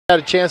had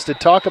a chance to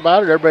talk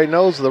about it. Everybody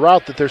knows the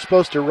route that they're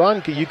supposed to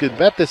run. You could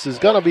bet this is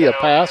going to be a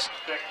pass.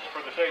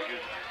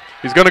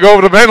 He's going to go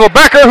over to Mandel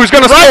Becker, who's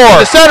going to right score. To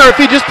the center. If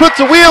he just puts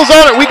the wheels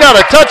on it, we got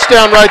a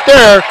touchdown right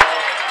there.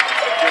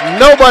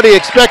 Nobody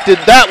expected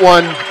that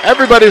one.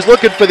 Everybody's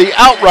looking for the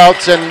out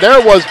routes, and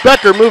there was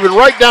Becker moving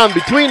right down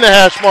between the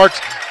hash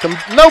marks.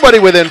 Nobody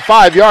within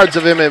 5 yards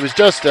of him. It was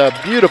just a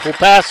beautiful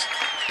pass,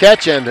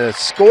 catch, and a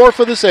score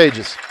for the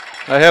Sages.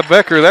 I have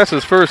Becker. That's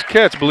his first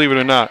catch, believe it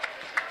or not.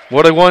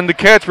 What a one to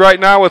catch right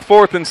now with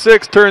 4th and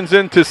 6 turns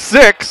into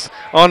 6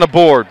 on the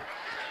board.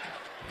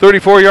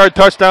 34-yard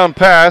touchdown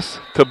pass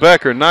to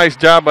Becker. Nice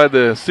job by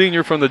the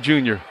senior from the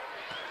junior.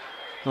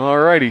 All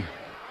righty.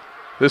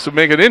 This would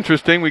make it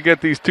interesting. We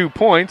get these 2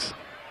 points.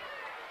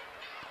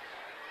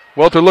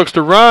 Welter looks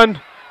to run.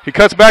 He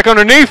cuts back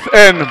underneath,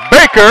 and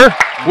Baker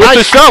with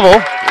the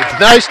shovel.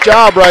 Nice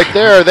job right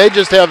there. They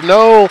just have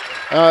no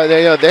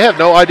they have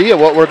no idea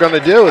what we're going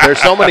to do.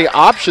 There's so many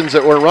options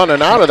that we're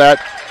running out of that.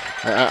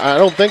 I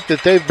don't think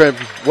that they've been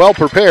well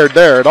prepared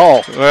there at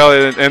all. Well,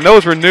 and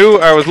those were new.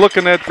 I was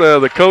looking at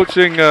the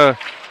coaching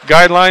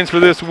guidelines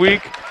for this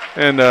week,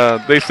 and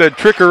they said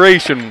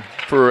trickeration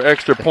for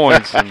extra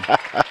points. And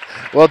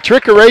well,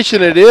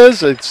 trickeration it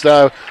is. It's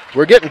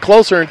we're getting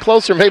closer and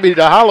closer maybe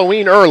to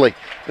Halloween early.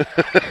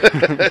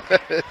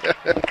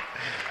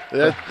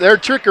 Their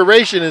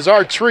trickeration is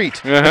our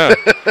treat.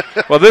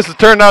 Well, this has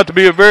turned out to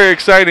be a very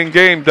exciting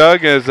game,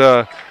 Doug,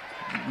 as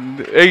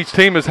each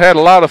team has had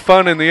a lot of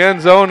fun in the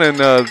end zone. And,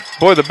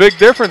 boy, the big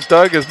difference,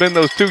 Doug, has been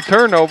those 2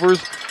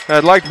 turnovers.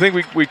 I'd like to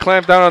think we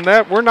clamped down on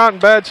that. We're not in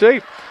bad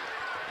shape.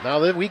 Now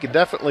that we could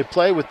definitely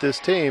play with this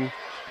team.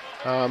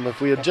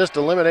 If we had just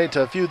eliminated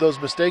a few of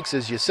those mistakes,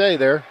 as you say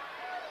there.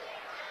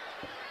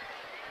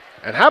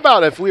 And how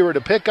about if we were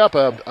to pick up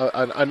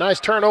a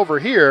nice turnover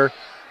here,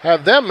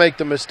 have them make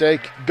the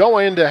mistake, go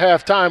into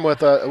halftime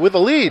with a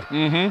lead.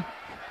 Mm-hmm.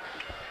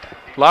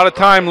 A lot of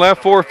time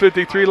left,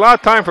 4:53. A lot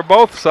of time for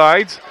both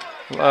sides.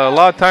 A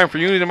lot of time for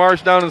Unity to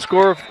march down and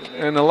score,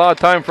 and a lot of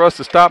time for us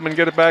to stop and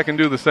get it back and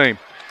do the same.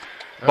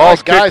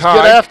 Ball's guys, kicked high.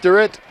 Get after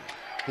it.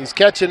 He's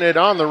catching it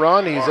on the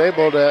run. He's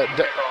able to.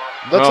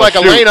 Looks like a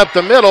lane up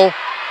the middle.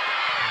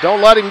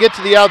 Don't let him get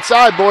to the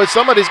outside, boys.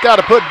 Somebody's got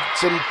to put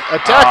a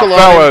tackle on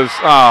fellas.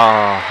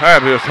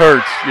 That just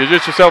hurts. You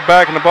get yourself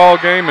back in the ball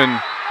game,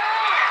 and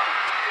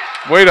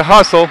way to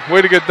hustle,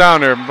 way to get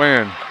down there,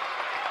 man.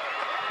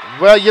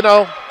 Well, you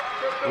know,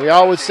 we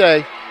always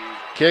say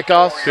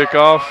kickoffs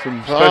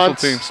and punts, special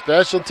teams.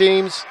 Special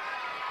teams,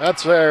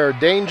 that's where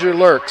danger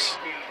lurks.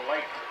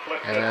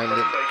 And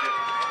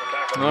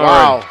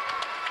wow. Right.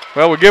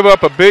 Well, we give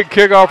up a big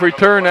kickoff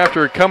return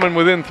after coming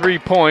within 3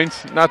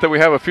 points. Not that we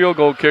have a field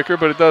goal kicker,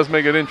 but it does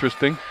make it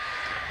interesting.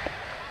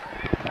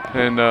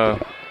 And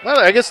well,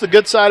 I guess the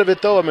good side of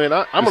it, though, I mean,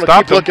 I'm going to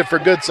keep looking for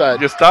good side.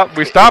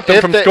 We stopped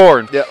them from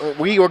scoring. Yeah,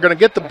 we were going to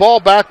get the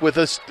ball back with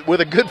a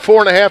good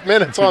 4.5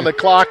 minutes on the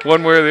clock.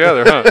 One way or the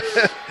other,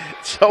 huh?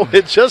 So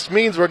it just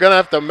means we're going to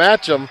have to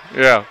match them.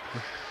 Yeah.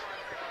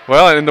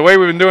 Well, and the way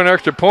we've been doing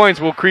extra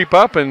points, we'll creep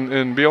up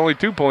and be only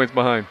 2 points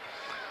behind.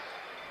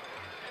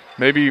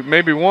 Maybe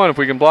 1 if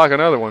we can block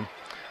another one.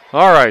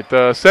 All right,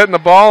 setting the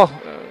ball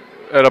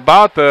at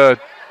about the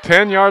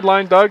 10-yard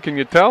line, Doug, can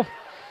you tell?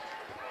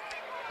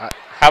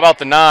 How about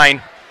the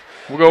 9?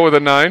 We'll go with a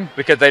 9.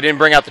 Because they didn't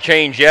bring out the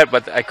change yet,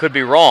 but I could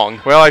be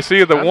wrong. Well, I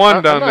see the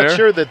 1 down there. I'm not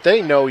sure that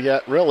they know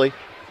yet, really.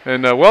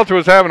 And Welter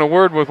was having a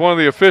word with one of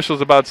the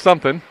officials about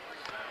something.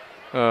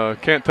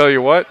 Can't tell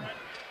you what.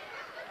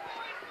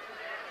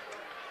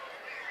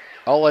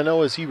 All I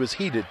know is he was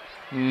heated.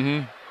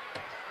 Mm-hmm.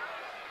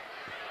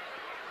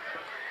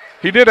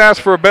 He did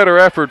ask for a better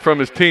effort from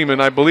his team,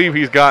 and I believe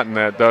he's gotten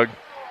that, Doug,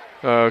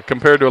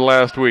 compared to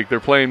last week.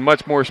 They're playing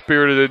much more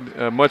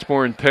spirited, much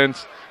more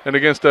intense, and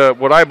against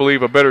what I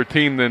believe a better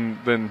team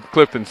than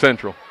Clifton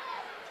Central.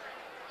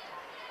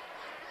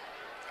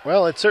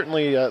 Well, it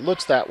certainly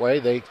looks that way.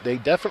 They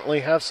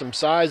definitely have some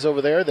size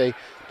over there. They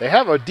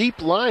have a deep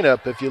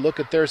lineup if you look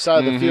at their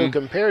side of the field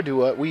compared to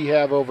what we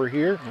have over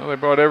here. Well, they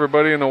brought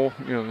everybody in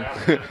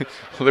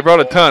so they brought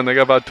a ton. They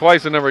got about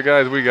twice the number of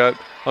guys we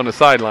got on the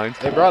sidelines.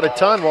 They brought a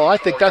ton. Well, I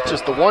think that's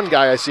just the one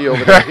guy I see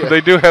over there.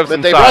 They do have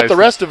some But they size. brought the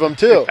rest of them,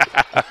 too.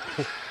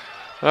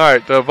 All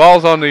right, the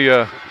ball's on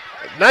the...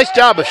 nice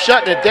job of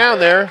shutting it down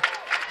there.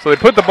 So they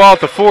put the ball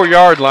at the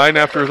 4-yard line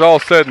after it's all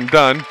said and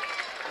done.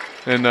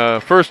 And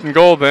 1st and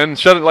goal then.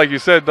 Shut it, like you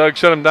said, Doug,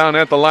 shut them down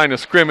at the line of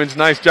scrimmage.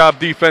 Nice job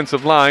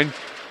defensive line.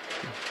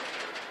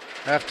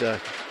 Have to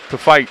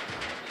fight.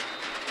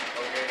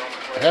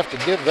 I have to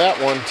give that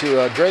one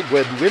to Greg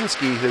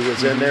Wedwinski, who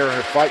was in there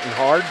fighting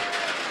hard.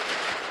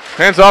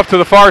 Hands off to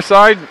the far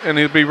side, and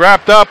he'll be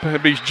wrapped up.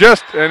 And he's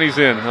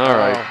in. All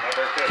right.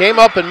 Came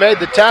up and made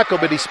the tackle,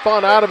 but he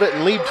spun out of it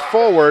and leaped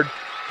forward.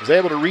 Was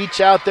able to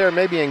reach out there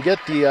maybe and get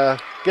the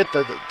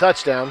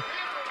touchdown.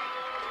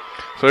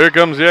 So here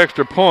comes the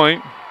extra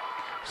point.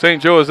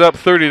 St. Joe is up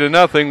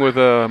 30-0 with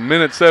a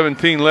minute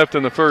 17 left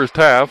in the first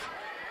half.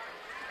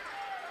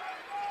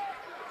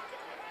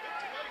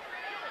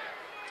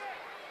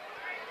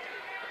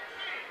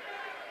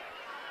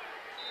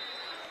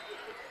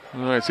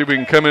 All right, see if we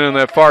can come in on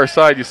that far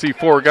side. You see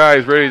 4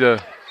 guys ready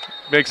to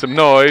make some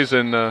noise,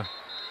 and they're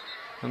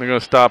going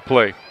to stop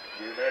play.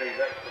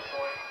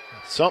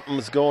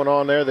 Something's going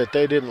on there that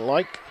they didn't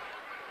like.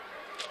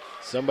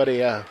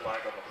 Somebody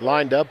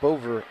lined up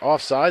over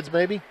offsides,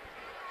 maybe.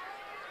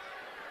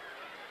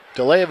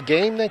 Delay of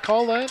game, they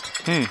call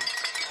that?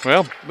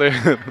 Well,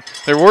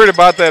 they're worried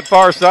about that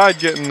far side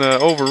getting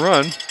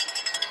overrun.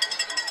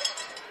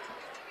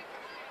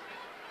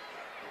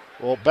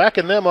 Well,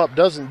 backing them up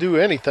doesn't do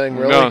anything,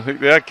 really. No,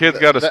 that kid's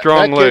got a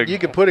strong that leg. Kid, you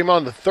could put him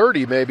on the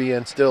 30 maybe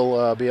and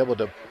still be able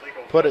to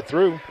put it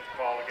through.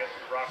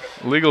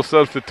 Legal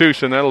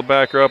substitution. That'll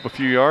back her up a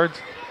few yards.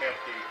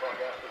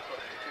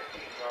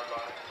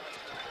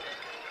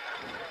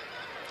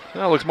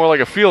 That looks more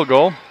like a field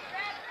goal.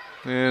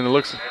 And it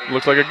looks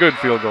like a good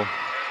field goal.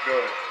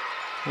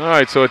 All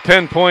right, so a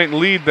 10-point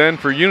lead then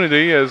for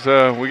Unity as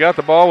we'll get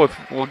the ball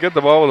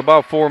with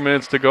about 4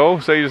 minutes to go.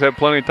 Sages have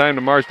plenty of time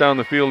to march down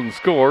the field and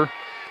score.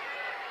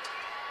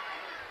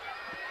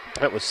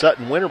 That was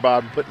Sutton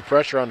Winterbottom putting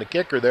pressure on the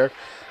kicker there.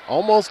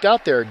 Almost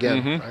got there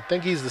again. I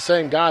think he's the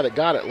same guy that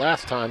got it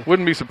last time.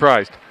 Wouldn't be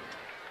surprised.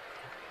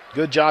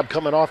 Good job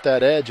coming off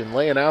that edge and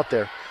laying out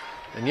there.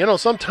 And, you know,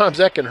 sometimes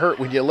that can hurt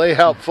when you lay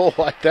out full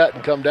like that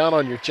and come down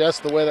on your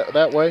chest the way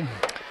that way.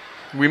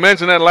 We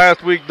mentioned that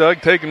last week,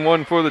 Doug, taking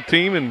one for the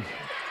team, and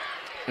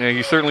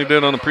he certainly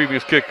did on the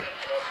previous kick.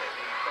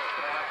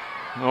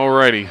 All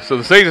righty, so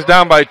the Sages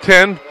down by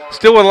 10.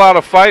 Still with a lot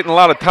of fight and a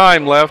lot of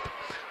time left.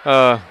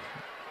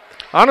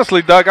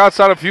 Honestly, Doug,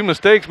 outside of a few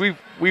mistakes,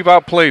 we've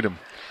outplayed them.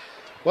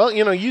 Well,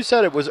 you know, you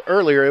said it was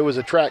earlier it was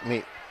a track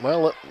meet.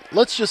 Well,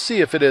 let's just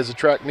see if it is a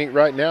track meet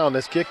right now on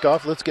this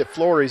kickoff. Let's get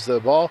Flores the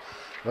ball.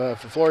 If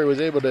Flory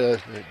was able to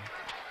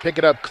pick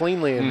it up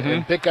cleanly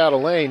and pick out a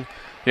lane,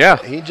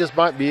 he just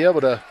might be able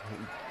to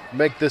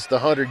make this the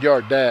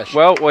 100-yard dash.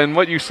 Well, and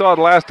what you saw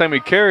the last time he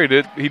carried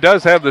it, he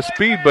does have the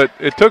speed, but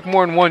it took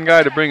more than one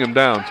guy to bring him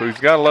down, so he's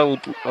got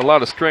a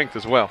lot of strength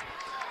as well.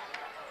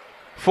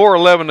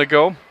 4:11 to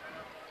go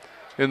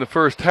in the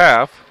first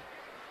half.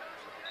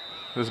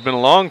 It's been a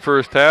long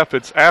first half.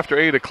 It's after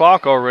 8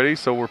 o'clock already,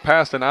 so we're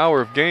past an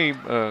hour of game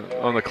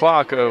on the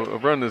clock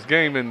of running this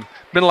game, and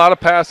been a lot of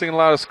passing and a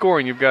lot of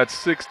scoring. You've got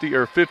 60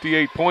 or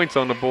 58 points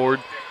on the board,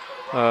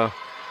 and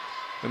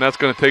that's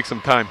going to take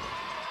some time.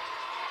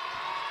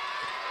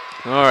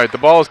 All right, the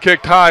ball is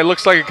kicked high.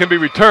 Looks like it can be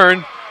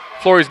returned.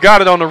 Flory's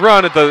got it on the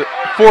run at the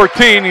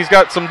 14. He's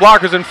got some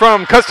blockers in front of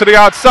him. Cuts to the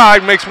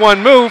outside, makes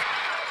one move,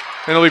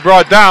 and it'll be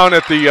brought down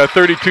at the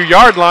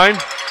 32-yard line.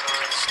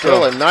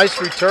 Still a nice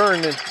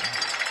return. And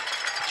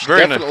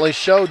definitely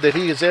showed that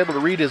he is able to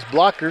read his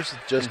blockers.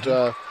 Just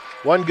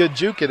one good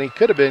juke, and he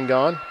could have been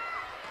gone.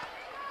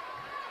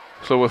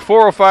 So with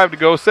 4:05 to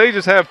go,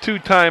 Sages have 2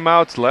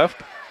 timeouts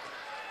left.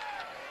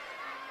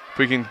 If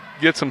we can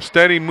get some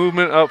steady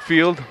movement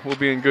upfield, we'll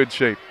be in good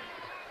shape.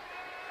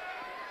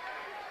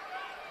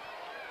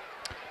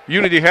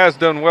 Unity has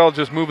done well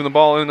just moving the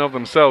ball in and of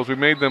themselves. We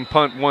made them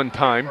punt one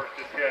time.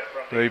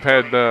 They've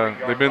been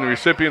the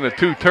recipient of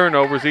 2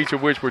 turnovers, each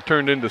of which were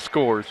turned into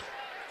scores.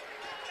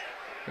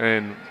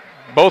 And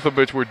both of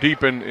which were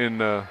deep in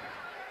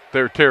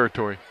their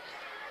territory.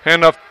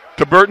 Handoff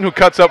to Burton, who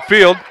cuts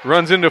upfield,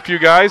 runs into a few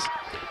guys.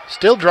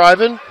 Still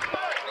driving.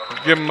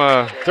 Give him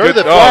throw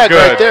the flag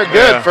right there.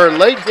 Good for a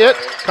late hit.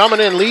 Coming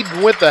in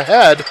leading with the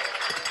head.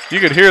 You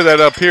could hear that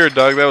up here,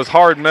 Doug. That was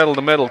hard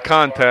metal-to-metal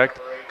contact.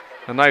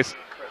 A nice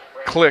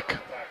click.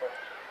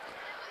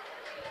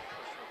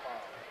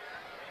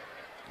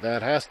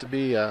 That has to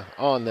be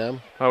on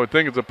them. I would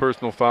think it's a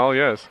personal foul,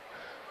 yes.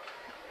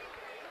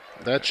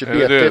 That should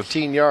be a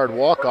 15-yard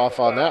walk-off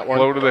on that one.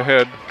 Low to the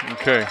head.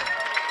 Okay.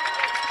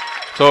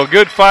 So a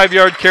good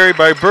 5-yard carry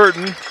by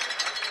Burton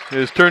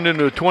is turned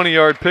into a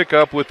 20-yard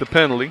pickup with the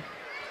penalty.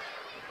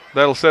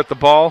 That'll set the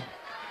ball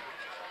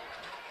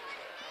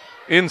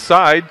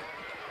inside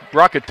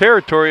Rocket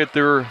territory at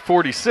their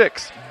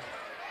 46.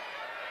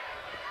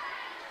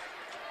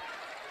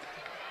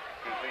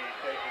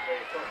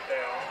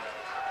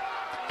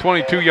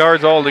 $22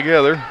 yards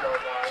altogether.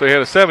 So he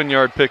had a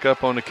 7-yard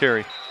pickup on the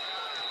carry.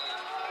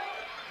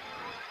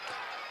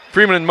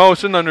 Freeman in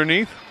motion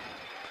underneath.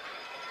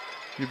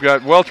 You've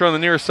got Welcher on the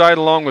near side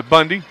along with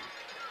Bundy.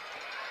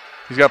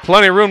 He's got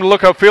plenty of room to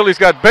look upfield. He's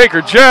got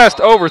Baker just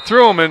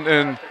overthrew him,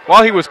 and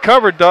while he was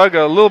covered, Doug,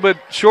 a little bit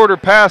shorter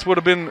pass would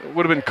have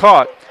been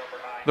caught.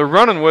 They're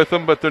running with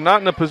him, but they're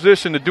not in a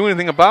position to do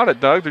anything about it,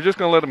 Doug. They're just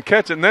going to let him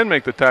catch it and then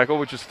make the tackle,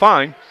 which is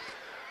fine.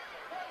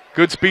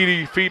 Good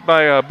speedy feet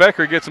by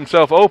Becker, gets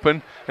himself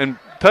open. And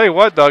tell you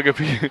what, Doug,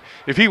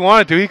 if he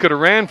wanted to, he could have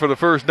ran for the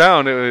first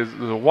down. It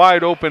was a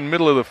wide open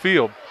middle of the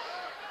field.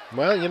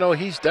 Well, you know,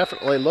 he's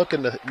definitely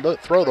looking to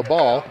throw the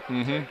ball.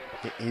 Mm-hmm.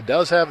 He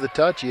does have the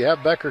touch. You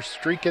have Becker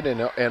streaking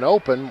and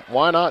open.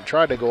 Why not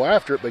try to go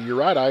after it? But you're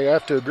right, I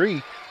have to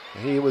agree.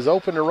 He was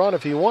open to run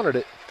if he wanted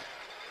it.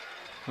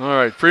 All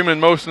right, Freeman in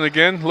motion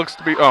again. Looks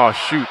to be, oh,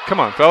 shoot. Come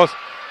on, fellas.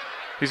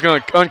 He's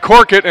going to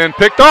uncork it and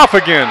picked off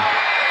again.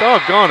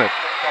 Doggone it.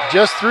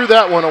 Just threw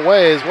that one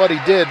away is what he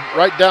did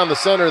right down the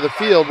center of the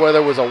field where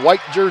there was a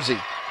white jersey.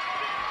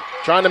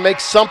 trying to make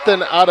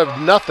something out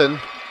of nothing.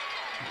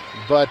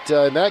 But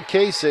in that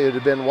case, it would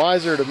have been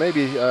wiser to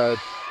maybe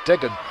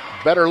take a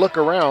better look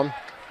around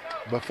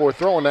before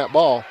throwing that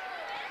ball.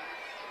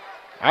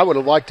 I would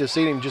have liked to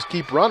see him just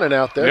keep running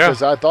out there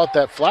because I thought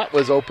that flat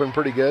was open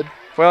pretty good.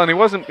 Well, and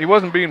he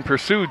wasn't being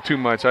pursued too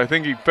much. I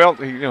think he felt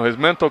his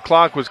mental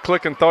clock was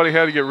clicking, thought he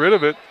had to get rid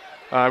of it.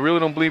 I really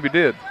don't believe he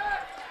did.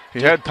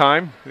 He had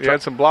time. He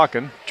had some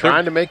blocking.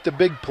 Trying to make the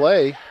big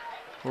play.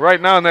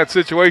 Right now in that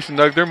situation,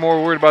 Doug, they're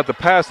more worried about the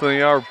pass than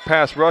they are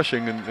pass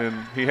rushing,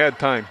 and he had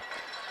time.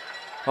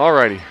 All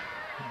righty.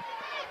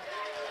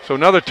 So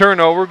another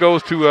turnover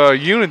goes to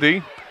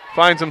Unity.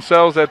 Finds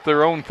themselves at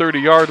their own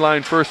 30-yard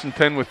line, 1st and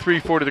 10 with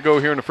 3:40 to go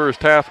here in the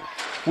first half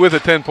with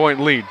a 10-point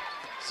lead.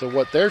 So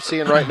what they're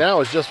seeing right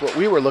now is just what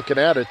we were looking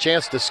at, a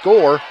chance to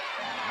score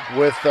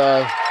with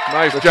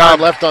nice the job time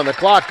left on the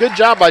clock. Good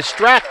job by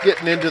Strack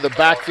getting into the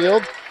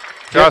backfield.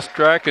 Josh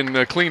Strack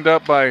and cleaned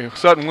up by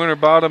Sutton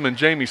Winterbottom and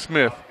Jamie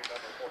Smith.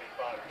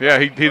 Yeah,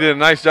 he did a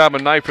nice job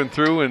of knifing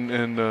through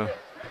and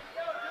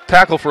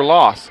tackle for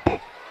loss.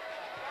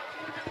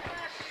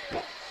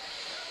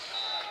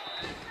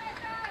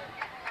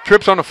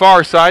 Trips on the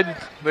far side.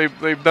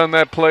 They've done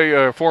that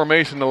play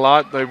formation a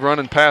lot. They've run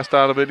and passed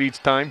out of it each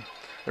time,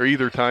 or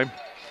either time.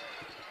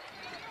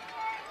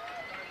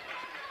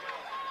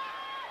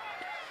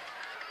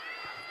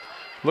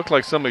 Looked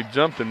like somebody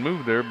jumped and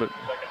moved there, but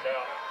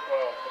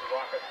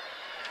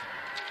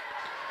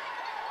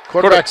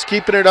quarterback's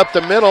keeping it up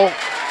the middle.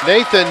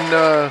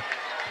 Nathan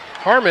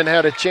Harmon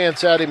had a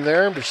chance at him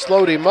there, but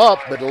slowed him up,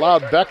 but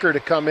allowed Becker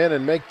to come in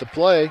and make the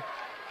play.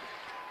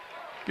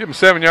 Give him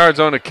 7 yards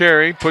on a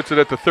carry, puts it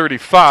at the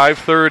 35,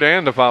 third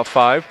and about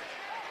 5,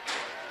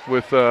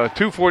 with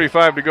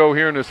 2:45 to go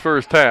here in this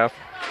first half.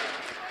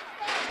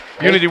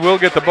 Unity will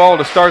get the ball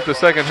to start the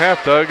second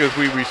half, Doug, as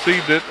we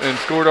received it and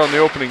scored on the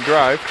opening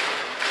drive.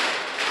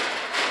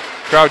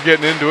 Crowd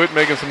getting into it,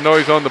 making some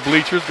noise on the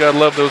bleachers. Gotta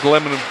love those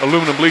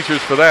aluminum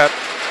bleachers for that.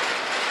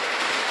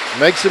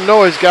 Make some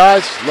noise,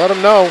 guys. Let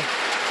them know.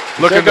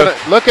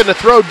 Looking to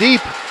throw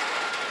deep.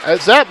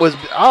 As that was,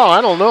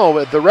 I don't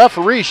know. The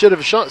referee should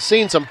have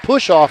seen some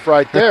push-off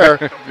right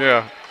there.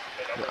 Yeah.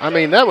 I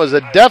mean, that was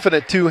a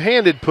definite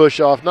two-handed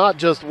push-off, not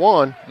just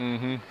one.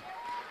 Mm-hmm.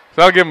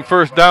 So I'll give him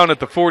first down at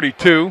the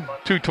 42.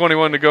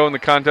 2:21 to go in the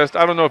contest.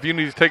 I don't know if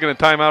Unity's taking a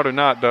timeout or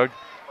not, Doug.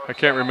 I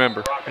can't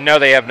remember. No,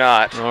 they have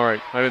not. All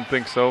right. I didn't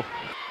think so.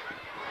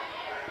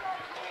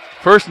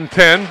 1st and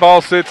 10.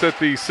 Ball sits at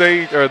the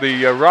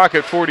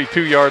Rocket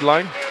 42-yard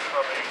line.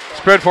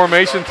 Spread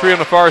formation, 3 on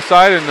the far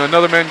side, and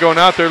another man going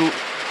out there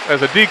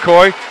as a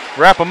decoy.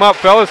 Wrap them up,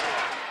 fellas.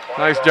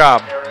 Nice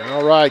job.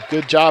 All right,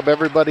 good job,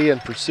 everybody in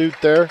pursuit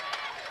there.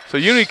 So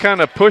Unity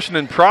kind of pushing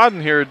and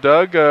prodding here,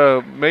 Doug.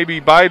 Maybe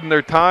biding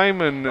their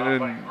time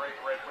and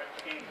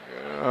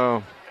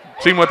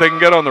seeing what they can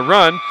get on the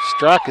run.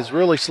 Strack is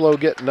really slow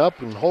getting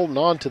up and holding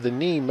on to the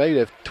knee. May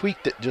have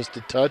tweaked it just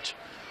a touch.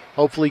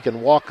 Hopefully he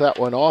can walk that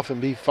one off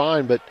and be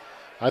fine, but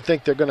I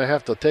think they're going to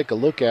have to take a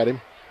look at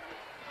him.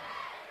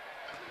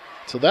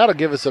 So that'll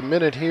give us a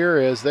minute here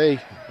as they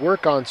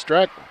work on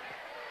Strack.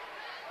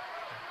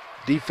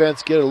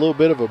 Defense get a little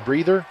bit of a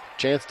breather,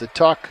 chance to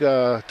talk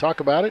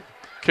about it.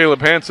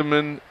 Caleb Hansen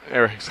in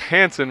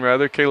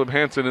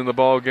the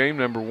ball game,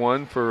 number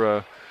 1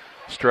 for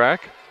Strack.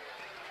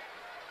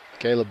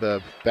 Caleb,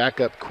 a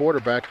backup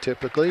quarterback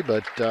typically,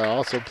 but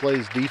also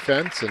plays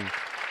defense and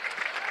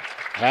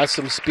has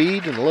some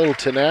speed and a little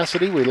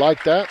tenacity. We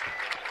like that.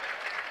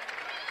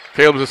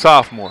 Caleb's a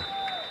sophomore.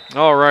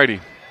 All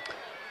righty.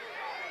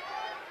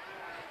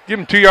 Give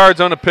him 2 yards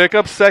on a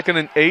pickup, 2nd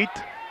and 8.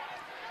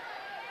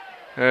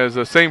 As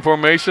the same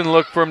formation,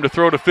 look for him to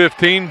throw to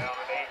 15.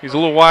 He's a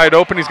little wide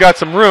open. He's got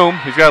some room.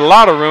 He's got a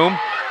lot of room.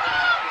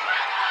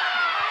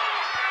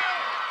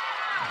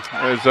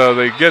 As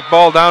they get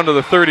ball down to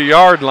the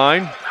 30-yard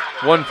line,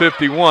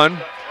 151.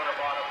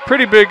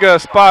 Pretty big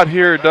spot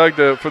here, Doug,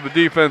 for the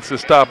defense to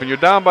stop. And you're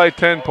down by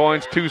 10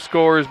 points, 2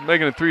 scores.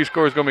 Making it 3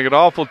 scores is going to make it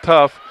awful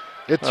tough.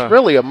 It's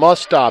really a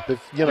must stop.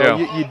 If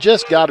you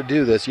just got to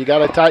do this. You got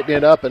to tighten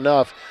it up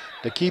enough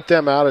to keep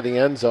them out of the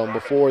end zone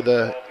before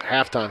the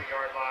halftime.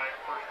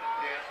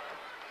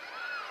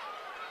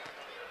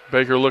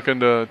 Baker looking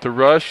to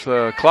rush.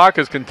 The clock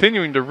is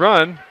continuing to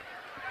run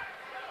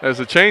as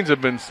the chains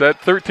have been set.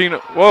 13.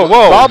 Whoa.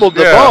 Bobbled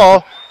the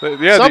ball.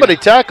 Yeah, somebody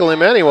tackle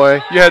him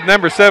anyway. You had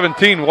number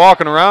 17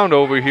 walking around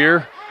over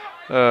here.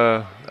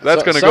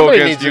 That's going to go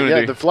against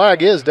Unity. The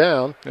flag is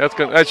down.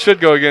 That should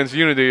go against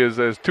Unity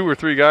as 2 or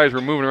 3 guys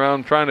were moving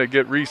around trying to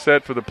get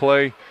reset for the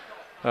play.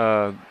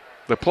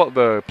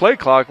 The play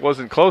clock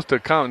wasn't close to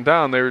counting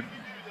down. They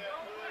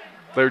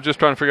were just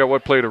trying to figure out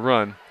what play to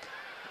run.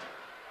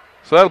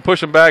 So that'll push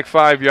them back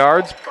 5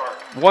 yards.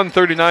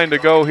 1:39 to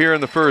go here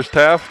in the first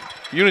half.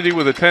 Unity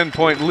with a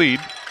 10-point lead.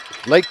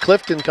 Lake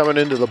Clifton coming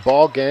into the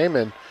ball game,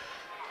 and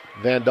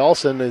Van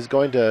Dalsen is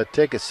going to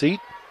take a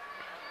seat.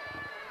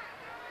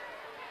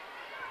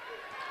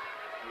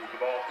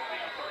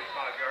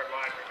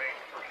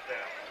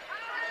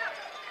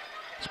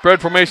 Spread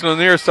formation on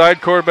the near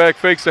side. Quarterback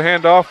fakes the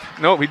handoff.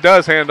 Nope, he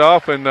does hand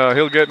off, and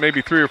he'll get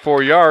maybe 3 or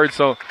 4 yards.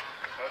 So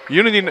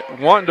Unity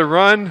wanting to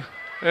run,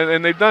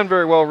 and they've done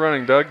very well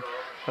running, Doug.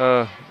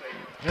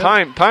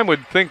 Time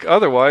would think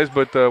otherwise,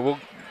 but we'll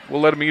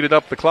let them eat it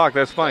up the clock.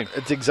 That's fine.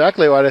 It's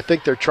exactly what I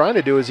think they're trying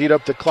to do is eat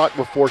up the clock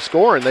before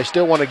scoring. They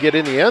still want to get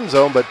in the end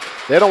zone, but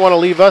they don't want to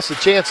leave us a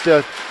chance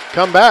to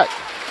come back.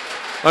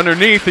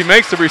 Underneath, he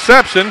makes the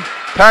reception.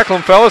 Tackle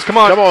him, fellas. Come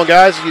on. Come on,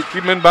 guys.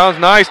 Keep him in bounds.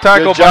 Nice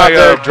tackle good job by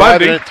there, Bundy.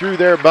 driving it through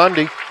there,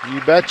 Bundy.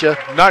 You betcha.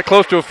 Not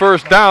close to a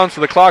first down, so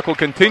the clock will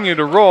continue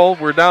to roll.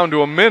 We're down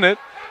to a minute.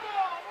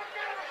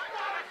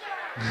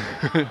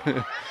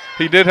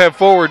 He did have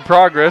forward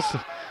progress,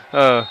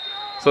 so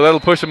that'll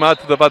push him out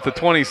to about the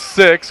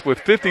 26 with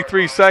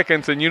 53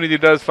 seconds, and Unity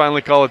does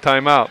finally call a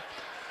timeout.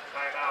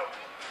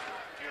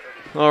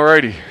 All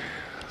righty.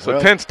 So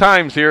tense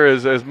times here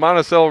as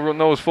Monticello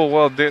knows full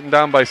well getting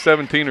down by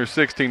 17 or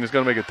 16 is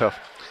going to make it tough.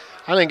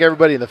 I think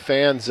everybody and the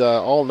fans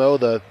all know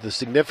the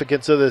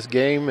significance of this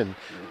game and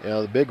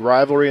the big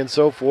rivalry and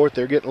so forth.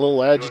 They're getting a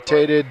little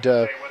agitated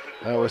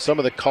with some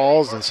of the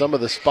calls and some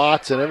of the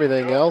spots and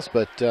everything else.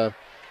 But, the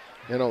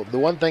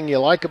one thing you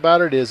like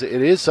about it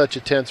is such a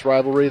tense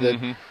rivalry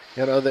that,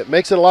 that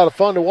makes it a lot of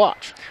fun to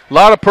watch. A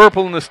lot of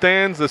purple in the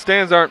stands. The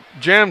stands aren't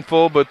jammed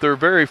full, but they're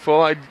very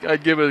full.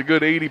 I'd give it a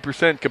good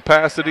 80%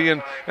 capacity.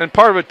 And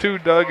part of it, too,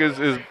 Doug, is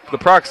the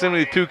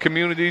proximity to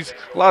communities.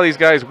 A lot of these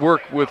guys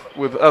work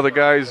with other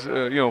guys,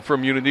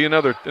 from Unity and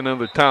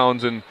other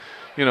towns. And,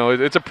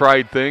 it's a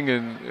pride thing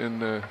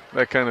and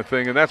that kind of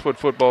thing. And that's what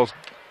football's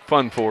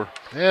fun for.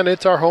 And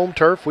it's our home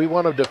turf. We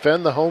want to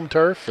defend the home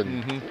turf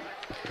and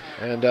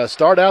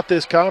start out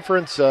this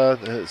conference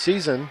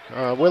season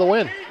with a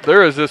win.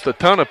 There is just a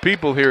ton of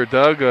people here,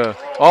 Doug,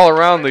 all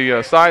around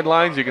the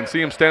sidelines. You can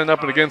see them standing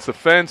up and against the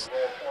fence.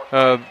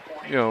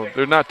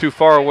 They're not too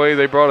far away.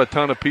 They brought a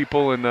ton of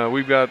people, and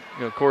we've got,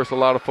 of course, a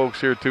lot of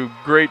folks here too.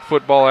 Great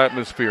football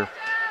atmosphere.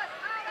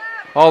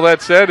 All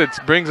that said, it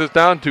brings us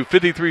down to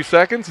 53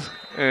 seconds,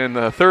 and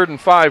 3rd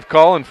and 5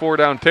 call in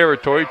 4-down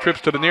territory.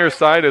 Trips to the near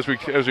side as we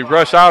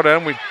rush out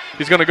at him.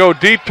 He's going to go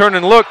deep, turn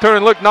and look,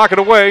 knock it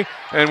away,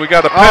 and we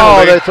got a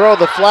penalty. Oh, they throw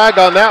the flag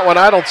on that one.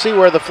 I don't see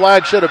where the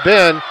flag should have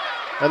been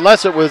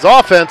unless it was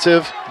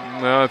offensive.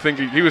 No, I think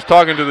he was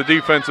talking to the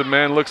defensive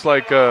man. Looks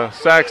like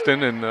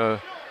Saxton, and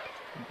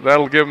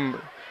that'll give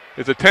him –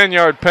 it's a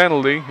 10-yard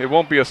penalty. It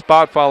won't be a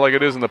spot foul like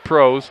it is in the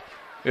pros.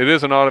 It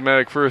is an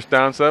automatic first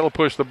down, so that'll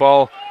push the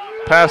ball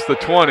past the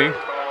 20.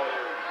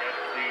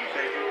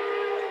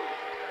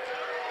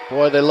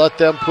 Boy, they let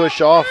them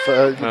push off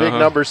big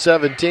number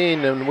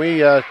 17, and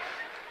we,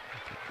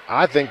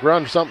 I think,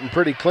 run something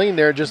pretty clean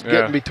there, just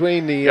getting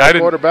between the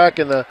quarterback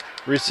and the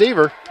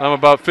receiver. I'm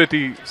about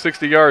 50,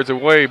 60 yards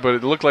away, but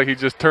it looked like he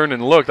just turned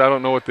and looked. I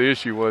don't know what the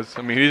issue was.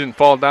 I mean, he didn't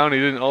fall down. He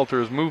didn't alter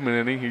his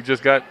movement any. He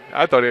just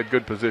I thought he had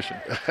good position.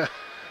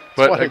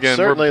 But what again, it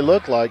certainly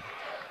looked like.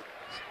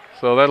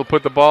 So that'll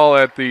put the ball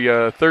at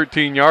the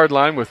 13-yard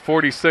line with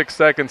 46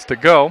 seconds to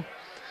go.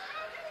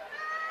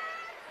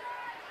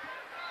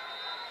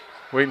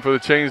 Waiting for the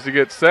chains to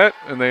get set,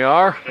 and they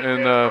are.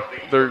 And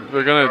they're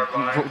going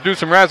to do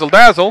some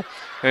razzle-dazzle,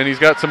 and he's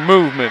got some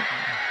movement.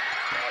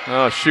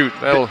 Oh, shoot.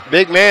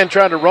 Big man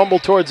trying to rumble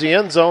towards the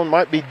end zone,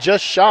 might be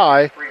just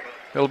shy.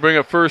 It'll bring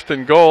a 1st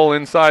and goal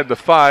inside the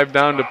 5,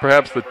 down to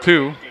perhaps the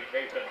 2.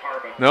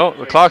 No,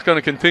 the clock's going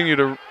to continue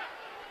to –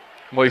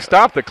 well, he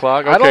stopped the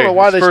clock. Okay, I don't know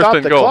why they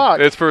stopped the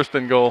clock. It's 1st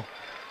and goal.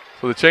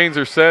 So the chains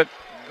are set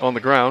on the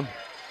ground.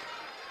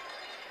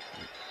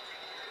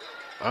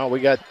 Oh, we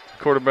got –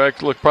 quarterback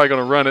probably going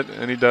to run it,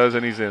 and he does,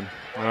 and he's in.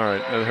 All right,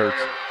 that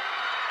hurts.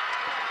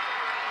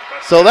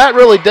 So that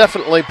really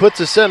definitely puts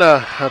us in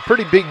a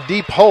pretty big,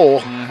 deep hole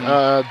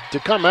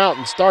to come out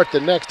and start the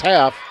next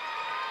half.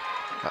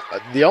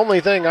 The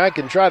only thing I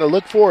can try to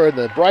look for in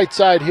the bright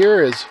side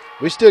here is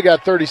we still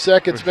got 30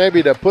 seconds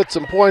maybe to put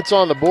some points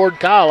on the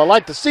board. Kyle, I'd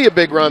like to see a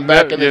big run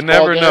back in this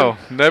ball game. You never know.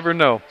 Never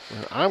know.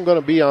 I'm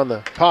going to be on the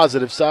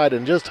positive side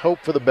and just hope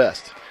for the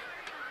best.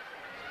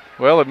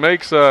 Well, it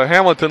makes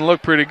Hamilton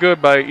look pretty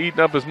good by eating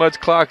up as much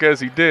clock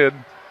as he did.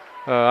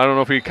 I don't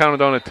know if he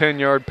counted on a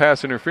 10-yard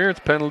pass interference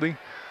penalty,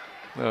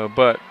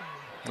 but,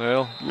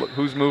 well,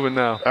 who's moving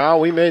now? Oh,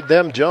 we made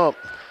them jump.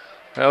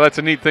 Well, that's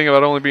a neat thing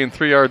about only being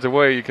 3 yards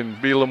away. You can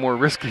be a little more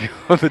risky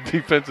on the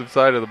defensive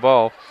side of the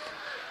ball.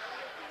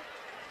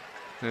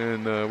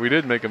 And we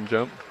did make them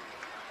jump.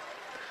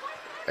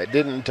 It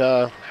didn't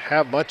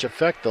have much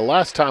effect the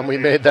last time we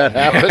made that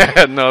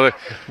happen. No,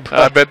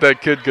 I bet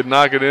that kid could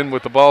knock it in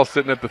with the ball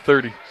sitting at the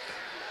 30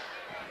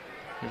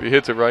 if he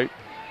hits it right.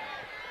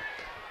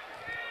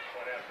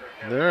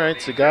 All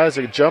right, so guys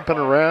are jumping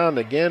around.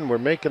 Again, we're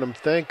making them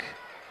think.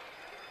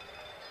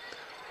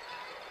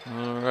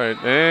 All right,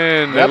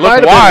 and that it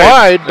might looked have been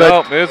wide,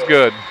 but no, it's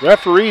good.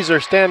 Referees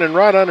are standing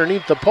right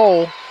underneath the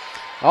pole.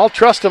 I'll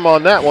trust him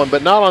on that one,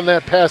 but not on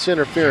that pass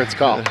interference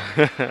call.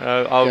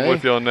 I'm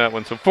with you on that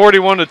one. So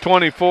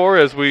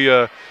 41-24 as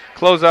we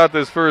close out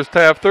this first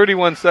half.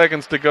 31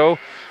 seconds to go.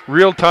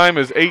 Real time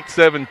is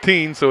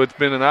 8:17, so it's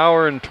been an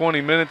hour and 20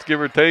 minutes, give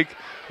or take,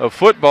 of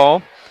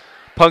football.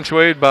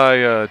 punctuated by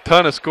a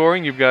ton of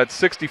scoring. You've got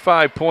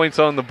 65 points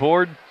on the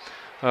board.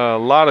 A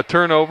lot of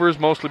turnovers,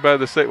 mostly by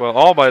the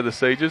all by the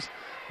Sages.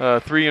 2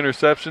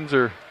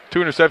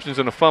 interceptions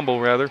and a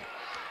fumble, rather.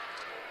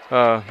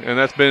 And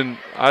that's been,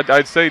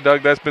 I'd say,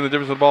 Doug, that's been the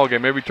difference of the ball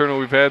game. Every turnover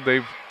we've had,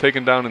 they've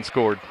taken down and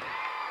scored.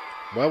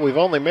 Well, we've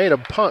only made a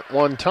punt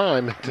one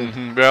time.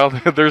 Well,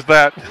 there's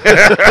that.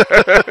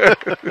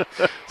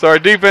 So our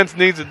defense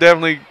needs to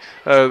definitely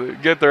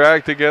get their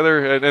act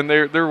together, and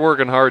they're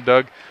working hard,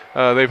 Doug.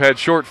 They've had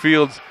short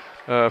fields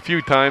a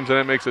few times, and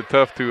that makes it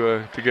tough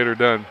to get her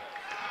done.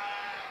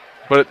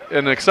 But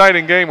an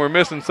exciting game. We're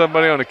missing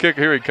somebody on the kick.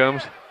 Here he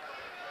comes.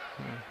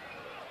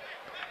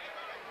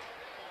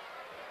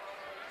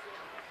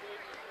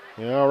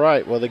 Yeah, all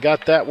right. Well, they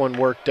got that one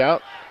worked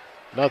out.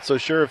 Not so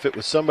sure if it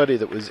was somebody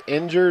that was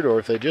injured or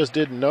if they just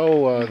didn't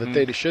know that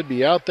they should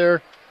be out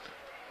there.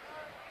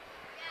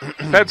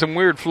 Had some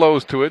weird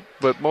flows to it,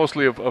 but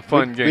mostly a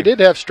fun game. We did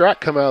have Strack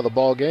come out of the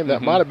ball game.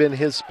 That might have been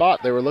his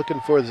spot. They were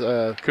looking for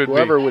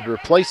whoever would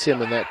replace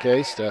him in that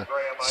case to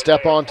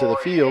step onto the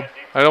field.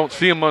 I don't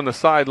see him on the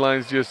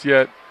sidelines just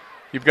yet.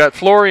 You've got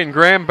Flory and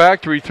Graham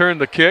back to return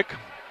the kick.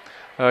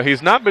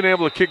 He's not been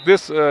able to kick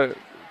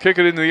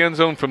it into the end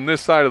zone from this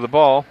side of the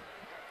ball,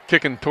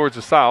 kicking towards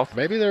the south.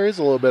 Maybe there is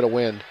a little bit of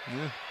wind.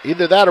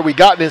 Either that or we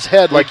got in his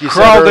head, like you said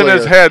crawled earlier. In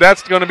his head.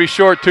 That's going to be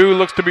short, too.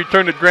 Looks to be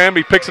turned at Graham.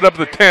 He picks it up at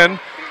the 10.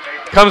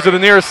 Comes to the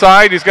near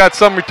side. He's got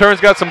some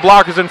returns, got some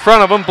blockers in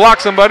front of him.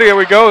 Blocks somebody. Here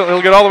we go.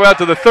 He'll get all the way out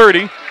to the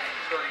 30.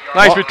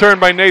 Nice return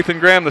by Nathan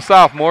Graham, the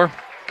sophomore.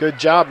 Good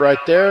job right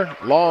there.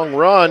 Long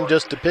run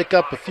just to pick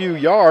up a few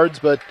yards,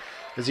 but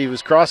as he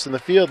was crossing the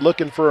field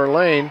looking for a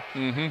lane.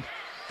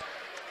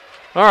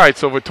 All right,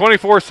 so with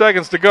 24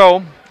 seconds to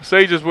go,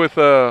 Sages with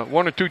 1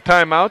 or 2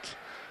 timeouts.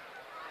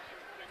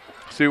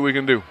 See what we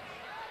can do.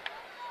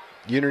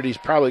 Unity's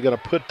probably going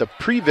to put the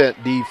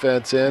prevent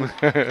defense in.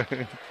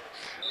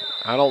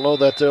 I don't know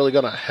that's really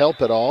going to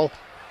help at all.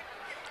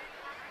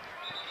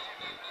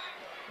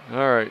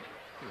 All right.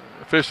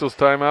 Officials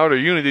timeout, or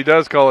Unity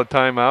does call a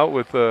timeout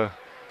with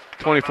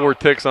 24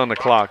 ticks on the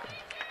clock.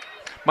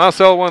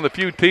 Marcel, one of the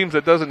few teams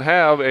that doesn't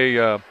have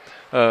a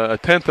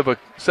tenth of a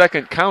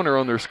second counter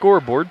on their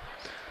scoreboard.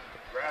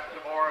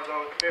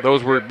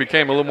 Those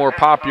became a little more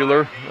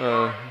popular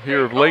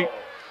here of late.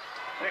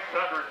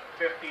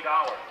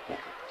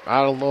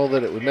 I don't know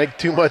that it would make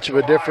too much of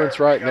a difference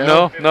right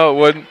now. No, it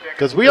wouldn't.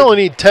 Because we only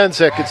need 10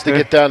 seconds to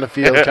get down the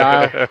field,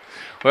 Kyle.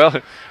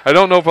 Well, I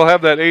don't know if we'll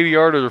have that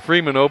 80-yarder to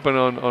Freeman open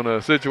on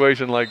a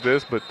situation like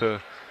this, but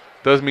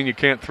doesn't mean you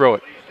can't throw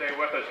it.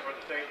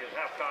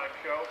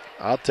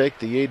 I'll take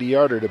the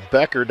 80-yarder to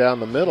Becker down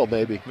the middle,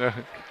 maybe.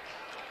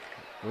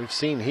 We've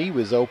seen he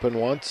was open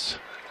once,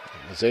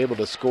 was able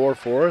to score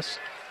for us.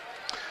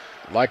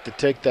 Like to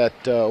take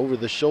that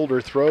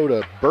over-the-shoulder throw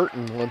to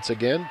Burton once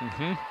again.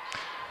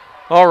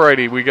 All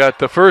righty, we got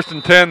the 1st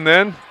and 10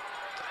 then.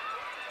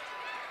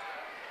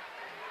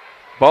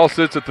 Ball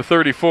sits at the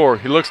 34.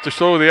 He looks to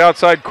show the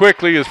outside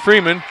quickly as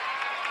Freeman.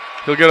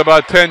 He'll get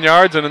about 10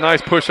 yards and a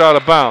nice push out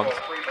of bounds.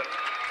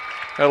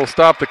 That'll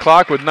stop the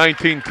clock with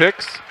 19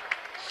 ticks.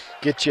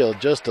 Get you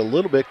just a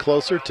little bit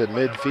closer to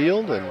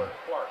midfield and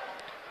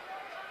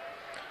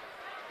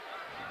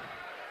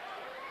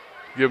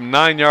give him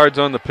 9 yards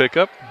on the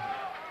pickup.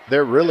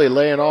 They're really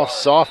laying off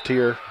soft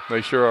here.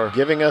 They sure are.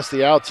 Giving us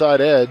the outside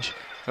edge.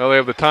 Well, they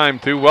have the time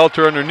to.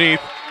 Welter underneath.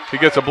 He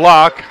gets a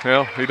block.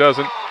 Well, he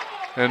doesn't.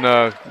 And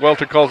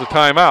Welter calls a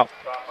timeout.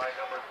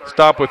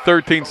 Stop with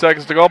 13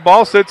 seconds to go.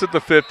 Ball sits at the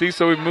 50,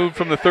 so we've moved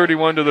from the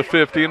 31 to the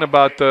 50 in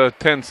about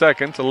 10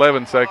 seconds,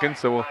 11 seconds.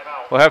 So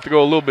we'll have to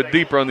go a little bit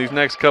deeper on these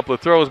next couple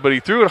of throws, but he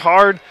threw it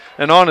hard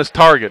and on his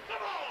target.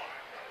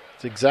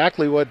 It's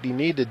exactly what you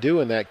need to do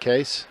in that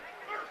case.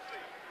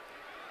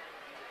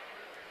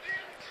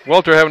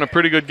 Welter having a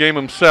pretty good game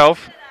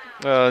himself.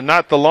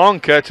 Not the long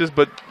catches,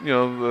 but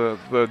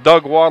the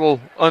Doug Waddle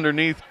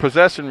underneath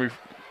possession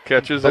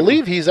catches. I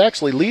believe he's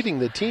actually leading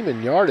the team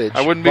in yardage.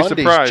 I wouldn't be Bundy's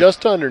surprised.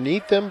 Just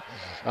underneath him.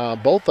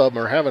 Both of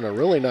them are having a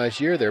really nice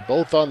year. They're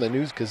both on the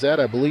News Gazette,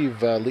 I believe,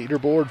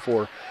 leaderboard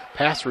for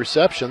pass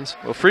receptions.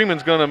 Well,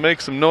 Freeman's going to make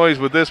some noise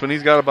with this one.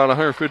 He's got about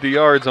 150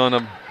 yards on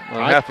him.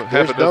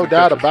 There's no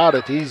doubt about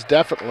it. He's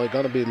definitely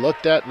going to be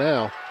looked at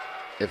now,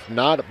 if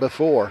not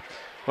before.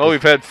 Well,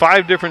 we've had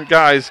 5 different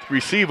guys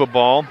receive a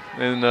ball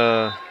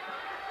and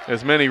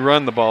as many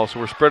run the ball, so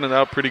we're spreading it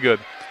out pretty good.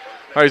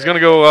 All right, he's going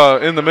to go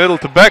in the middle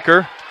to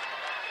Becker,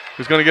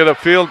 who's going to get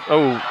upfield.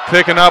 Oh,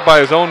 taken out by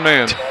his own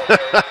man.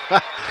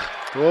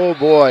 Oh,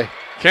 boy.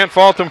 Can't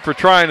fault him for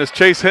trying as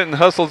Chase Hinton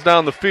hustles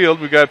down the field.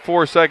 We've got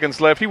 4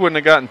 seconds left. He wouldn't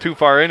have gotten too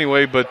far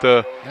anyway, but.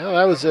 No,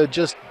 that was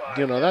just,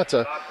 that's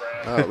a.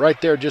 Right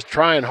there, just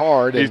trying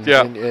hard, and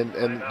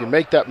you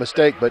make that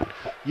mistake. But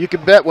you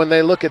can bet when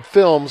they look at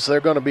films,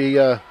 they're going to be,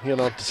 to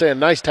say a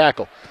nice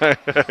tackle.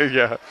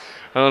 Yeah,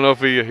 I don't know if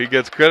he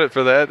gets credit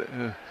for that.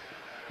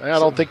 I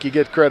don't think you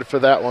get credit for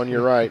that one.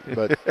 You're right,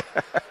 but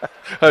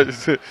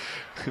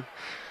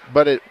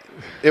but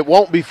it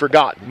won't be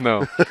forgotten.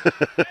 No.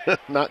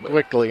 Not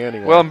quickly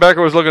anyway. Well, and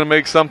Becker was looking to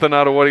make something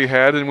out of what he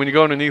had, and when you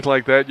go underneath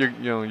like that,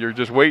 you're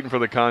just waiting for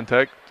the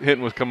contact.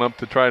 Hinton was come up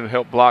to try to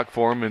help block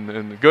for him,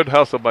 and good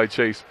hustle by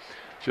Chase.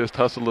 Just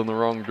hustled in the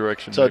wrong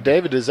direction. So,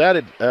 David, does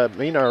that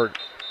mean our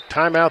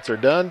timeouts are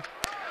done?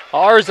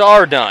 Ours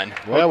are done.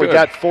 Well, we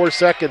got 4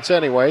 seconds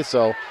anyway,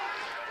 so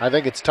I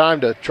think it's time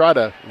to try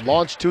to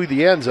launch to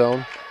the end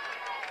zone.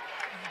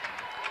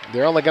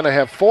 They're only going to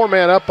have 4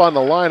 men up on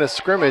the line of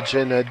scrimmage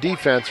in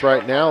defense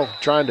right now,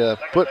 trying to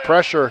put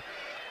pressure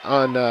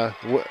on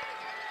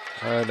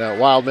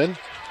Wildman.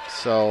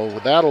 So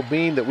that'll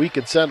mean that we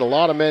could send a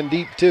lot of men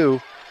deep too.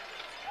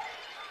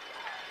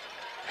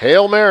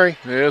 Hail Mary.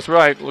 Yeah, that's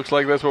right. Looks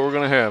like that's what we're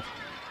going to have.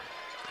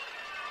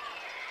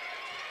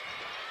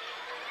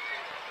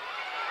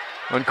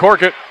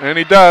 Uncork it, and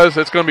he does.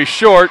 It's going to be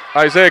short.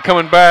 Isaiah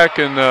coming back,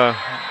 and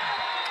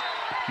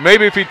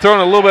maybe if he'd thrown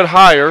a little bit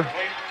higher.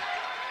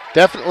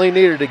 Definitely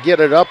needed to get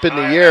it up in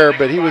the air,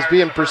 but he was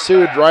being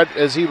pursued right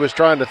as he was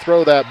trying to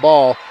throw that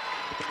ball.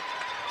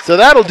 So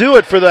that'll do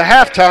it for the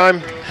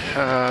halftime.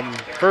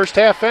 First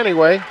half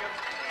anyway.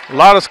 A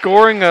lot of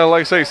scoring.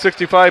 Like I say,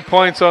 65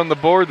 points on the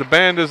board. The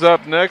band is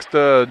up next.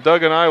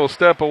 Doug and I will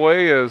step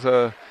away,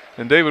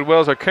 and David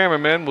Wells, our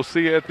cameraman, will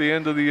see you at the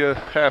end of the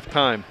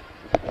halftime.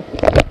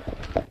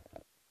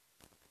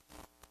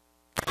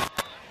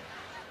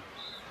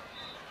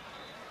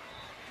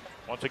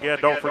 Once again,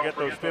 don't forget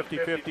those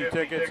 50-50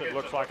 tickets. It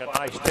looks like a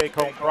nice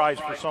take-home prize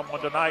for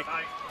someone tonight.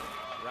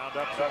 Round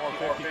up some more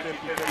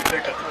 50-50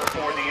 tickets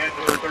before the end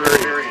of the third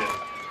period.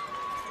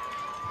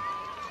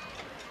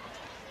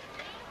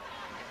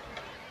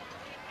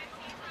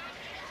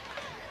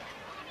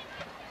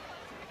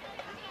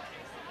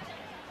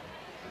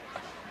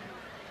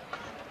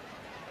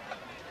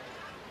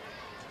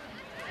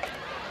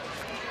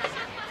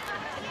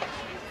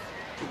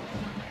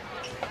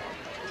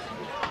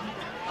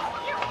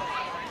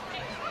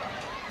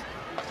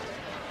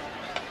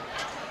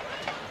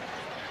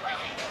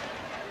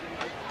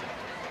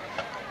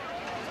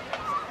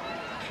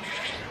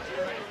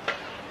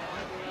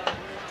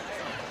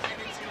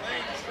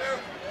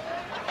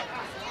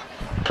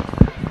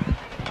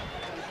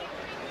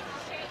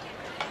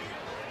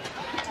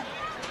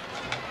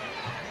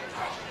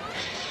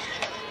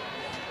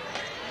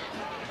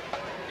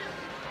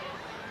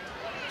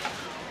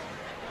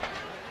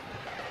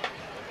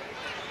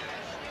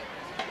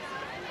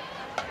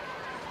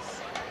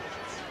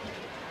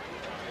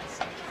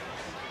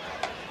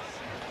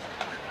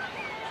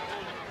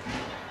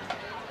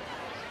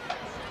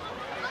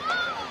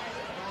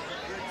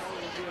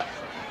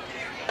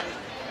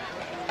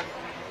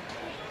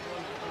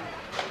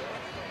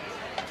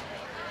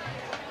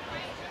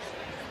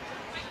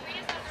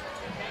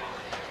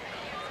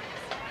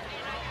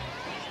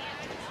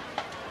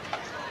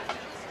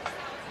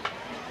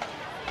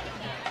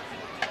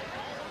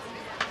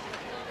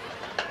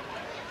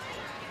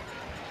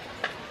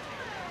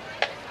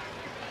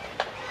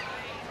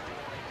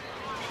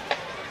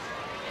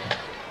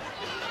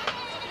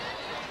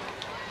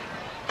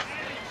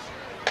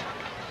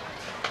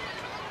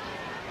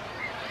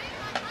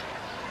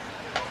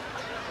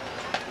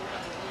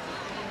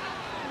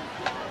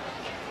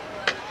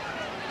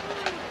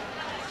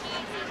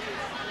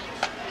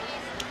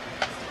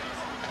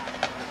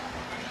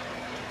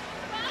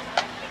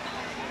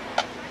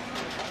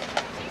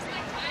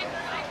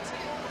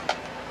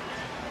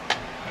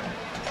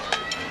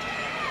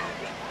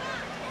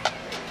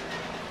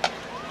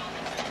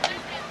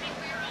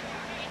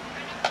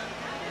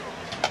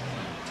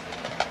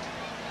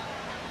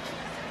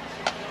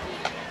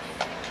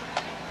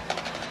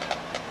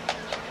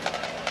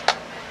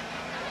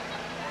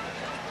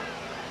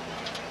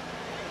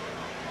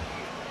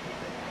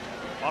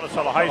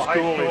 Monticello High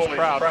School is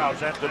proud to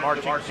present the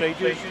Marching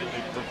Sages in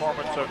the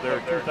performance of their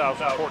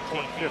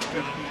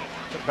 2014-15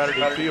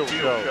 competitive field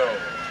show.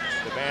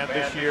 The band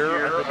this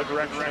year under the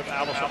direction of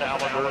Allison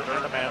Allender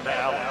and Amanda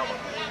Allen.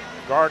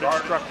 Guard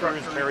instructor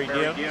is Mary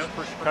Dims,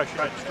 percussion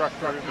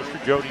instructor is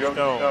Mr. Jody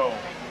Stone.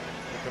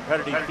 The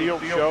competitive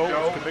field show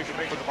is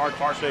commissioned for the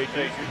Marching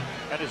Sages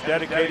and is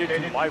dedicated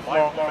to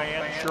lifelong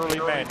fan Shirley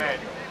Manuel.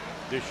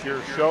 This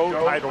year's show,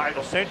 titled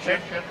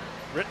Ascension,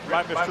 written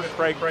by Mr.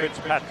 Craig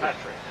Fitzpatrick.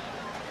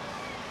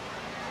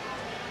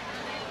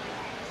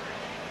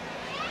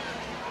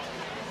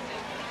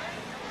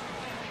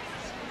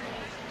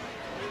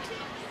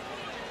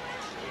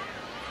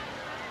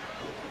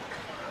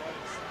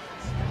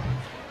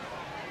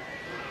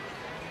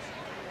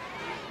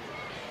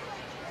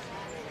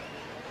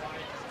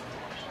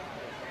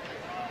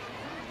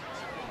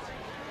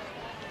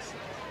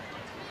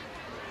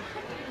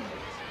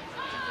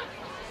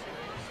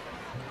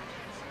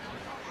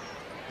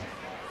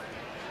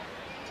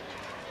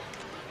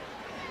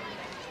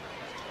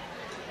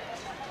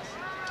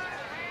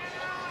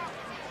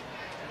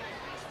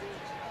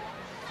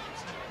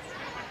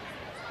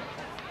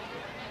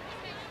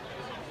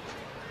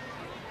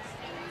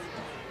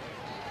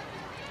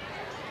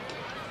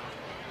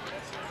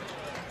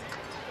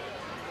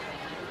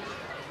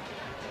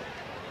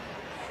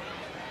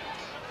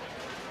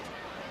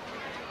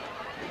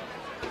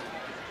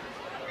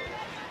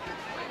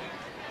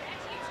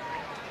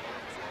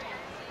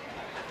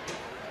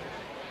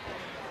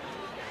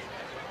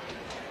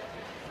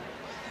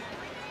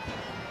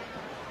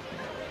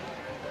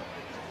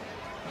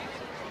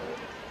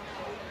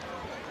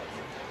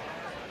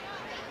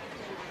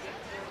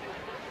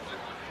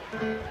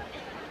 Drum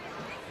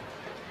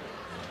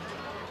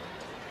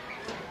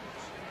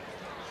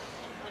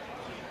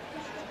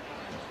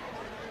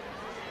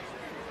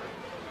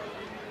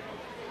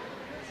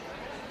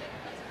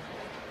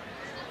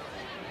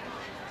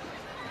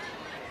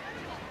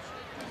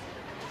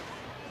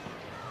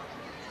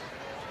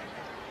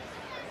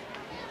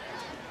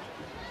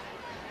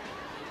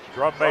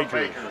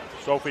majors,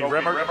 Sophie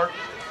Rimmer,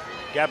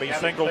 Gabby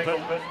Singleton,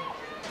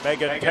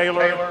 Megan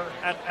Taylor,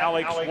 and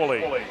Alex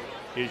Woolley.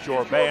 Is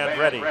your band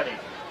ready?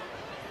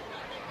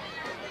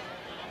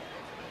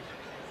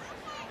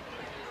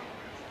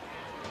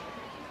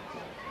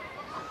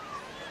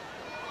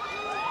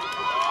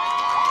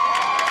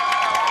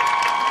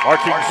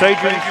 Marching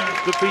Sages,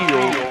 the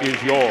field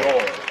is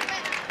yours.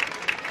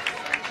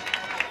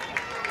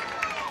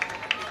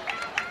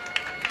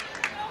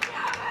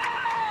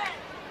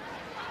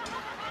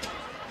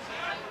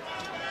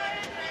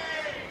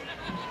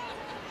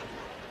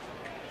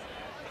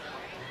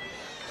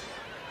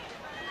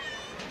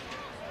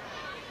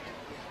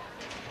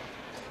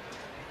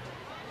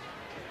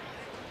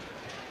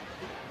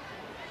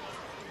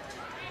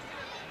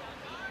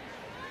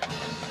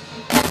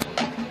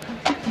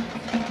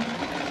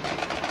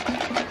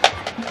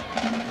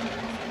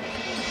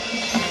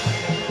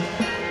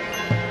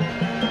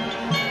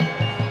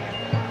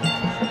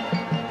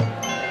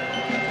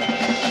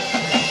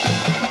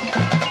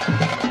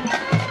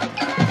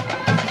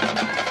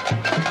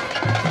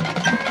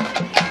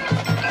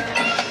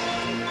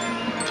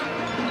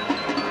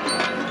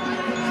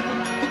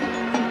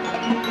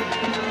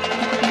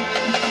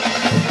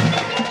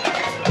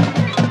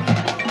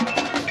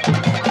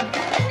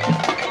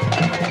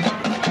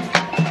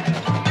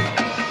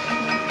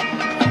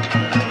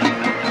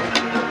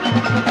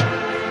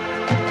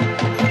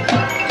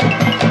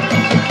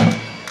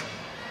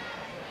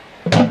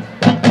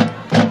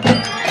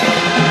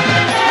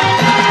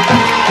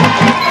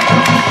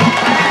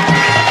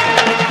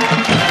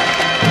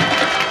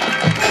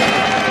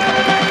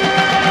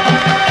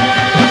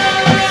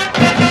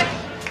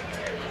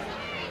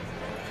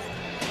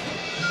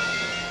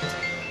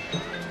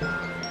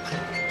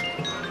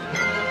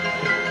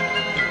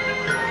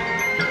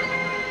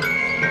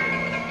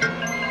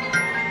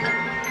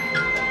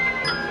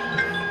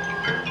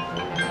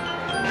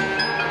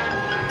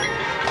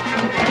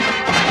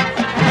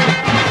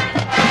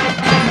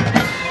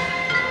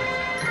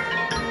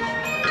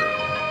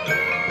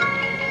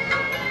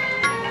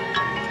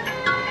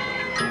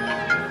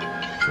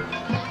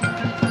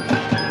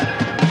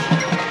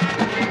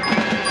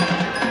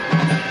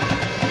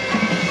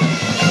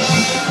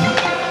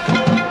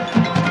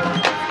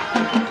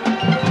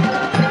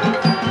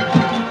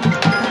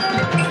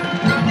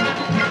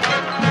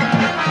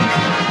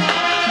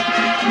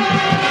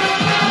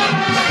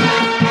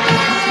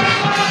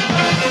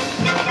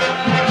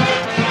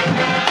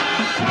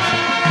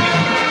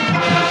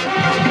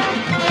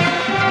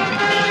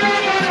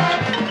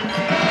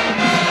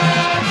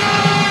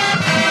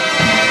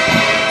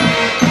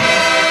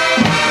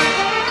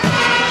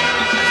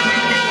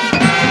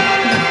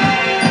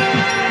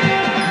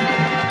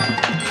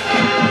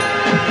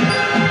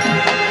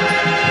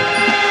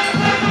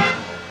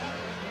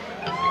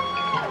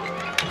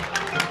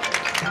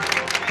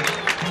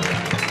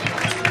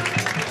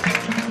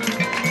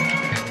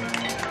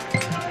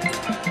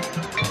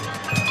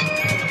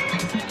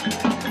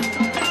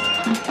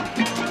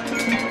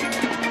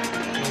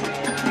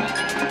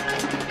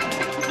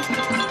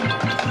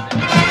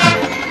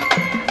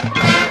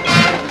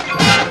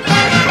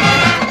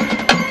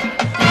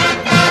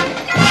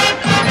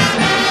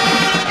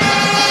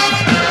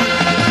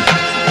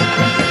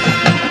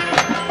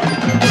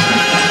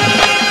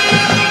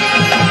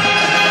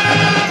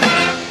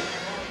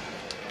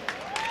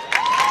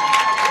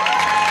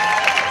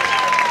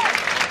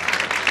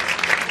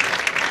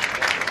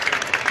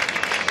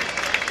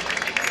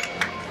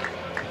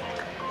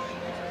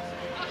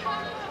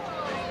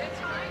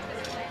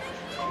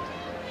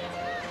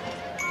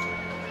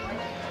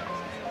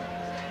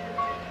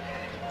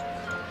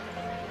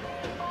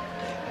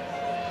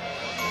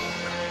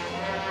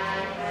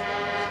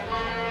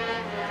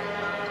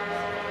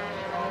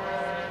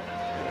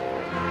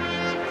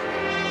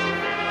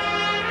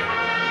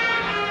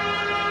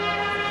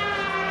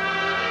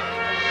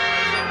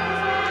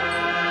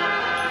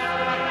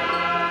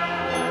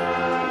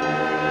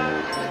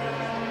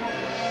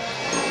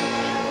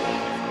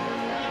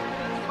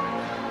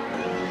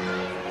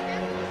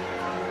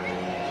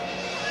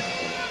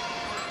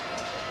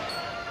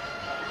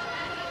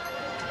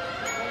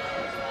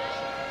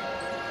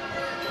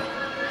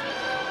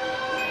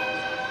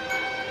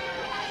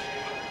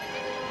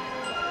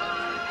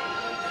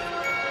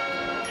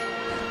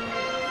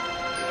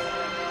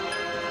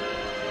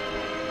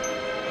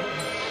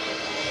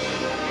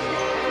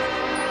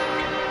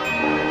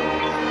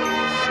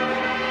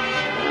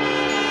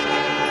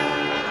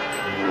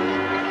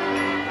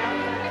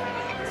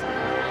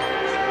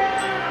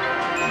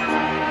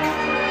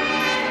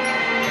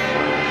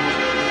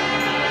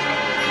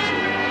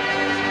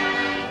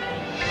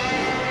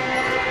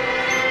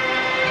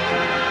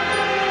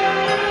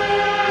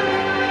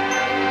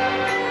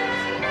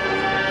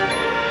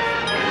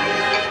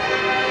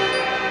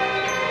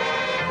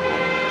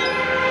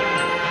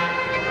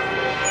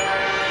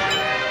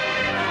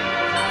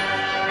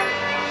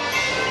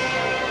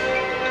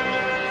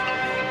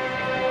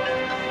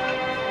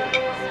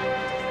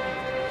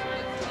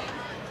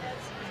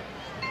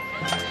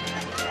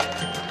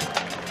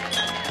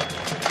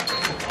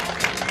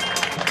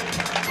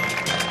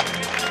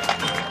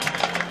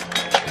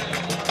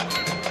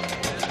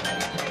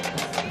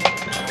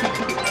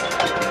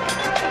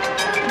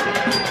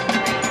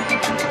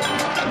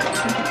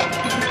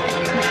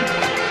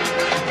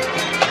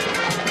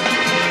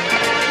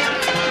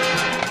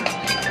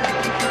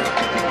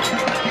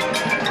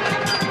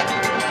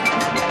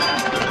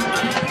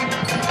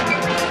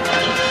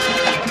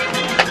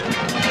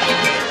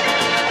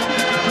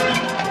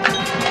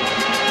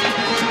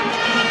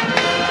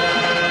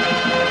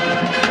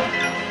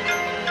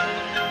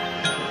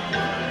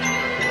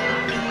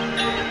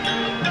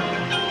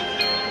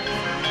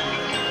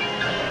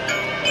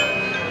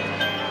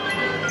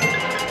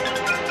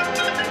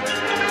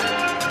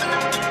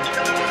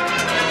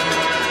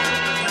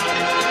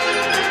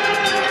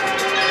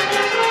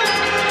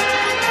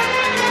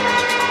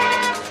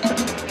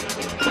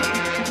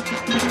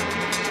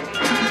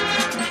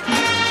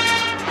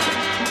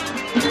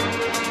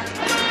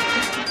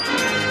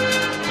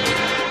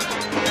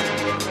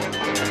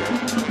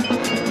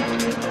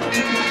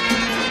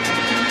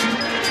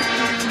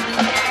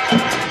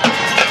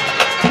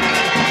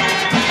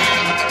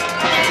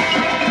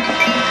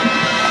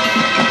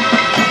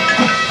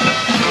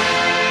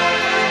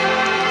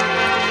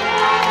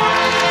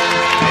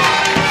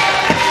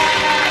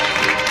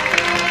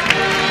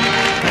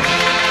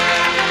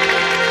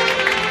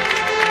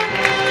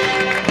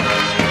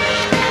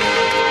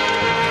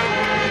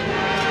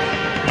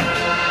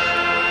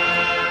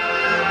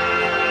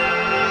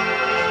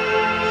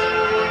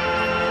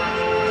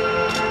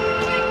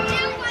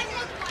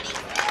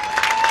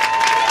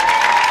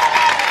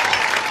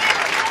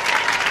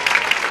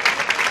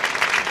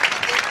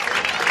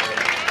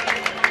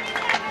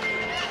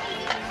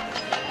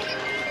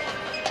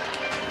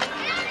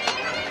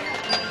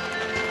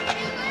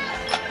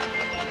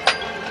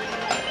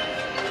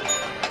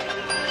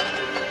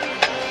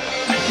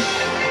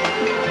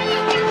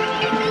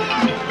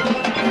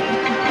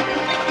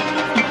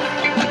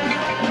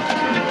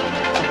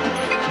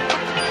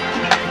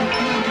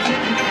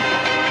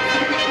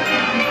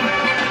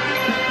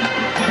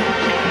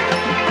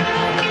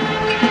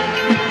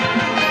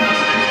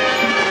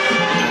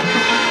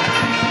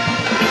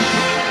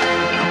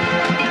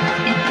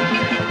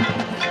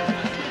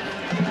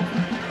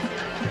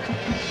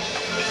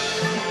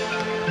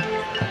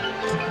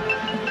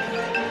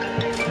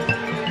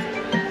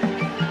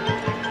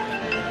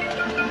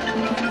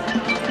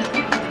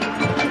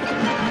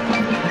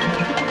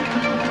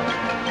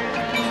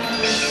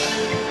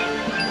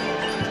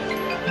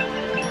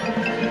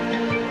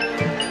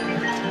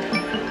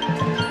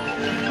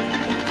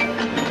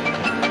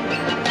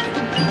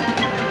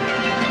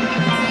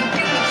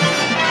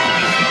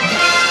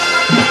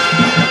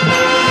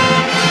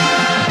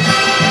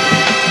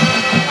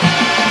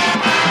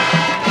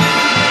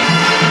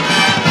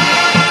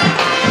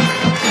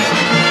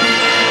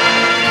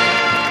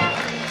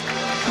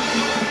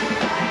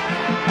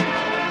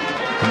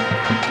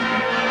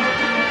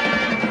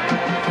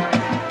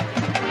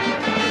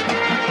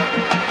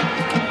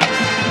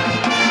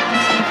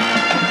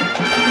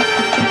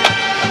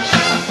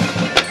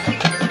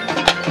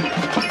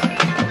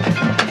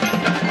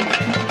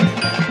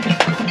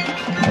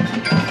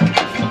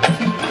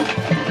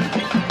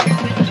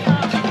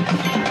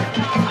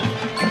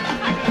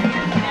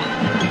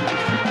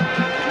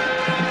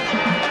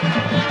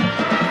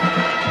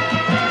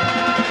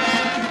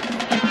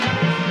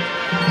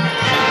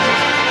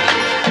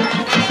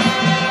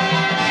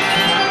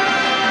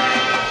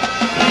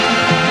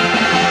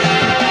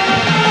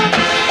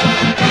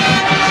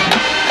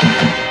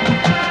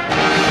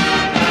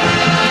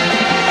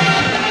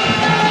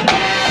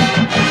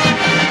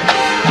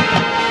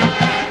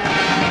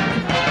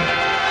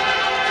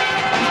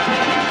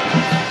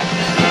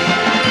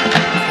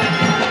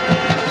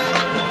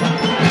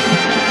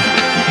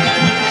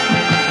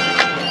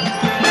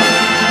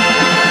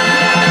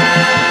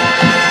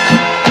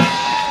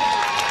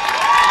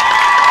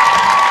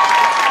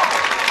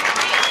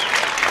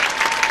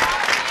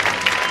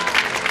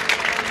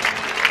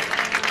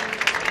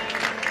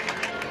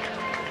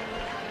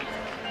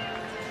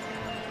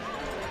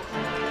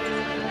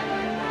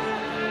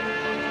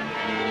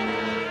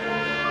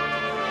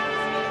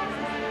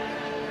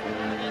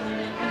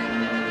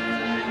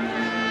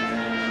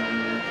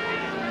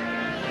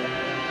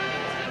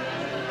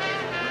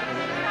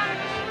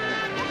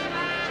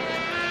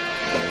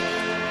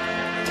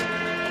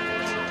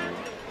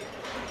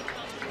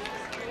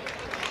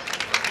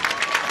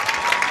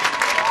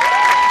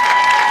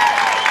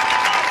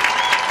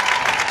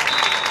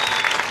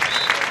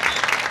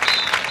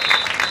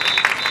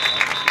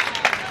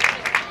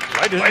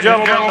 ladies and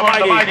gentlemen,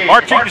 the mighty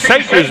Marching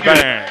Sages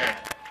Band.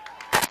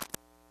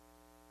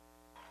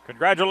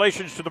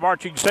 Congratulations to the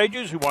Marching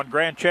Sages, who won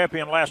Grand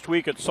Champion last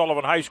week at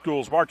Sullivan High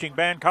School's Marching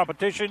Band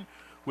Competition.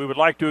 We would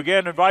like to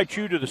again invite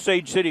you to the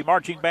Sage City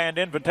Marching Band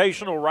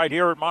Invitational right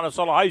here at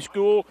Monticello High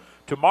School.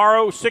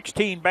 Tomorrow,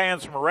 16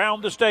 bands from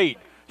around the state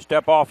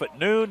step off at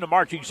noon. The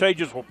Marching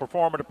Sages will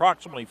perform at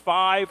approximately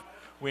 5.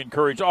 We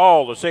encourage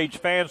all the Sage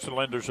fans to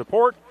lend their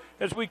support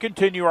as we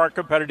continue our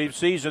competitive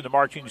season. The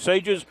Marching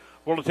Sages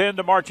will attend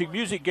the Marching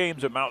Music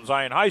Games at Mount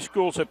Zion High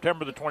School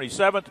September the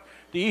 27th,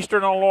 the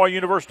Eastern Illinois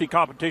University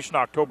Competition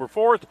October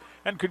 4th,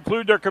 and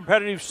conclude their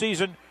competitive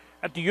season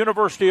at the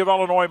University of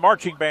Illinois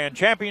Marching Band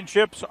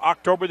Championships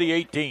October the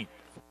 18th.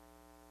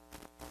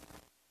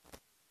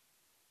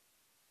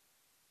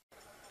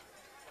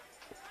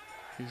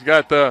 He's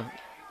got the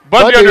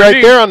Bundy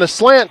right there on the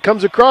slant,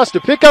 comes across to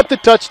pick up the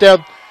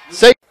touchdown.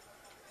 He's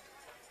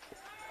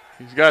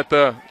got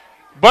the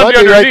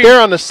Bundy right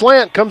there on the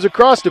slant, comes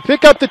across to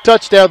pick up the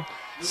touchdown.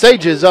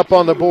 Sages up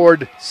on the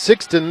board,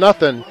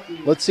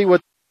 6-0. Let's see what.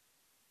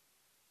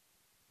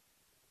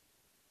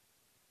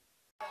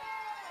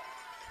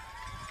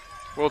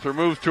 Wilter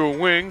moves to a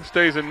wing,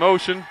 stays in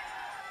motion.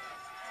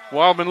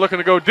 Wildman looking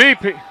to go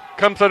deep. He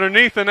comes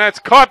underneath, and that's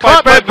caught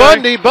by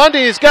Bundy.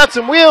 Bundy's got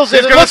some wheels,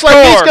 and it looks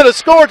like he's going to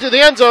score to the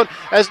end zone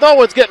as no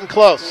one's getting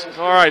close.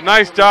 All right,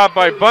 nice job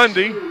by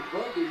Bundy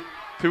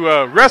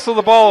to wrestle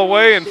the ball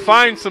away and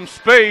find some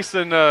space.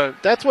 And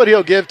that's what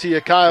he'll give to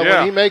you, Kyle. Yeah.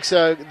 When he makes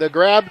the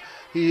grab,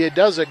 he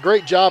does a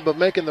great job of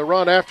making the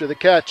run after the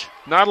catch.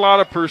 Not a lot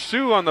of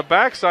pursuit on the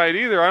backside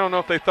either. I don't know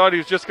if they thought he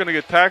was just going to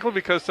get tackled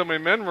because so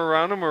many men were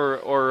around him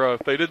or if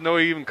they didn't know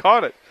he even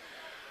caught it.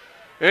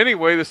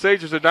 Anyway, the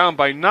Sages are down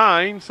by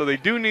 9, so they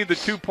do need the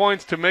 2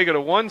 points to make it a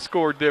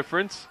 1-score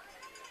difference,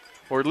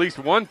 or at least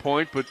 1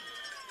 point, but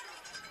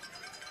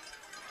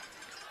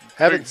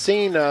haven't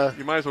seen.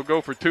 You might as well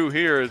go for 2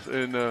 here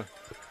in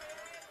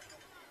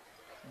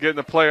getting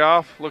the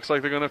playoff. Looks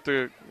like they're going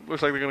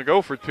to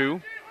go for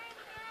 2.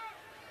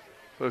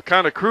 So it's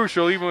kind of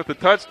crucial, even with the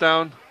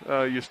touchdown,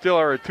 you still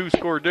are a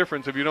 2-score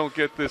difference if you don't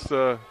get this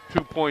 2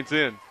 points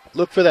in.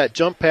 Look for that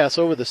jump pass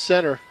over the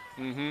center.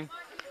 Mm-hmm.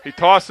 He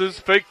tosses,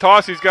 fake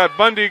toss. He's got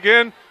Bundy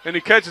again, and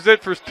he catches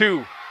it for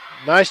 2.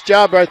 Nice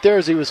job right there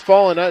as he was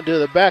falling out to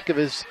the back of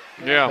his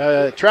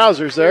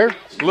trousers there.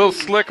 A little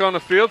slick on the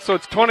field, so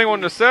it's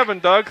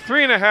 21-7, Doug.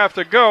 3.5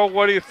 to go.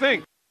 What do you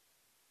think?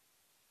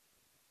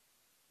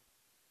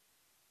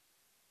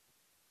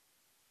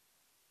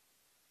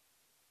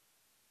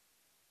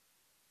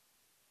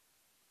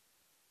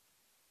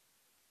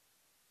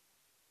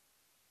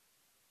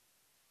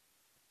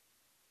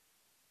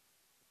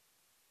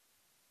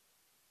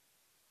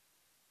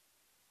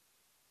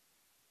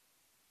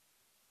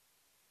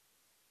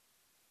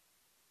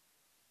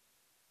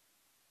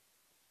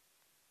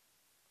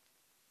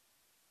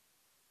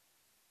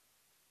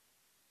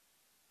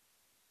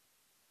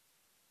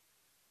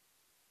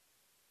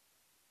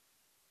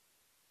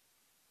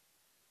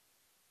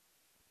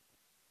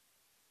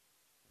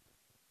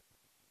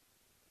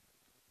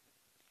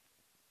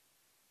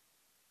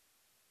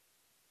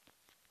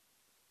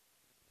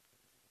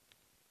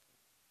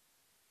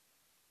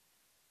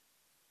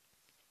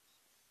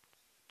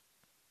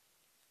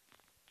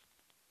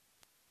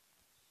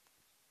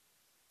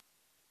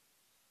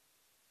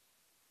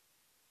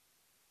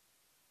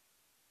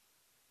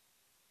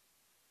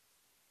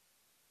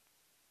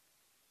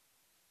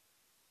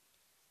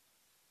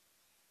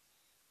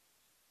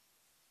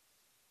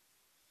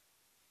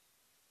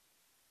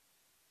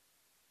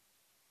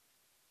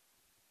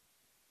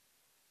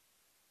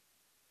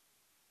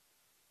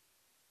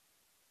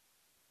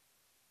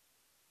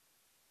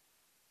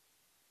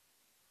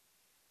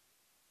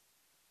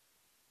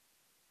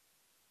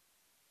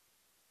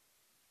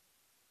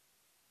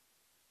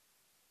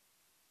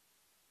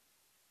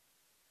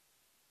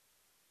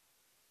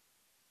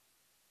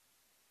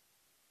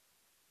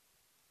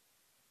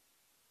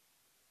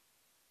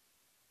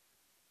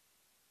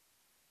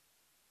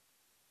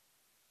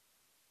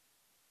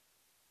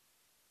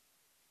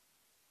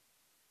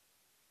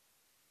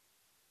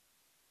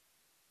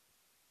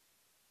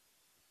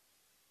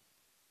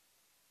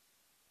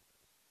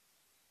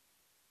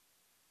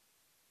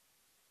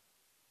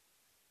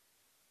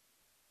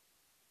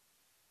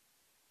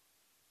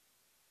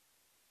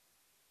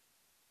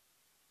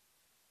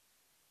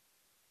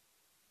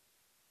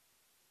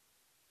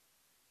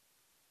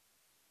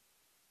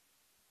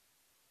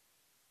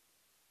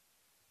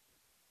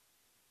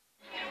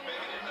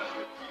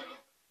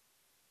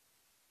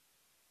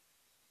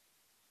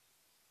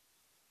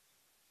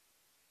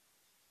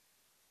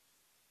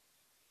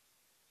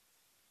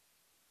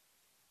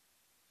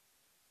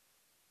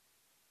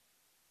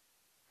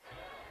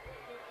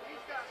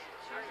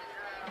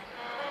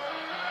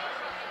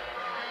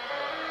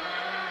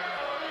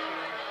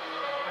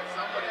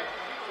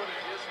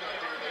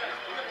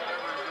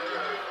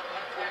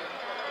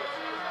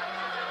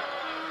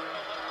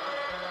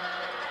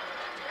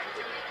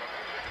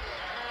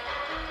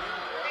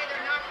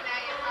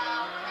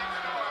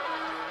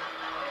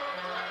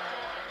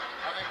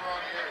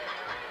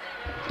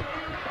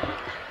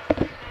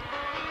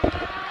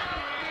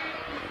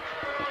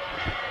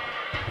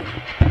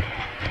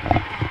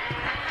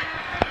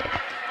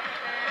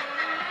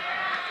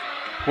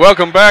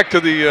 Welcome back to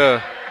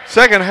the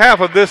second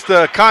half of this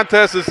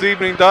contest this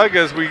evening, Doug.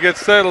 As we get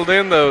settled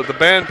in, the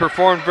band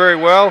performed very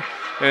well,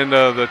 and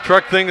the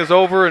truck thing is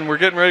over, and we're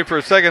getting ready for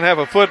a second half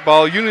of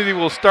football. Unity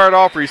will start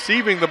off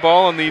receiving the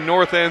ball in the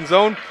north end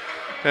zone,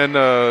 and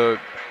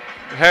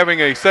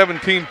having a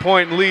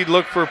 17-point lead.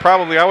 Look for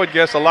probably, I would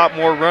guess, a lot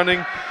more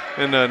running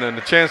and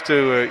a chance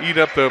to eat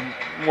up the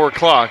more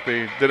clock.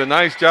 They did a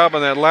nice job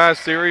on that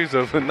last series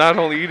of not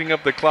only eating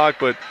up the clock,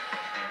 but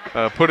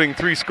putting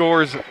 3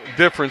 scores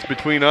difference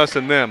between us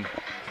and them.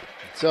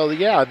 So,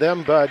 yeah,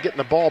 them getting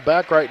the ball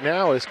back right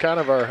now is kind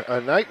of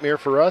a nightmare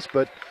for us,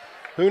 but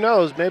who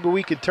knows? Maybe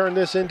we could turn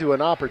this into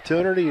an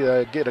opportunity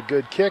to get a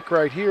good kick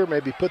right here,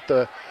 maybe put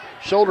the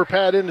shoulder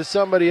pad into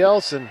somebody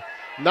else and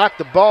knock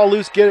the ball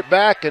loose, get it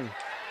back, and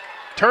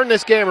turn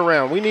this game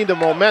around. We need the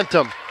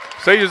momentum.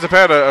 Sages have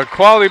had a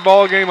quality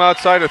ball game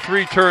outside of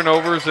 3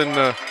 turnovers, and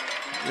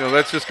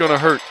that's just going to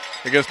hurt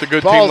against a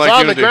good team like Ball's on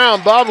Unity. the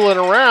ground, bobbling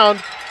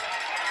around.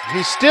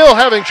 He's still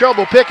having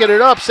trouble picking it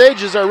up.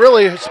 Sages are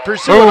really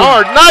pursuing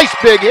hard. Nice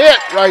big hit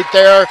right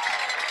there.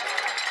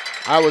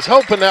 I was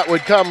hoping that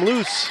would come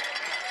loose.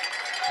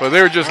 But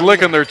they were just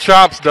licking their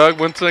chops, Doug,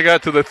 once they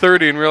got to the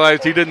 30 and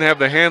realized he didn't have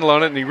the handle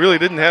on it, and he really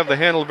didn't have the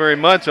handle very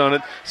much on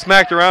it.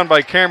 Smacked around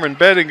by Cameron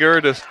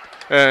Bettinger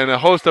and a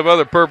host of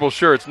other purple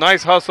shirts.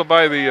 Nice hustle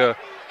by the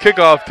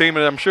kickoff team,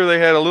 and I'm sure they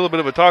had a little bit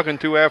of a talking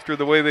to after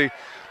the way they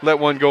let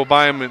one go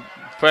by them in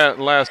the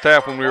last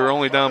half when we were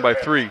only down by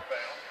 3.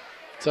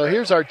 So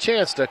here's our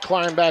chance to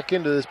climb back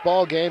into this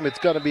ball game. It's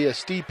going to be a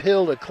steep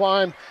hill to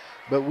climb,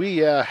 but we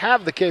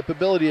have the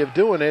capability of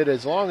doing it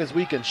as long as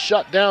we can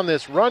shut down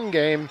this run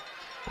game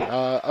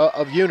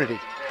of Unity.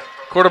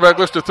 Quarterback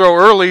looks to throw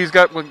early. He's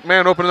got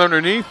man open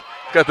underneath.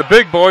 Got the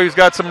big boy. He's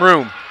got some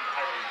room.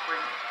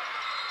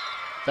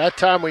 That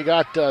time we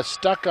got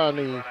stuck on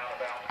the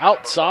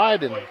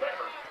outside, and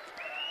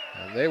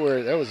that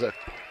was a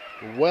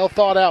well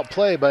thought out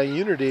play by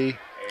Unity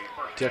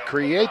to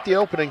create the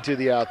opening to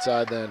the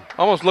outside then.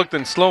 Almost looked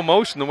in slow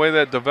motion the way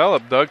that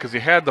developed, Doug, because he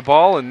had the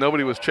ball and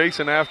nobody was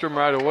chasing after him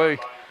right away.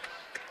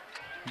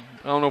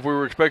 I don't know if we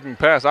were expecting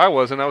pass. I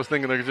wasn't. I was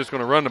thinking they were just going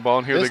to run the ball,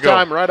 and here they go. This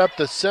time right up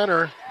the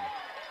center,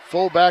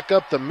 full back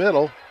up the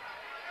middle.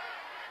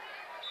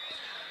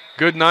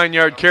 Good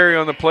 9-yard carry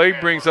on the play,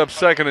 brings up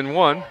 2nd and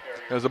 1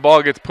 as the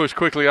ball gets pushed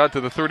quickly out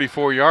to the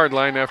 34-yard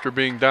line after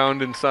being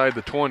downed inside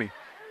the 20,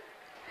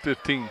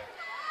 15.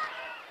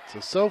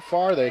 So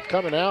far they're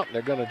coming out and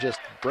they're going to just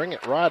bring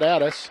it right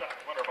at us.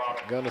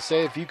 Going to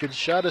say if you could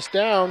shut us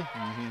down,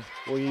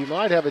 well, you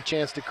might have a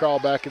chance to crawl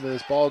back into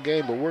this ball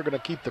game, but we're going to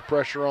keep the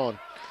pressure on.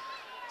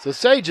 So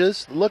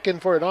Sages looking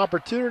for an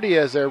opportunity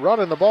as they're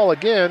running the ball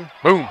again.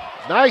 Boom.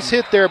 Nice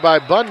hit there by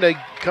Bundy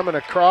coming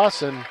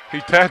across, and he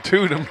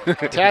tattooed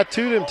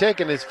him.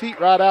 taking his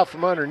feet right out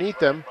from underneath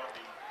him.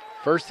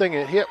 First thing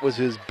it hit was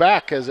his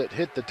back as it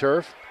hit the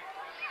turf.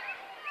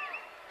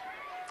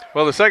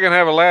 Well, the second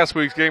half of last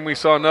week's game, we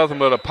saw nothing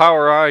but a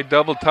power eye,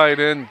 double tight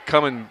end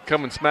come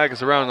and smack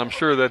us around. And I'm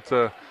sure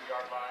that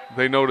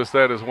they noticed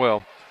that as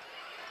well.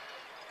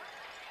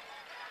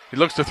 He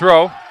looks to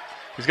throw.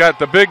 He's got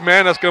the big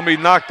man that's going to be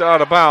knocked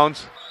out of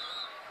bounds.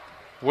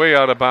 Way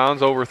out of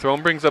bounds,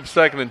 overthrown. Brings up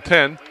 2nd and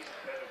 10.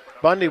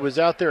 Bundy was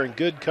out there in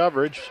good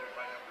coverage,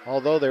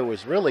 although there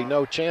was really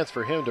no chance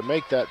for him to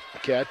make that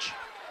catch.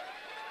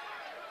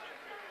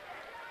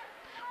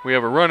 We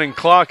have a running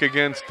clock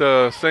against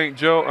St.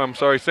 Joe.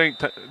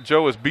 St.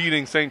 Joe is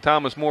beating St.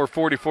 Thomas More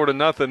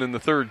 44-0 in the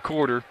 3rd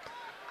quarter.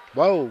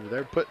 Whoa,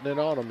 they're putting it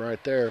on them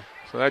right there.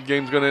 So that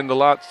game's going to end a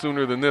lot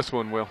sooner than this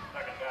one will.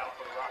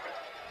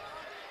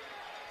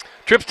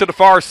 Trips to the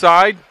far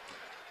side.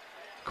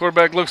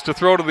 Quarterback looks to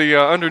throw to the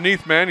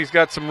underneath man. He's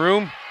got some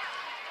room.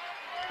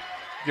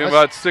 Get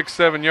about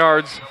 6-7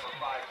 yards.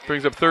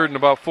 Brings up 3rd and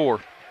about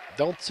 4.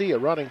 Don't see a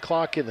running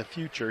clock in the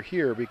future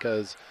here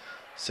because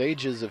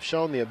Sages have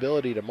shown the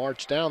ability to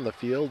march down the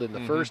field in the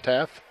first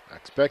half. I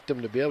expect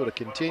them to be able to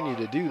continue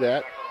to do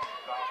that.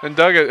 And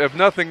Doug, if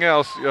nothing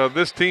else,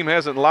 this team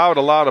hasn't allowed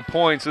a lot of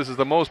points. This is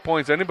the most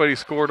points anybody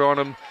scored on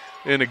them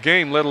in a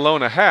game, let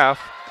alone a half.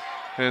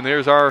 And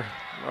there's our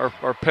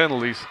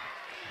penalties.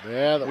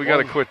 Yeah, we got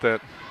to quit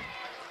that.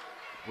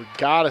 We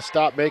got to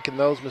stop making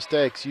those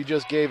mistakes. You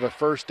just gave a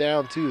first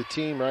down to the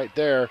team right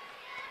there.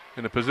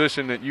 In a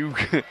position that you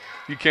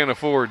can't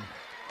afford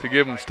to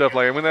give them stuff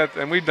like that.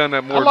 And we've done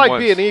that more than once. I like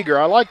being eager.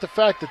 I like the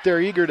fact that they're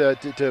eager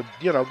to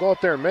go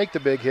up there and make the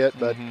big hit,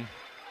 but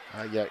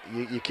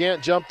you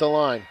can't jump the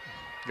line.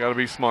 Got to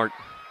be smart.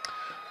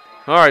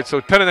 All right, so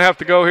 10.5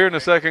 to go here in the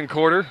 2nd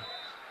quarter.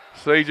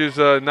 Sages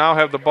now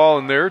have the ball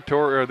in there.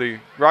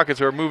 The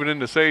Rockets are moving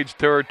into Sage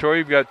territory.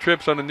 You've got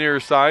Trips on the near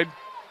side.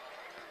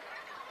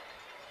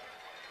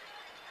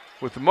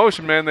 With the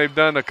motion man, they've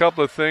done a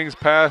couple of things,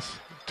 pass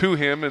to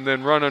him and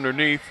then run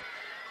underneath.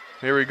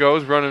 Here he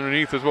goes, run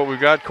underneath is what we've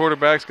got.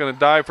 Quarterback's going to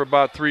dive for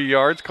about 3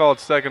 yards, call it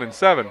 2nd and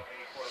 7.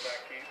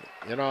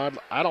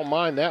 I don't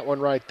mind that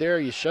one right there.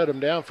 You shut him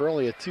down for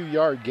only a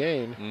 2-yard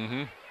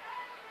gain.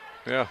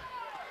 Yeah.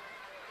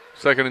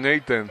 2nd and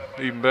 8 then,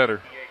 even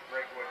better.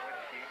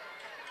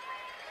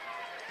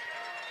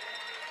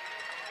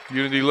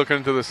 Unity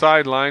looking to the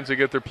sidelines to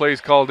get their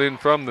plays called in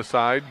from the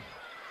side.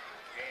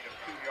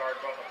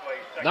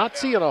 Not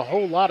seeing a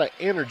whole lot of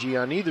energy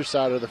on either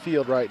side of the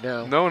field right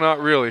now. No, not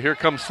really. Here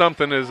comes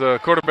something as a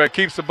quarterback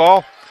keeps the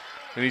ball,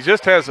 and he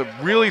just has a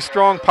really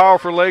strong,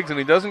 powerful legs, and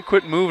he doesn't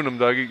quit moving them,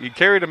 Doug. He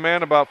carried a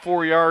man about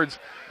 4 yards.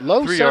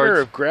 Low 3 center yards.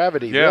 of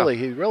gravity, Yeah.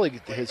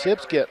 really. His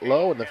hips get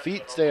low and the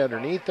feet stay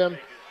underneath him.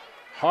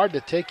 Hard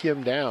to take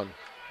him down.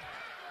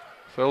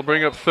 So it'll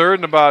bring up 3rd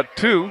and about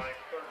 2.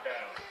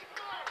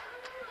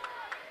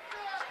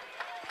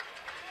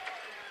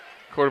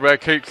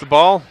 Quarterback keeps the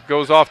ball,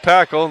 goes off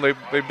tackle.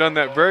 They've done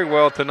that very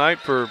well tonight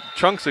for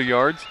chunks of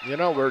yards. You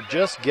know, we're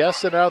just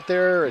guessing out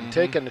there and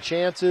taking the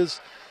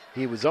chances.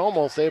 He was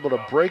almost able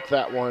to break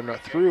that one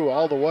through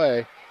all the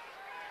way.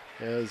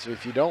 As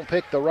if you don't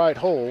pick the right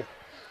hole, it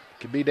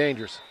can be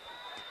dangerous.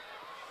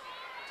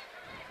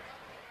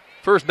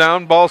 First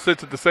down, ball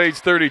sits at the Sage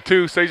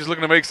 32. Sage is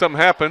looking to make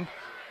something happen.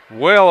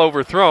 Well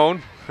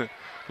overthrown.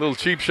 Little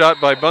cheap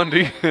shot by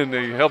Bundy, and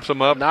he helps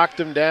him up. Knocked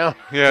him down.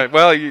 Yeah,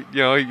 well,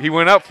 he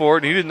went up for it,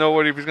 and he didn't know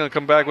what he was going to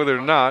come back with it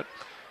or not.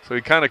 So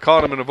he kind of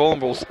caught him in a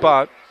vulnerable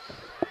spot.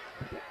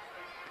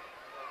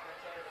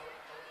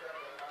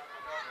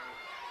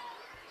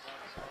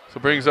 So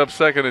brings up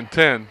 2nd and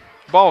 10.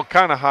 Ball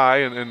kind of high,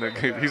 and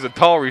he's a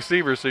tall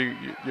receiver, so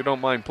you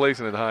don't mind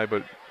placing it high,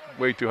 but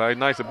way too high.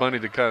 Nice of Bundy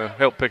to kind of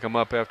help pick him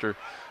up after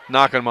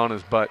knocking him on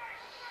his butt.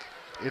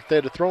 If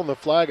they'd have thrown the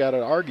flag, I'd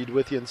have argued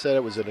with you and said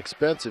it was an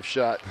expensive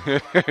shot.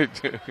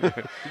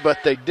 But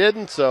they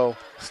didn't, so.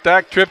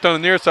 Stack tripped on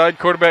the near side.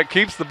 Quarterback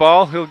keeps the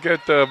ball. He'll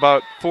get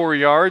about 4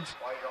 yards.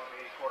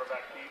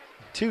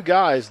 2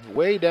 guys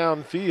way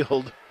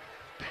downfield,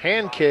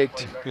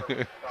 pancaked.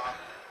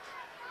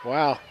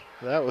 Wow,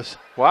 that was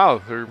way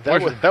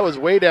downfield. That was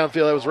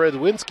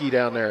Redwinski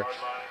down there.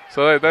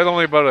 So that's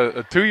only about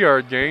a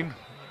 2-yard gain.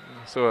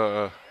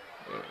 So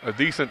a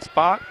decent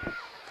spot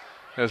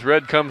as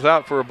Red comes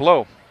out for a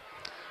blow.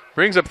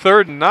 Brings up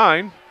 3rd and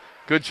 9.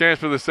 Good chance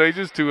for the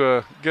Sages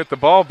to get the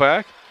ball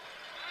back.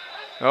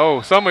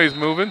 Oh, somebody's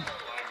moving.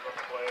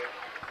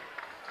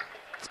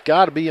 It's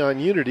got to be on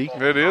Unity.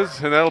 It is,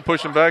 and that'll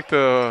push them back to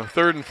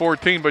 3rd and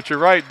 14. But you're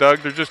right, Doug.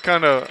 They're just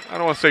kind of, I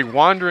don't want to say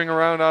wandering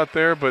around out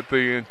there, but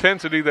the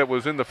intensity that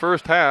was in the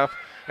first half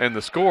and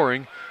the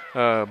scoring,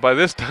 by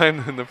this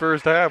time in the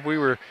first half, we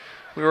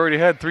already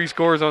had 3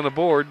 scores on the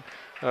board.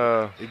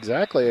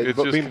 Exactly. I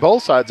mean,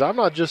 both sides. I'm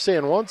not just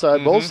saying one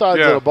side. Both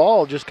sides of the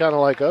ball just kind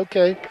of like,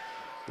 okay,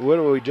 what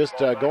are we just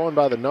going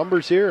by the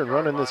numbers here and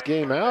running this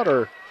game out?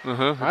 Or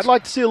I'd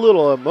like to see a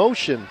little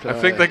emotion. I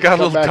think they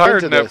got a little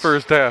tired in that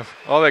first half.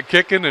 All that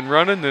kicking and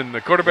running, and the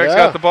quarterback's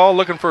got the ball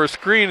looking for a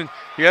screen, and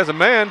he has a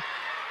man.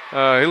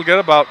 He'll get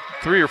about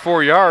 3 or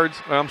 4 yards.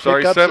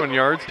 7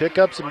 yards. Pick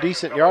up some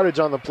decent yardage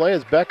on the play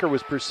as Becker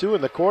was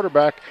pursuing the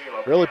quarterback,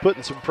 really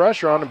putting some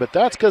pressure on him, but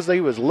that's because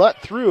he was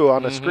let through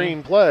on a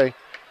screen play.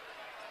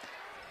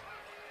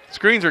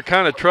 Screens are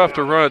kind of tough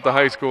to run at the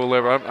high school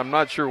level. I'm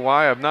not sure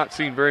why. I've not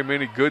seen very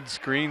many good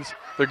screens.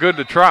 They're good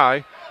to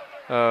try,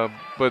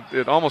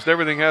 but almost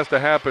everything has to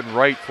happen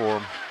right for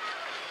them.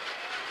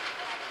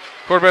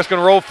 Quarterback's going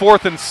to roll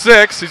 4th and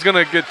 6. He's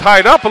going to get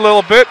tied up a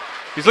little bit.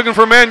 He's looking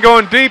for a man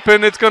going deep,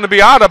 and it's going to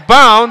be out of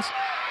bounds.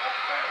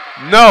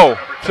 No.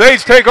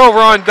 Sage take over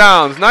on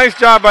downs. Nice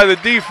job by the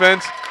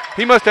defense.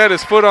 He must have had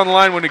his foot on the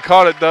line when he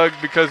caught it, Doug,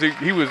 because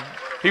he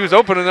was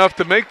open enough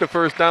to make the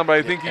first down, but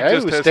I think he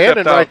just was has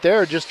standing stepped out. right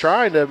there just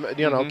trying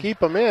to,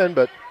 keep him in,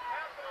 but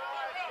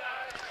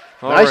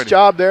nice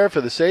job there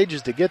for the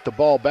Sages to get the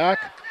ball back.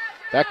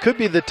 That could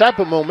be the type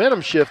of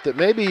momentum shift that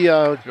maybe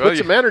put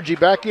some energy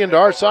back into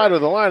our side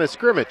of the line of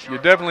scrimmage. You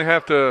definitely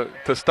have to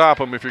stop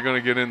them if you're going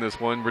to get in this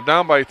one. We're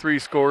down by 3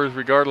 scores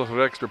regardless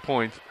of extra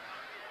points.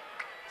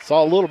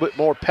 Saw a little bit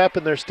more pep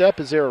in their step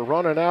as they were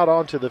running out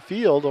onto the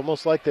field,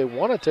 almost like they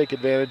want to take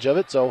advantage of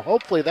it, so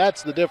hopefully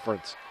that's the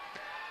difference.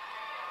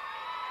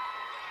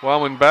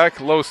 Wildman back,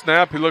 low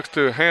snap. He looks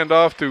to hand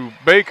off to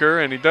Baker,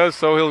 and he does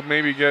so. He'll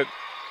maybe get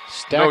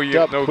stacked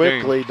up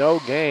quickly, gain. no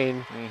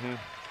gain.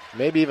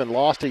 Maybe even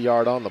lost a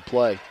yard on the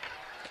play.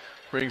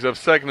 Brings up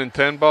 2nd and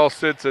 10. Ball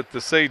sits at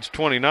the Sage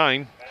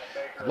 29.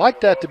 I'd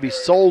like that to be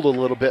sold a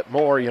little bit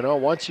more.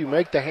 Once you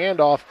make the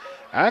handoff,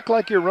 act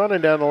like you're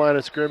running down the line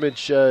of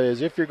scrimmage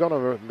as if you're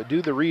going to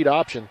do the read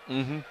option.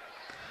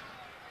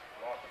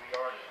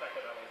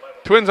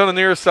 Twins on the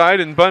near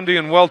side, and Bundy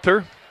and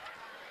Welter.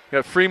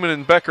 Got Freeman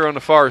and Becker on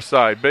the far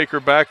side. Baker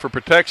back for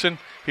protection.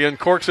 He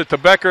uncorks it to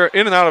Becker,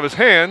 in and out of his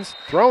hands.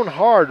 Thrown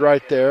hard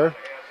right there.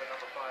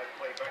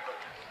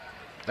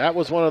 That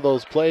was one of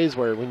those plays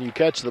where when you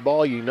catch the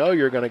ball, you know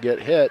you're going to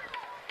get hit.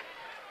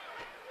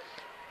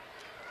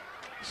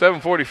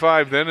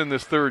 7:45 then in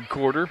this third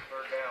quarter.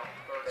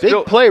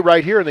 Big play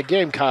right here in the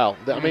game, Kyle.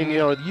 I mean,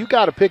 you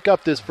got to pick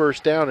up this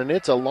first down, and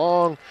it's a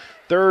long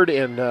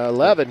 3rd and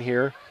 11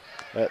 here,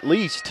 at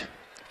least.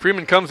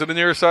 Freeman comes to the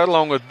near side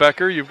along with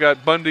Becker. You've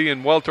got Bundy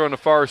and Welter on the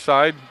far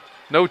side.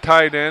 No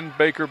tight end.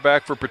 Baker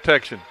back for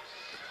protection.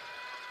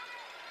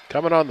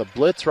 Coming on the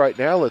blitz right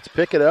now. Let's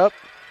pick it up.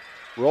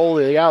 Roll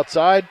to the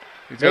outside.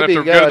 He's going to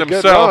have to get it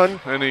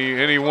himself, and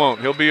he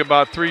won't. He'll be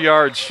about 3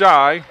 yards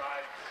shy.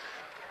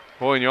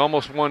 Boy, and you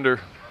almost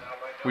wonder.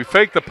 We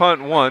faked the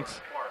punt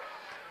once.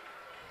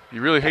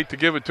 You really hate to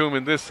give it to him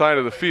in this side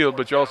of the field,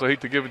 but you also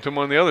hate to give it to him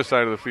on the other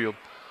side of the field.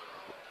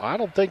 I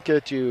don't think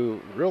that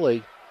you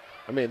really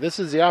 – I mean, this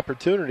is the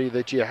opportunity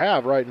that you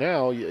have right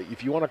now.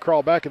 If you want to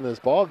crawl back in this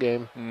ball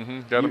game,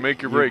 got to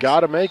make your breaks. You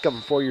got to make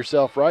them for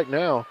yourself right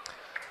now.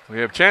 We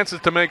have chances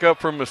to make up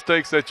for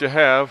mistakes that you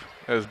have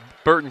as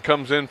Burton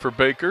comes in for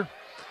Baker.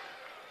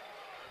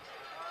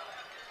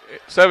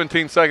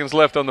 17 seconds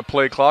left on the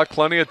play clock,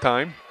 plenty of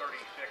time.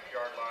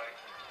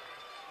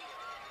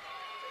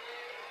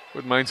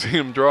 Wouldn't mind seeing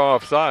him draw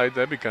offside.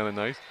 That'd be kind of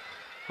nice.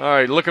 All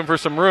right, looking for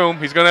some room.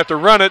 He's going to have to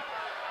run it.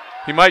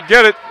 He might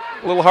get it.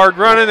 A little hard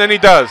running, and he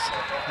does.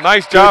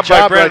 Nice job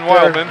by Brandon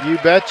Wildman. You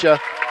betcha.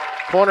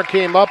 Corner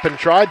came up and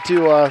tried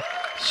to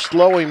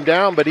slow him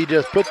down, but he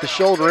just put the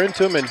shoulder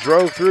into him and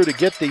drove through to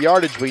get the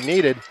yardage we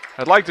needed.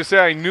 I'd like to say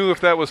I knew if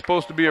that was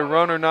supposed to be a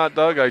run or not,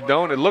 Doug. I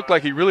don't. It looked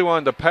like he really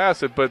wanted to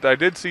pass it, but I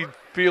did see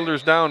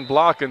fielders down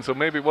blocking, so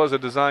maybe it was a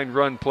designed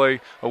run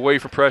play away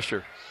for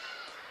pressure.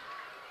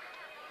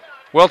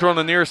 Welter on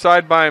the near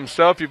side by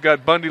himself. You've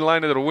got Bundy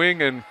lined to the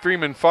wing and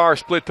Freeman far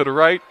split to the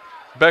right.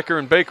 Becker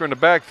and Baker in the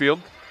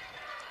backfield.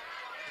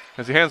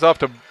 As he hands off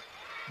to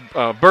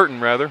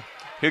Burton, rather.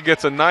 He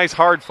gets a nice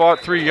hard-fought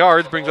 3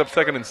 yards, brings up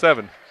 2nd and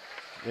 7.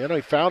 You know,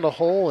 he found a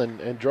hole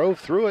and drove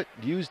through it,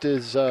 used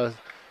his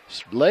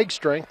leg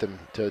strength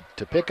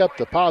to pick up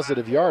the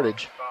positive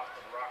yardage.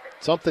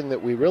 Something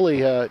that we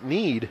really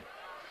need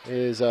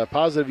is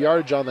positive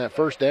yardage on that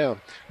first down.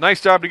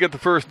 Nice job to get the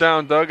first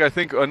down, Doug. I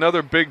think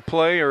another big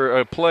play or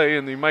a play,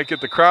 and you might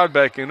get the crowd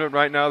back in it.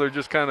 Right now they're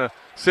just kind of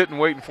sitting,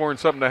 waiting for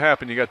something to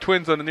happen. You got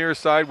twins on the near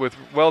side with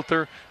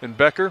Welter and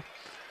Becker.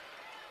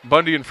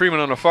 Bundy and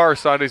Freeman on the far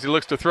side as he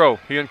looks to throw.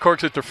 He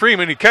uncorks it to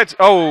Freeman. He thought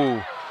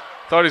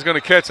he was going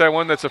to catch that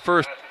one. That's the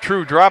first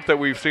true drop that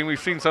we've seen. We've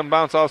seen some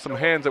bounce off some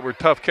hands that were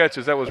tough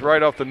catches. That was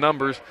right off the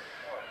numbers.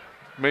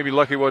 Maybe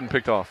lucky it wasn't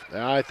picked off.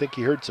 I think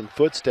he heard some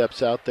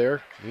footsteps out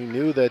there. He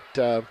knew that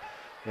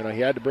he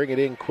had to bring it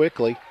in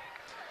quickly.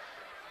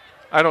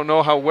 I don't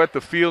know how wet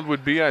the field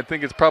would be. I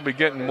think it's probably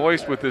getting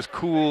moist with this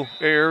cool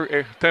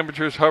air.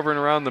 Temperatures hovering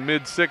around the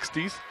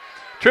mid-60s.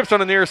 Trips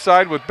on the near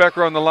side with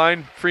Becker on the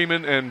line.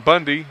 Freeman and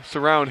Bundy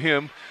surround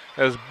him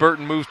as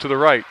Burton moves to the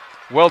right.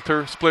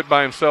 Welter split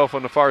by himself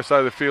on the far side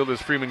of the field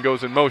as Freeman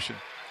goes in motion.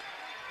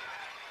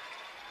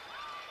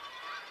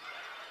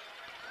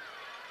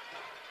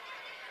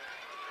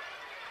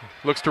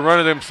 Looks to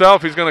run it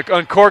himself. He's going to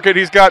uncork it.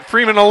 He's got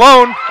Freeman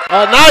alone.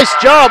 A nice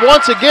job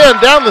once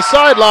again down the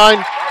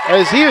sideline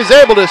as he was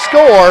able to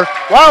score.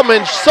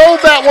 Wildman sold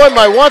that one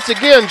by once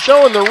again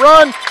showing the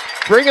run,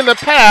 bringing the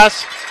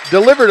pass.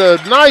 Delivered a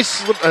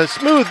nice,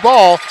 smooth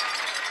ball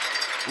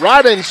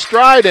right in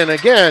stride, and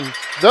again,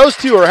 those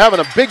two are having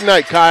a big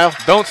night, Kyle.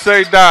 Don't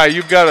say die.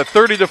 You've got a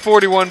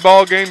 30-41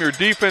 ball game. Your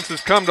defense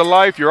has come to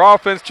life. Your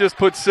offense just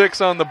put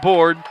 6 on the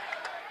board.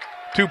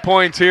 2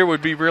 points here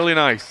would be really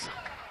nice.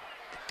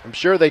 I'm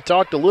sure they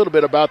talked a little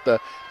bit about the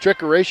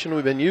trickeration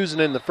we've been using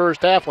in the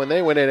first half when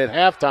they went in at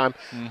halftime,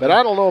 but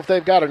I don't know if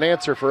they've got an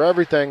answer for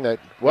everything that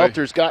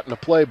Welter's got in the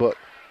playbook.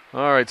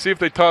 All right, see if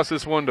they toss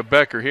this one to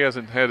Becker. He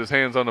hasn't had his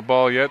hands on the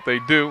ball yet. They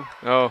do.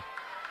 Oh,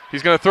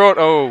 he's going to throw it.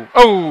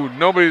 Oh,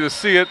 nobody to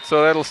see it,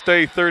 so that'll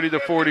stay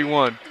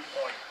 30-41.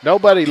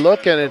 Nobody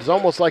looking. It's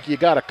almost like you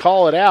got to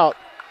call it out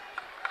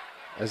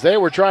as they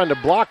were trying to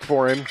block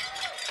for him.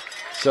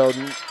 So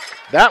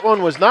that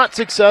one was not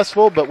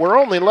successful, but we're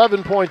only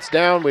 11 points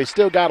down. We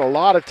still got a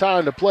lot of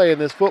time to play in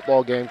this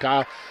football game,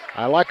 Kyle.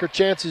 I like our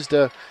chances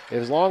to,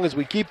 as long as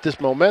we keep this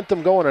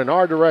momentum going in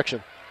our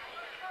direction.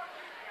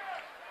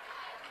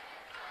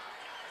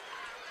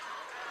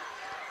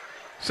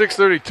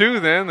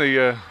 6:32 then.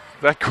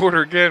 That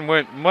quarter again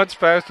went much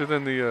faster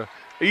than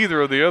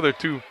either of the other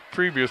two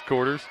previous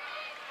quarters.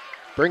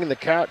 Bringing the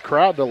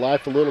crowd to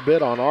life a little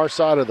bit on our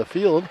side of the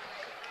field.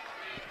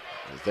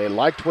 As they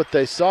liked what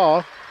they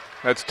saw.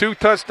 That's 2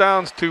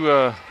 touchdowns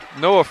to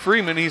Noah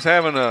Freeman. He's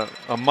having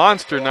a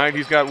monster night.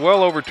 He's got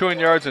well over 200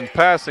 yards in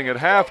passing at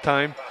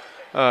halftime,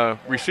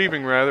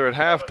 receiving rather. At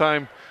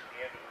halftime,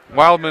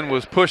 Wildman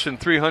was pushing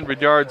 300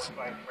 yards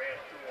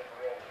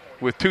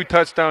with 2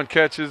 touchdown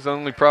catches. The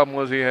only problem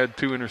was he had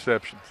 2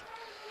 interceptions.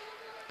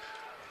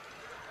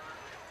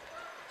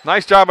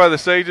 Nice job by the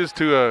Sages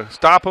to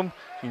stop him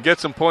and get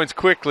some points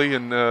quickly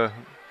and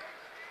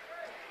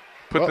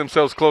put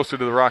themselves closer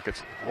to the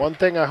Rockets. One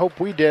thing I hope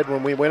we did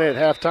when we went in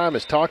at halftime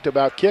is talked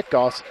about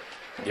kickoffs.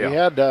 Yeah. We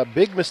had a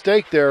big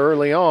mistake there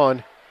early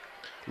on,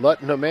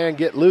 letting a man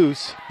get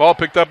loose. Ball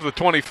picked up at the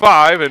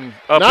 25 and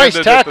upended nice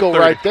tackle at the 30.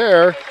 right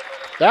there.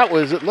 That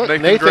was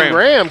Nathan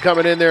Graham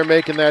coming in there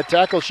making that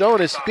tackle, showing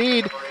his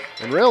speed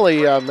and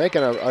really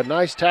making a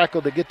nice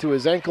tackle to get to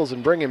his ankles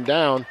and bring him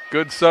down.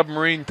 Good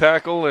submarine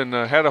tackle and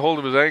had a hold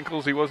of his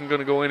ankles. He wasn't going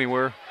to go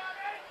anywhere.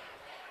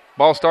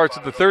 Ball starts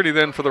at the 30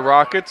 then for the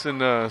Rockets,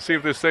 and see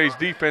if this Sage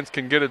defense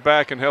can get it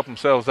back and help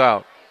themselves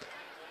out.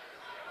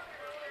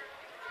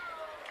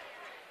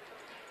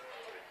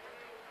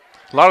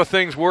 A lot of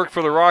things worked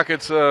for the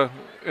Rockets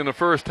in the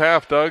first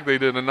half, Doug. They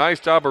did a nice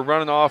job of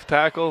running off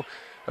tackle.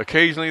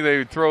 Occasionally they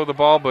would throw the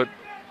ball, but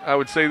I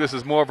would say this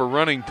is more of a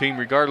running team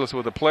regardless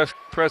of what the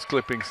press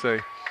clippings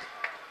say.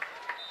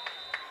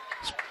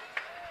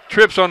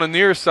 Trips on the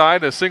near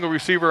side, a single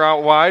receiver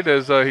out wide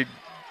as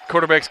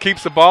quarterbacks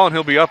keeps the ball, and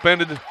he'll be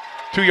upended,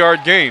 2-yard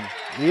gain.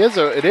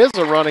 It is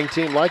a running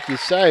team, like you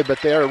say,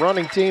 but they are a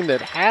running team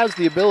that has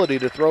the ability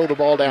to throw the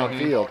ball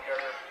downfield.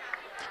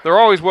 They're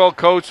always well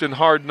coached and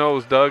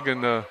hard-nosed, Doug,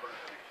 and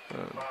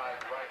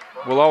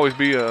will always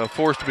be a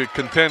force to be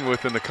contend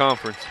with in the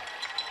conference.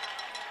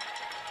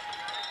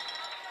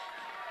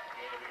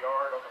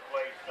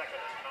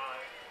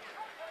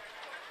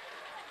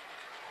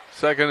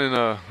 Second and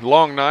a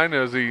long 9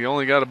 as he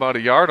only got about a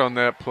yard on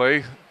that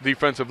play.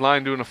 Defensive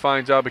line doing a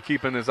fine job of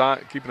keeping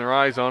their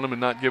eyes on him and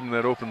not giving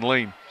that open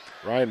lane.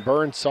 Ryan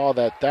Burns saw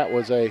that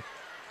was a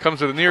comes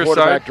to the near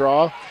quarterback side.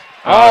 Draw.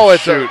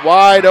 It's shoot. a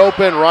wide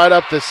open right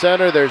up the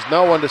center. There's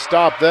no one to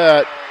stop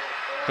that.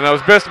 And I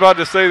was just about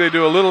to say they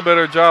do a little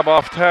better job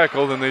off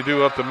tackle than they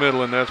do up the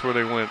middle, and that's where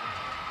they went.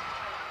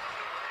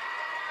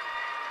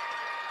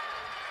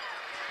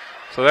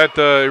 So that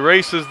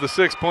erases the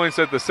 6 points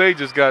that the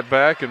Sages got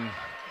back. And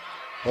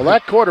well,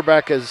 that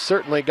quarterback has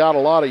certainly got a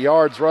lot of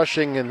yards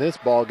rushing in this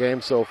ball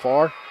game so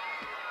far.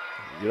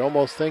 You'd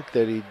almost think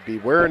that he'd be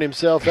wearing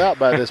himself out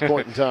by this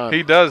point in time.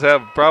 He does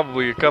have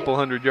probably a couple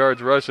hundred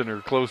yards rushing or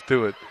close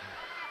to it.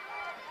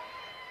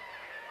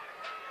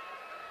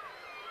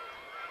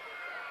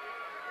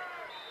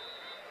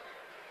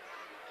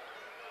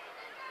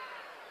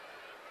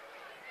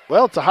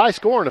 Well, it's a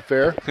high-scoring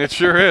affair. It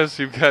sure is.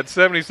 You've got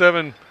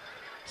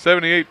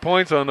 78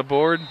 points on the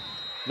board.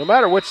 No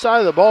matter which side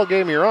of the ball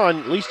game you're on,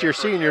 at least you're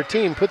seeing your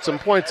team put some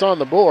points on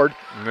the board.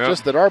 Yep.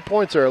 Just that our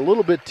points are a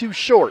little bit too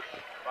short.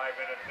 5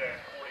 minutes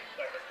and 40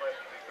 seconds left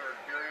in the third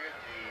period.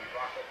 The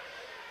Rockets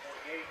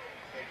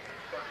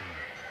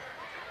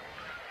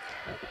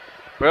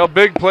 48, Well,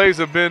 big plays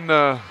have been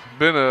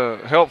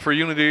a help for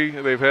Unity.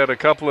 They've had a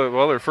couple of,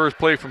 their first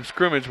play from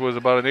scrimmage was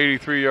about an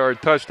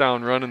 83-yard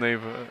touchdown run, and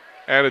they've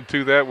added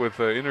to that with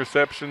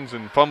interceptions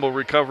and fumble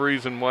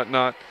recoveries and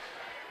whatnot.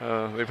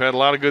 They've had a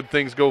lot of good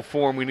things go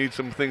for them. We need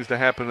some things to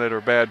happen that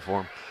are bad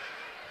for them.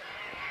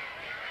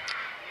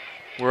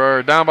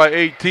 We're down by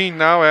 18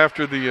 now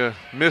after the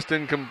missed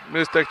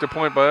extra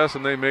point by us,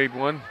 and they made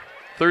one.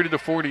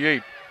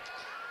 30-48.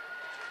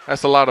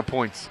 That's a lot of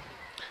points.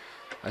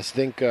 I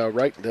think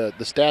the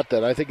stat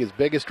that I think is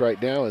biggest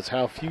right now is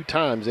how few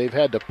times they've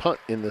had to punt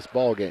in this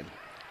ball game.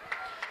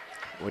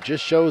 Which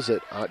just shows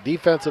that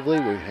defensively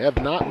we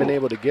have not been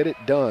able to get it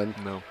done.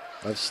 No.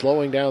 Of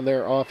slowing down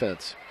their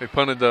offense. They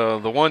punted the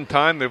one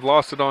time. They've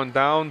lost it on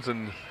downs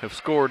and have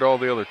scored all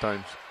the other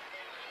times.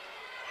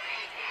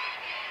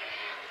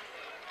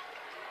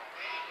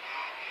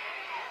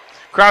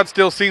 Crowd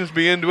still seems to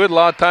be into it. A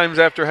lot of times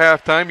after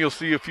halftime you'll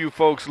see a few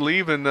folks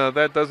leave, and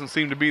that doesn't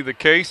seem to be the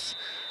case.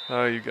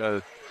 You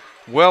got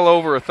well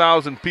over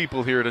 1,000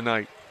 people here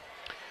tonight.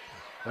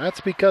 That's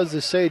because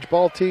the Sage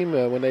ball team,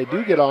 when they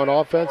do get on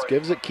offense,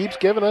 keeps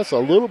giving us a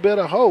little bit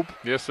of hope.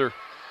 Yes, sir.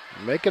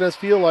 Making us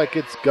feel like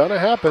it's going to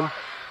happen.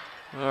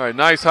 All right,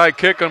 nice high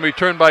kick going to be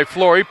turned by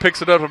Flory.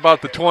 Picks it up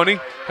about the 20.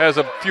 Has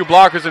a few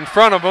blockers in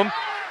front of him.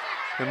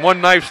 And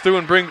one knifes through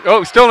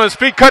and still on his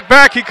feet. Cut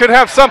back. He could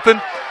have something.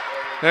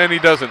 And he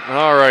doesn't.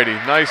 All righty.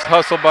 Nice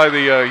hustle by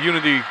the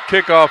Unity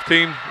kickoff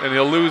team. And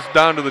he'll lose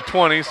down to the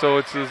 20. So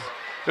it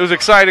was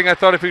exciting. I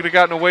thought if he could have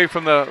gotten away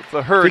from the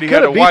herd, he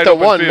had a wide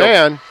open field. He could have beat the one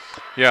man.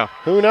 Yeah.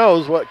 Who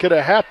knows what could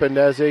have happened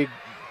as they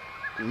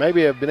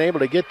maybe have been able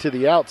to get to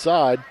the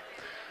outside.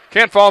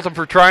 Can't fault him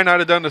for trying.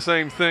 I'd have done the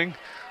same thing.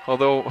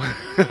 Although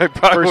I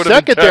probably for a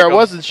second there, I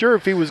wasn't sure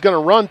if he was going to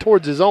run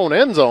towards his own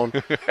end zone.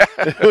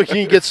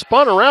 He gets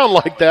spun around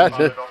like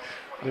that.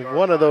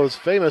 One of those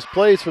famous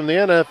plays from the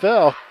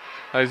NFL.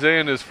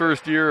 Isaiah in his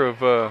first year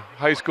of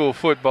high school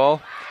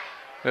football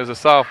as a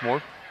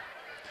sophomore.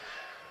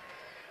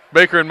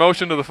 Baker in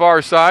motion to the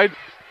far side.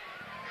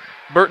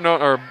 Wildman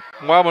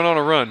on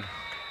a run.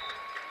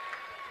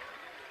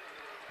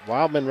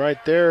 Wildman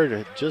right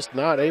there, just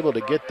not able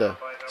to get the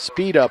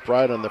speed up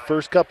right on the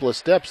first couple of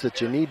steps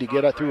that you need to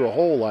get through a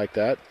hole like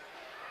that.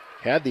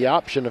 Had the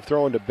option of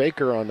throwing to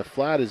Baker on the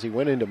flat as he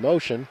went into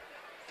motion.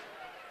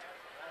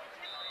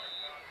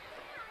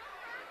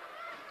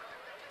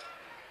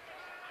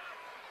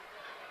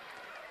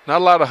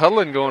 Not a lot of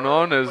huddling going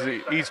on as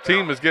each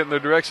team is getting their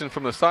direction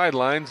from the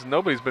sidelines.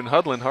 Nobody's been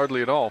huddling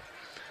hardly at all.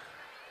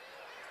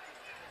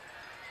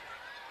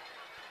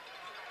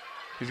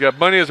 He's got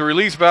Bunny as a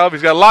release valve.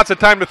 He's got lots of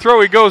time to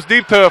throw. He goes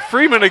deep to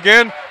Freeman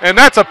again, and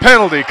that's a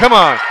penalty. Come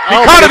on. He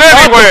caught it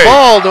anyway. The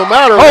ball, no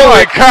matter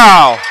Holy what.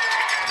 cow.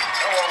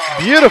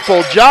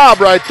 Beautiful job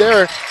right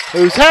there.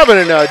 Who's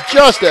having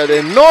just an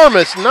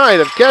enormous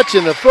night of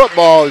catching the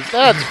football.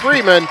 That's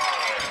Freeman.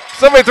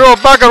 Somebody throw a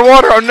bucket of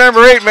water on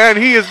number 8, man.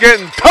 He is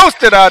getting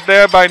toasted out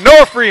there by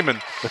Noah Freeman.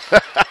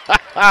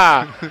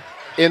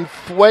 In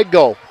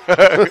fuego.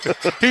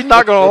 He's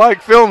not going to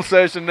like film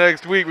session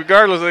next week,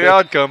 regardless of the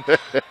outcome.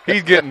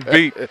 He's getting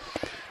beat.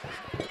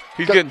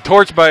 He's getting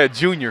torched by a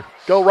junior.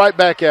 Go right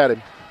back at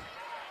him.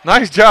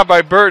 Nice job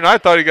by Burton. I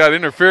thought he got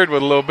interfered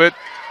with a little bit.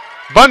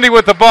 Bundy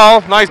with the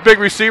ball. Nice big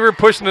receiver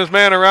pushing his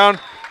man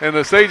around, and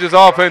the Sages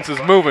offense is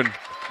moving.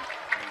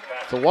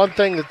 So one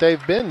thing that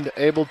they've been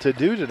able to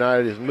do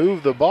tonight is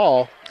move the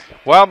ball.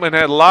 Wildman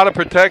had a lot of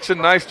protection.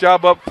 Nice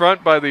job up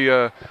front by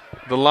the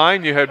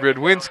line. You had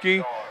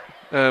Redwinski,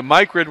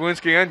 Mike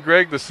Redwinski, and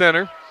Greg, the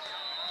center.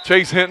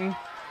 Chase Hinton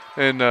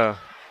and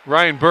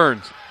Ryan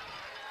Burns.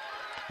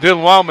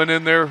 Dylan Wildman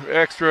in there,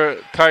 extra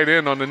tight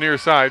end on the near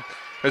side.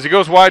 As he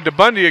goes wide to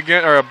Bundy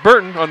again, or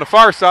Burton on the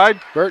far side.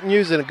 Burton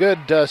using a good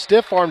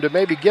stiff arm to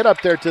maybe get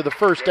up there to the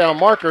first down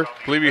marker.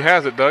 I believe he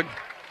has it, Doug.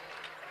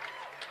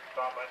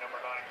 Stopped by number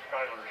 9,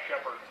 Skylar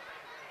Shepard.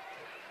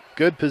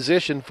 Good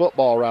position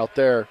football route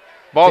there.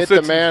 Ball Hit the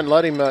sits man,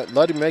 let him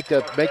make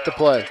the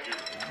play.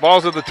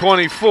 Ball's at the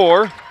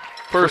 24,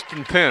 first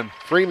and 10.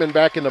 Freeman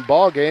back in the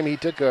ball game. He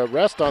took a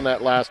rest on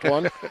that last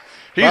one.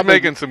 He's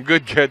making some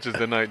good catches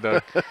tonight,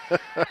 Doug.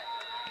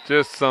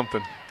 Just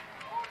something.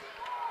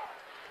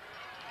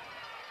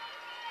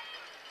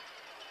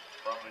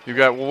 You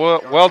got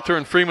Welter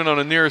and Freeman on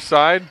the near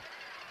side.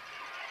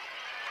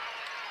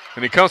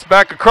 And he comes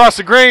back across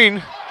the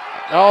green.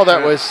 Oh,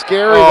 that was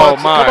scary. Oh,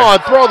 my. Come on,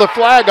 throw the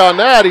flag on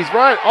that. He's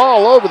right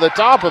all over the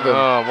top of him.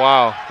 Oh,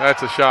 wow.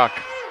 That's a shock.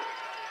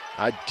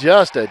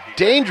 Just a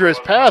dangerous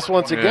pass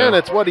once again.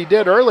 It's what he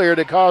did earlier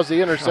to cause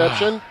the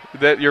interception.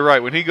 You're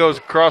right. When he goes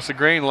across the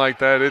grain like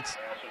that,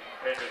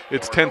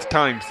 it's 10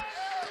 times.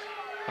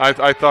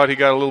 I thought he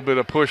got a little bit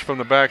of push from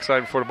the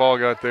backside before the ball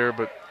got there,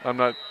 but I'm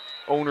not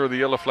owner of the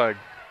yellow flag.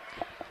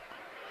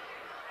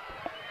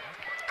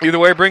 Either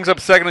way, brings up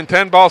 2nd and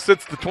 10. Ball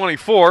sits to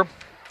 24.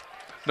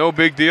 No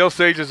big deal.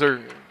 Sages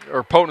are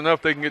potent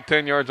enough they can get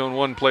 10 yards on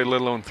one play,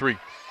 let alone 3.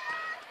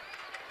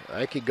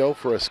 I could go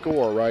for a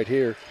score right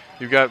here.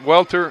 You've got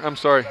Welter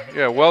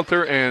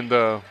and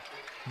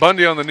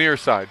Bundy on the near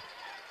side.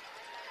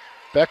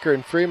 Becker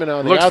and Freeman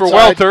on the outside. outside. Looks for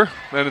Welter,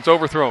 and it's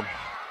overthrown.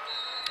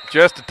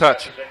 Just a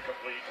touch.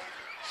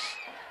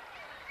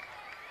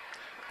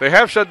 They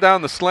have shut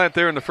down the slant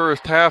there in the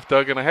first half,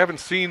 Doug, and I haven't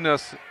seen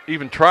us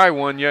even try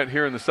one yet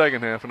here in the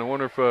second half, and I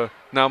wonder if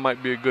now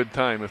might be a good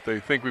time if they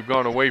think we've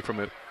gone away from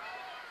it.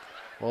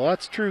 Well,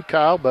 that's true,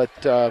 Kyle, but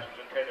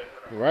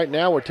right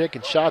now we're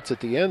taking shots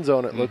at the end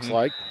zone, it looks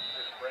like.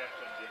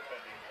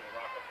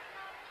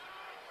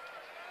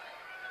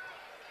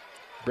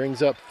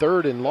 Brings up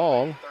 3rd and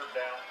long.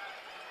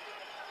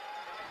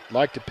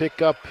 Like to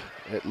pick up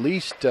at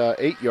least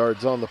 8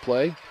 yards on the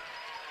play,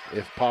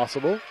 if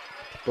possible.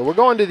 But we're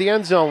going to the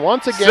end zone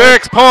once again.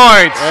 6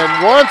 points.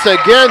 And once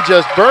again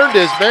just burned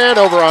his man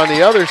over on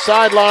the other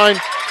sideline.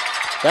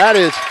 That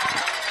is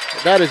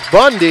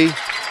Bundy,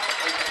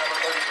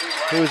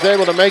 who was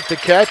able to make the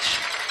catch.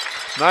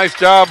 Nice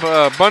job.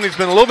 Bundy's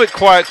been a little bit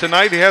quiet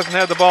tonight. He hasn't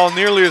had the ball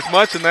nearly as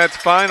much, and that's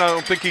fine. I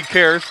don't think he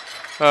cares.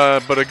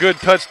 But a good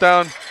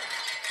touchdown.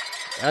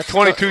 That's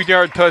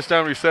 22-yard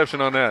touchdown reception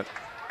on that.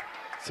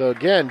 So,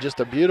 again, just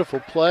a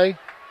beautiful play.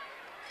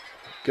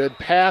 Good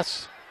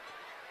pass.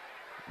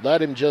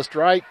 Led him just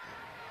right.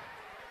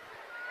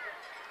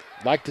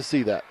 Like to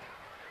see that.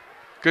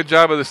 Good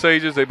job of the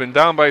Sages. They've been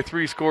down by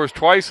 3 scores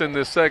twice in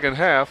this second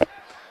half,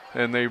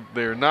 and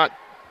they're not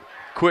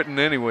quitting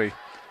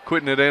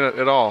it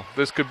at all.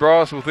 This could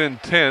draw us within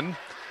 10,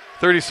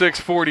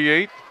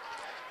 36-48.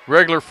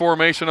 Regular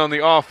formation on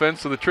the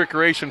offense, so the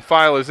trickeration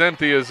file is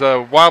empty as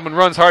Wildman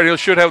runs hard. He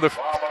should have the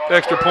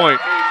extra point.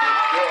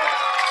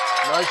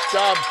 Nice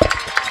job.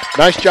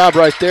 Nice job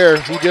right there.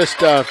 He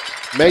just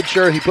made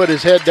sure he put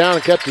his head down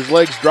and kept his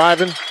legs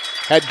driving.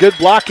 Had good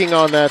blocking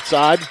on that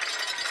side.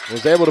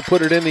 Was able to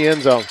put it in the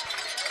end zone.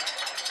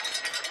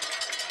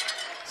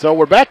 So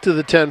we're back to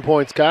the 10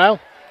 points, Kyle.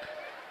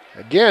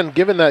 Again,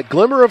 given that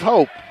glimmer of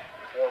hope,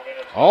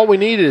 all we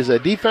need is a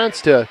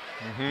defense to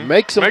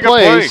make some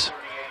plays.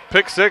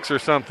 Pick 6 or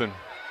something.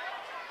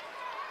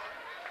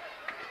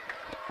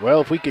 Well,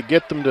 if we could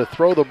get them to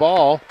throw the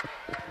ball,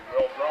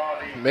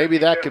 maybe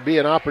that could be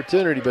an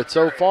opportunity. But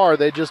so far,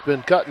 they've just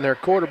been cutting their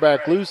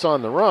quarterback loose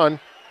on the run.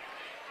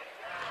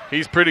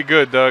 He's pretty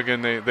good, Doug,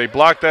 and they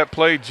blocked that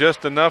play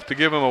just enough to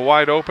give him a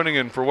wide opening,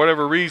 and for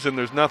whatever reason,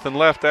 there's nothing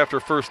left after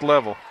first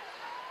level.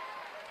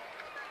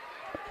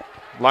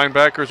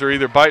 Linebackers are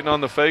either biting on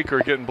the fake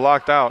or getting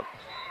blocked out.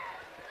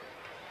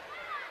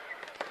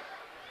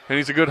 And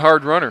he's a good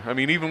hard runner. I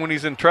mean, even when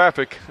he's in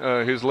traffic,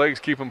 his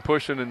legs keep him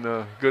pushing, and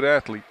a good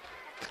athlete.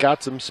 He's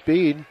got some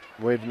speed.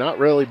 We've not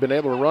really been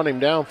able to run him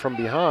down from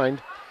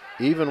behind,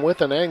 even with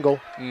an angle.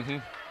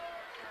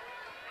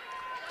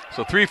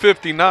 So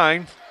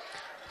 3:59.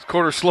 This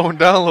quarter's slowing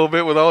down a little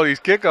bit with all these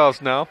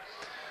kickoffs now.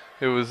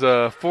 It was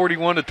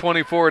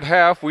 41-24 at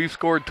half. We've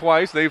scored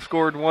twice. They've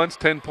scored once,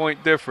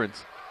 10-point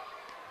difference.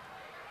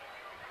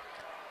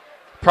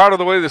 Proud of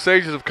the way the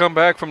Sages have come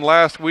back from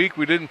last week.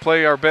 We didn't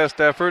play our best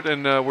effort,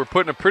 and we're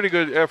putting a pretty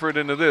good effort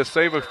into this.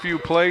 Save a few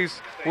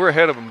plays. We're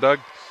ahead of them, Doug.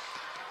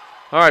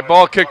 All right,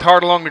 ball kicked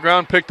hard along the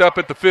ground, picked up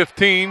at the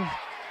 15.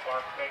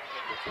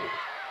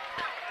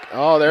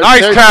 Oh, there's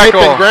nice tackle.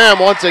 Nathan Graham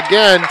once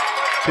again.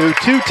 who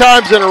 2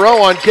 times in a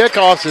row on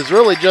kickoffs has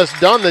really just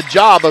done the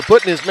job of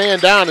putting his man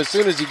down as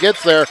soon as he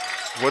gets there.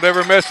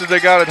 Whatever message they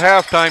got at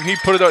halftime, he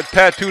put it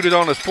tattooed it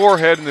on his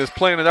forehead and is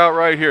playing it out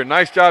right here.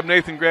 Nice job,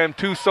 Nathan Graham.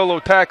 2 solo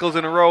tackles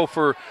in a row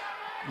for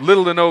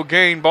little to no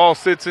gain. Ball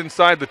sits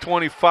inside the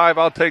 25.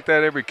 I'll take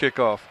that every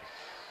kickoff.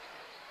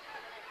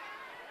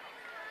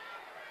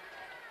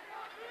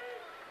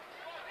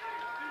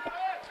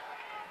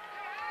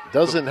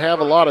 Doesn't have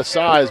a lot of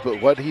size,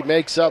 but what he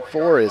makes up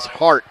for is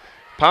heart.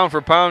 Pound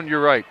for pound,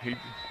 you're right.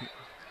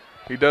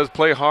 He does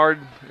play hard,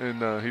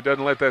 and he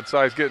doesn't let that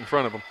size get in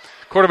front of him.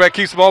 Quarterback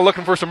keeps the ball,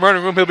 looking for some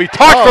running room. He'll be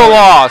taught for a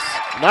loss.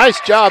 Nice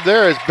job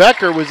there as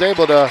Becker was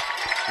able to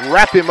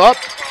wrap him up.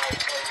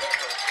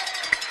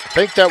 I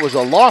think that was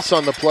a loss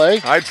on the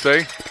play. I'd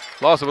say.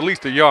 Loss of at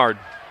least a yard.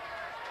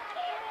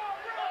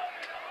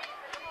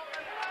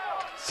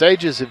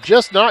 Sages have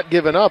just not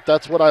given up.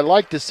 That's what I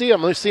like to see.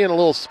 I'm seeing a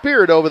little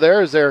spirit over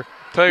there as they're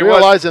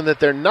realizing that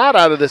they're not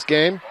out of this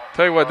game.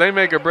 Tell you what, they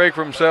make a break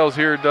for themselves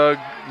here, Doug.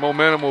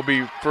 Momentum will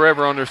be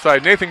forever on their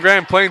side. Nathan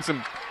Graham playing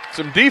some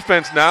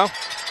defense now.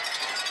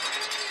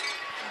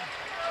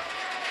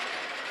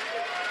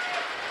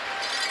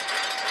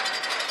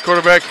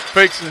 Quarterback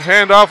fakes his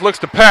handoff, looks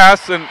to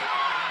pass, and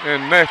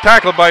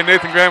tackled by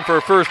Nathan Graham for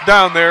a first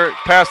down there.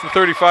 Past the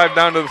 35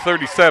 down to the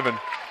 37,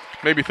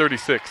 maybe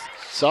 36.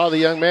 Saw the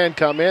young man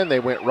come in.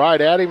 They went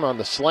right at him on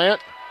the slant.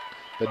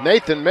 But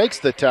Nathan makes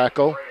the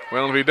tackle.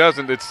 Well, if he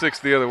doesn't, it's 6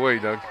 the other way,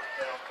 Doug.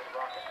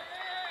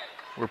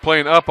 We're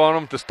playing up on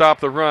him to stop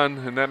the run,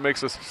 and that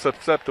makes us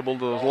susceptible to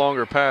those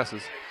longer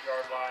passes.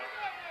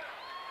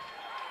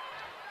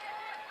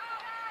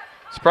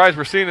 Surprised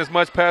we're seeing as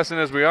much passing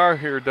as we are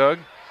here, Doug.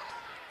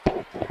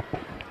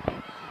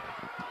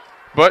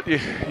 But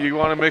you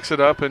want to mix it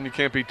up, and you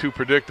can't be too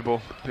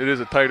predictable. It is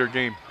a tighter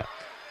game.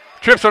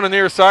 Trips on the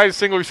near side,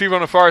 single receiver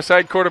on the far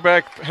side.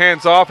 Quarterback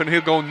hands off, and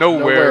he'll go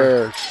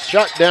nowhere.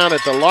 Shut down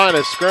at the line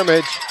of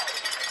scrimmage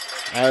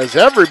as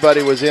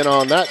everybody was in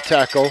on that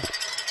tackle.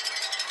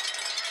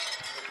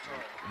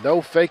 No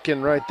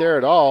faking right there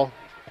at all.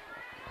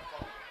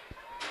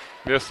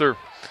 Yes, sir.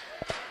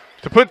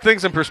 To put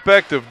things in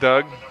perspective,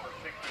 Doug,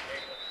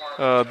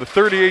 the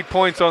 38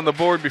 points on the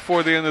board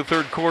before the end of the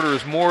third quarter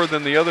is more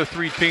than the other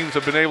 3 teams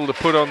have been able to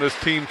put on this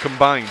team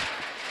combined.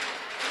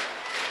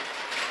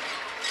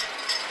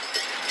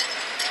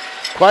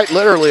 Quite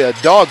literally a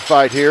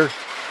dogfight here.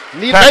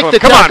 Make Tackle the him.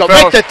 Come tackle.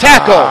 on, Make the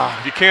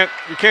tackle.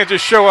 You can't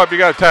just show up. You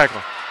got to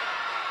tackle.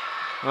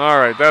 All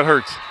right, that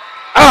hurts.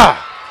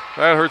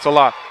 That hurts a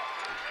lot.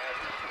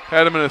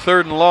 Had him in a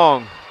 3rd and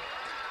long.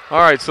 All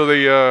right, so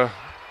the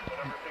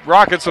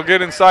Rockets will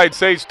get inside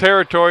Sage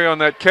territory on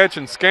that catch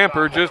and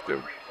scamper. Just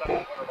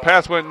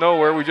pass went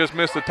nowhere. We just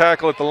missed the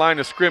tackle at the line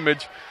of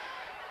scrimmage.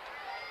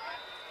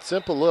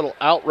 Simple little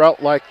out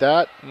route like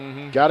that.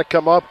 Got to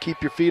come up,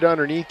 keep your feet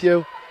underneath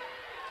you.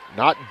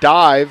 Not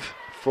dive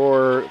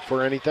for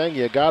anything.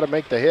 You got to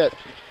make the hit.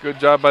 Good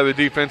job by the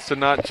defense to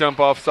not jump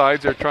off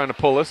sides. They're trying to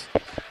pull us.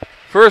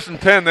 1st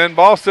and 10 then.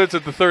 Ball sits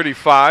at the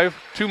 35.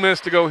 2 minutes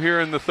to go here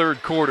in the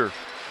third quarter.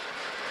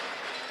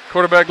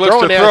 Quarterback looks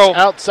to throw.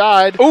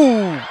 Outside.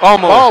 Ooh,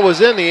 almost. Ball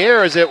was in the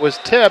air as it was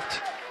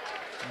tipped.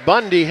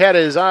 Bundy had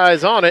his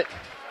eyes on it.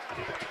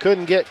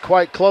 Couldn't get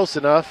quite close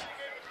enough.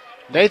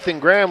 Nathan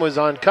Graham was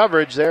on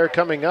coverage there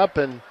coming up,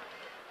 and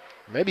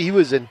maybe he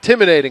was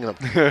intimidating them.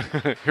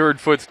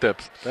 Heard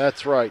footsteps.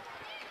 That's right.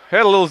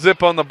 Had a little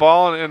zip on the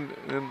ball, and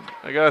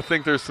I got to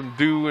think there's some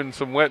dew and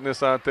some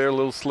wetness out there, a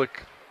little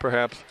slick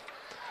perhaps.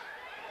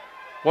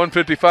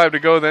 1:55 to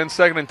go then,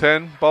 2nd and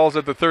 10. Ball's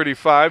at the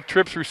 35.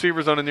 Trips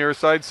receivers on the near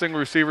side, single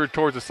receiver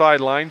towards the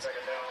sidelines.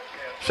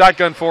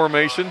 Shotgun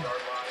formation.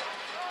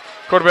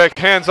 Quarterback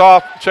hands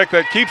off, check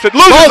that, keeps it.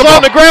 Loses Ball's the ball.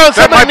 on the ground.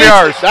 That might be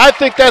ours. I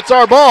think that's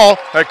our ball.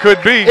 That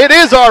could be. It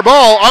is our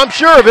ball. I'm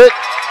sure of it.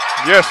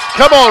 Yes.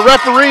 Come on,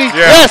 referee.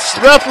 Yes,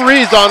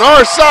 referee's on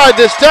our side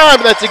this time.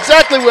 That's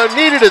exactly what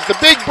needed is the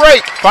big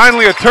break.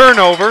 Finally a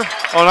turnover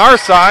on our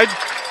side,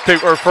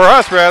 or for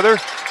us rather.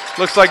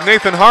 Looks like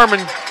Nathan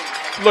Harmon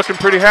looking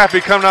pretty happy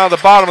coming out of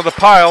the bottom of the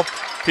pile.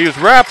 He was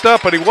wrapped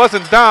up, but he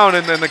wasn't down,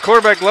 and then the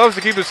quarterback loves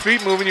to keep his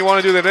feet moving. You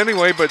want to do that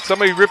anyway, but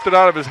somebody ripped it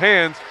out of his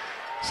hands.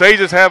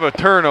 Sages have a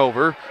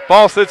turnover.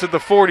 Ball sits at the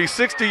 40,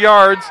 60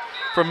 yards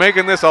for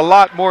making this a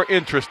lot more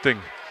interesting.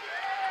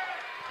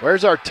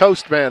 Where's our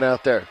toast man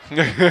out there?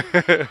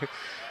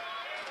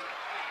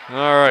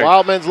 All right.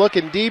 Wildman's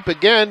looking deep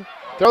again.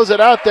 Throws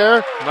it out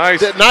there.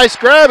 Nice. Nice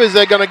grab. Is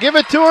they going to give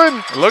it to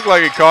him? It looked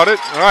like he caught it.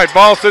 All right,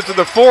 ball sits at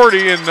the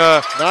 40. And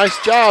nice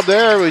job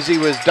there as he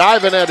was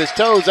diving at his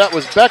toes. That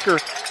was Becker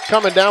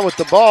coming down with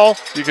the ball.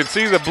 You can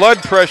see the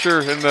blood pressure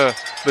and the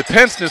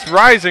tenseness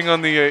rising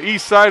on the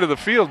east side of the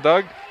field,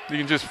 Doug. You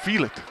can just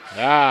feel it.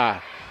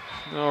 Ah.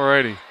 All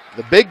righty.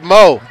 The big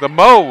Mo. The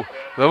Mo.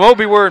 The Mo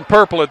be wearing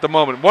purple at the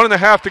moment.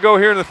 1.5 to go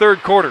here in the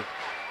third quarter.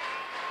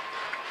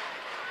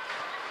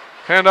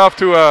 Hand off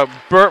to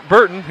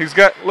Burton. He's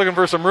looking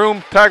for some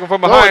room. Tackle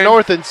from behind. Going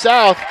north and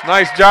south.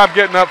 Nice job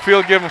getting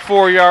upfield, giving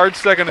 4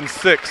 yards, 2nd and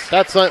 6.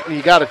 That's something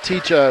you got to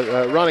teach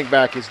a running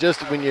back, is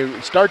just when you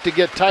start to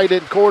get tight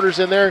end quarters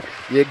in there,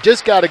 you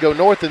just got to go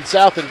north and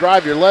south and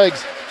drive your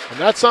legs. And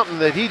that's something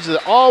that he's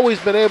always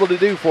been able to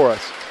do for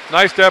us.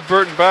 Nice to have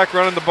Burton back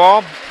running the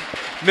ball.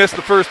 Missed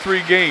the first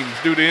 3 games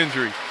due to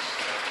injury.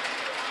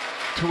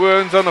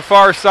 Twins on the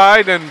far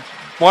side, and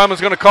Wildman's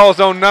going to call his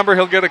own number.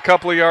 He'll get a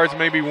couple of yards,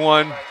 maybe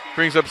 1.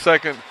 Brings up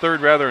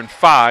third and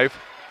 5.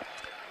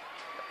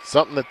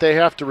 Something that they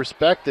have to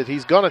respect, that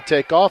he's going to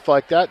take off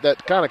like that.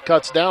 That kind of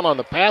cuts down on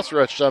the pass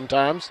rush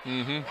sometimes,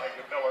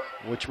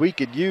 which we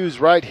could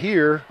use right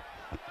here,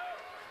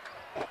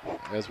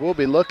 as we'll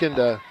be looking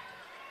to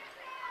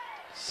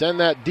send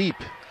that deep.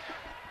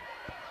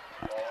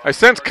 I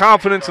sense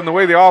confidence in the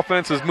way the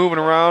offense is moving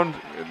around.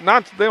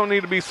 They don't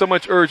need to be so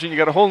much urgent. You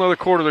got a whole nother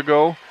quarter to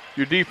go.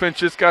 Your defense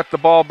just got the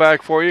ball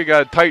back for you. You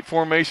got a tight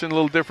formation, a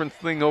little different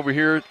thing over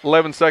here.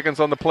 11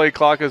 seconds on the play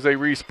clock as they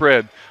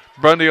respread.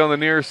 Bundy on the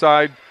near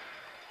side.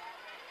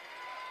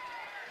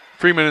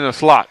 Freeman in the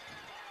slot.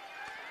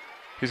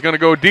 He's going to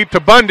go deep to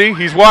Bundy.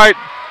 He's wide.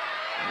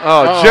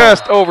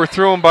 Just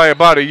overthrew him by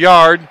about a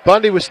yard.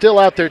 Bundy was still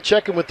out there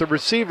checking with the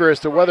receiver as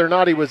to whether or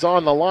not he was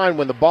on the line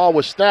when the ball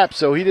was snapped,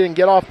 so he didn't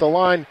get off the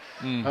line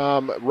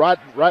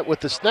right with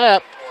the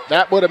snap.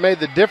 That would have made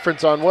the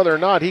difference on whether or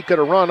not he could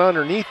have run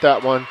underneath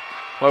that one.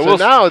 Well, so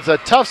now it's a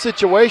tough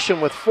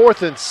situation with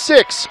 4th and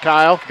 6,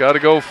 Kyle. Got to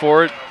go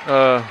for it.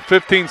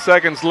 15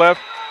 seconds left,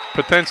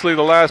 potentially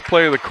the last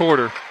play of the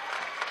quarter.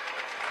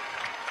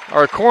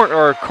 Their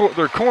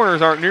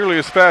corners aren't nearly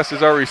as fast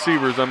as our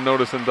receivers, I'm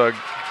noticing, Doug.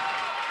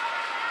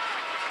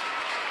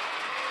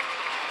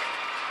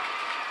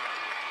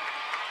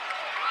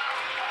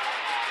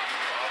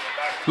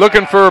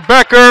 Looking for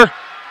Becker.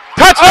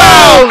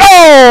 Touchdown!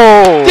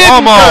 Didn't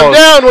Almost come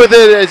down with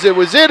it as it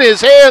was in his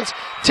hands.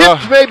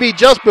 Tipped maybe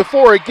just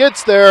before it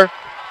gets there.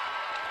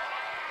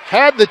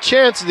 Had the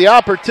chance, the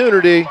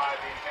opportunity.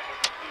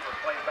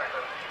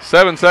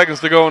 7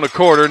 seconds to go in the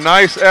quarter.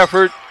 Nice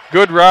effort.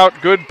 Good route.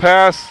 Good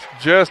pass.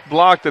 Just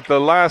blocked at the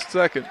last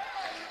second.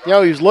 You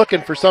know, he was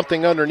looking for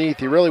something underneath.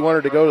 He really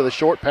wanted to go to the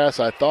short pass,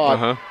 I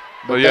thought.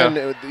 But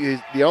then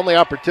the only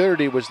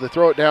opportunity was to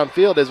throw it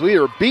downfield as we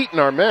were beating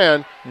our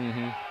man.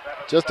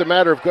 Just a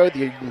matter of whether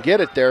you can get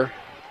it there.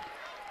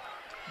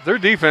 Their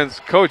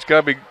defense coach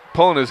got to be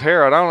pulling his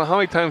hair out. I don't know how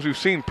many times we've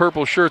seen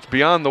purple shirts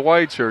beyond the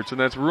white shirts,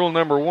 and that's rule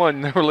number 1.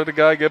 Never let a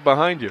guy get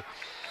behind you.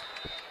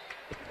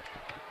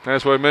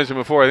 That's what I mentioned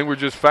before. I think we're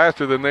just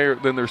faster than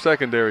their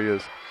secondary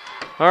is.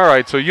 All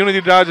right, so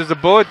Unity dodges a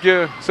bullet.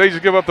 Sages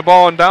give up the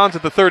ball on downs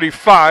at the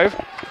 35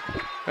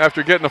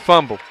 after getting a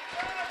fumble.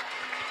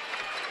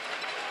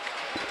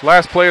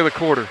 Last play of the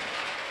quarter.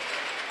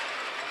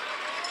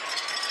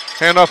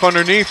 Handoff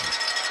underneath.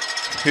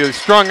 He's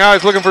strung out.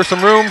 He's looking for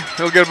some room.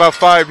 He'll get about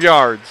 5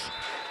 yards.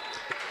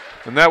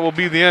 And that will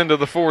be the end of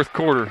the third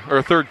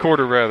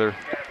quarter rather.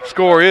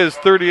 Score is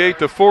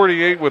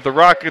 38-48 with the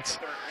Rockets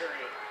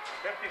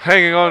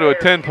hanging on to a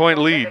 10-point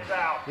lead.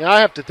 Yeah,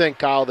 I have to think,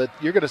 Kyle, that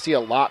you're going to see a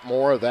lot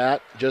more of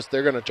that. Just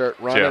they're going to start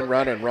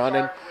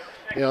running.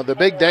 You know, the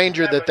big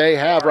danger that they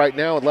have right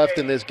now left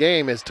in this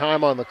game is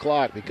time on the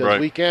clock, because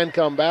we can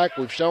come back.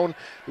 We've shown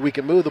we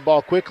can move the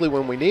ball quickly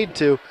when we need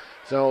to.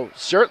 So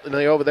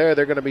certainly over there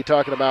they're going to be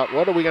talking about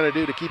what are we going to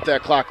do to keep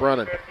that clock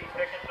running.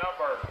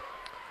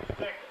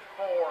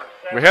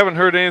 We haven't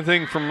heard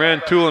anything from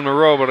Rantoul and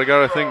Moreau, but I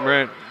got to think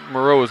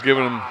Moreau is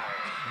giving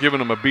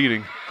them a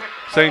beating.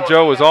 St.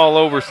 Joe is all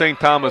over St.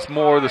 Thomas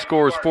More. The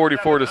score is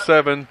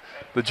 44-7.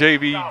 The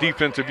JV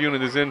defensive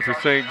unit is in for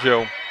St.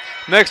 Joe.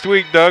 Next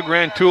week, Doug,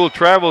 Rantoul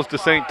travels to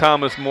St.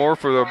 Thomas More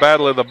for the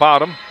Battle of the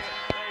Bottom.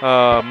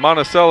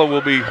 Monticello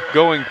will be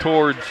going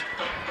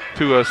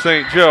to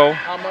St. Joe.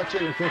 How much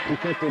in the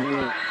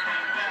 50-50?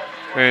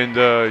 And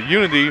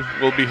Unity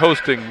will be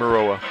hosting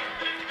Maroa.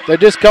 They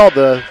just called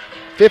the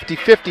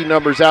 50-50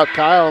 numbers out,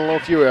 Kyle. I don't know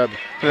if you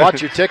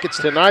bought your tickets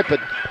tonight, but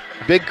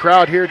big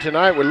crowd here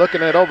tonight. We're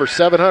looking at over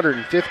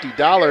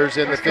 $750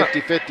 in the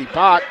 50-50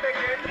 pot.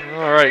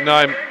 All right,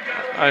 no,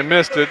 I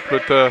missed it,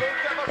 but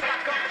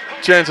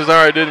chances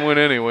are I didn't win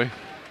anyway.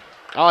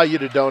 Oh,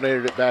 you'd have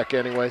donated it back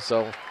anyway,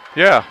 so.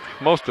 Yeah,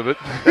 most of it.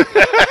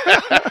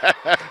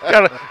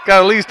 Got to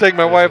at least take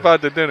my wife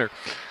out to dinner.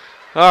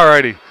 All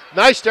righty.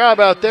 Nice job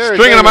out there.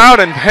 Stringing them out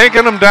and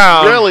hanking them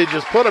down. Really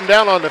just put them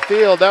down on the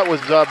field. That was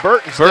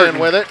Burton staying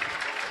with it.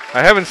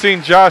 I haven't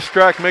seen Josh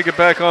Strack make it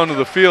back onto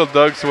the field,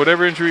 Doug, so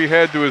whatever injury he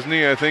had to his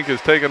knee, I think,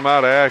 has taken him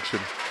out of action.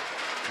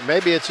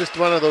 Maybe it's just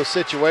one of those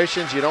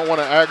situations. You don't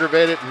want to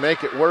aggravate it and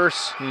make it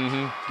worse.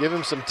 Give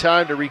him some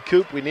time to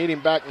recoup. We need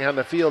him back on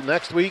the field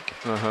next week.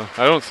 I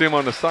don't see him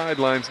on the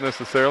sidelines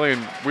necessarily,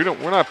 and we're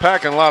not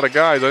packing a lot of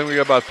guys. I think we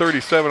got about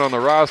 37 on the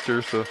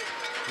roster. So,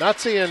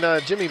 not seeing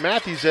Jimmy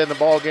Matthews in the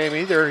ball game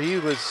either. He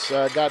was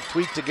got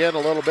tweaked again a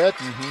little bit.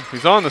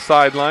 He's on the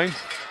sidelines,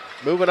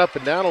 moving up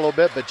and down a little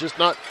bit, but just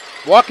not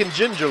walking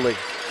gingerly.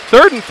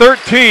 3rd and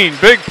 13,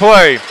 big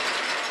play.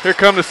 Here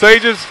come the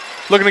Sages,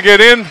 looking to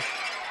get in.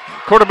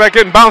 Quarterback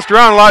getting bounced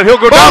around a lot. He'll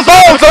go down.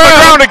 Ball's on the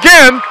ground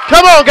again.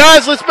 Come on,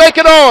 guys. Let's make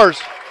it ours.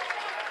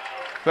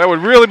 That would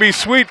really be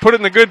sweet. Put it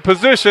in a good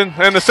position.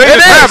 And the Sages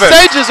It have is. it.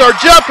 Sages are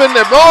jumping.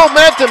 Their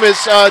momentum is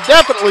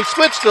definitely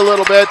switched a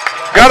little bit.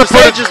 Gotta And the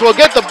put it- Sages will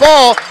get the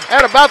ball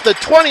at about the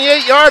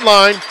 28-yard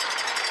line.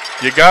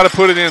 You got to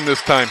put it in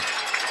this time.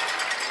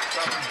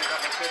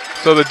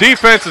 So the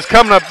defense is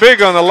coming up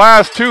big on the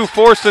last two,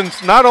 forcing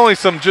not only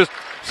some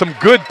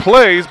good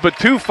plays, but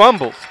 2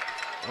 fumbles.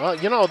 Well,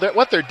 you know,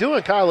 what they're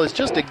doing, Kyle, is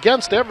just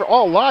against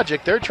all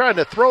logic. They're trying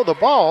to throw the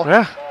ball.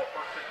 Yeah.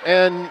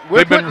 And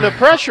we're putting the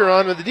pressure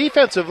on, and the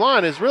defensive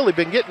line has really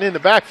been getting in the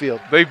backfield.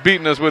 They've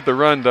beaten us with the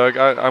run, Doug.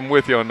 I'm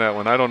with you on that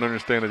one. I don't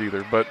understand it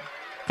either. But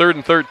 3rd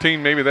and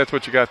 13, maybe that's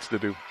what you got to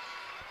do.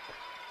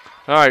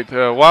 All right,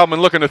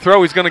 Wildman looking to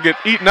throw. He's going to get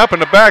eaten up in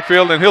the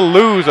backfield, and he'll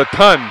lose a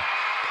ton.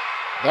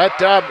 That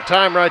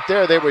time right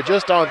there, they were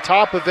just on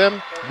top of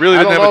him. Really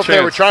I didn't don't have know a if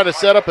they were chance. trying to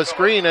set up a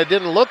screen. It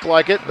didn't look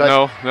like it.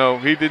 But No,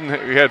 he didn't.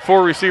 He had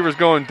 4 receivers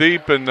going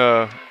deep, and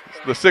the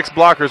 6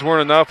 blockers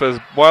weren't enough as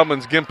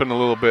Wildman's gimping a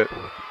little bit.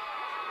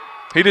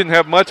 He didn't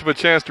have much of a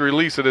chance to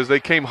release it as they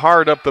came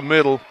hard up the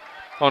middle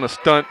on a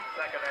stunt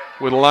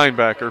with a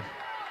linebacker.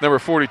 Number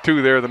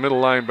 42 there, the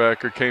middle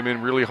linebacker, came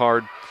in really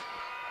hard,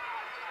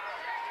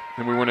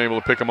 and we weren't able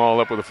to pick them all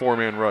up with a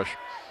 4-man rush.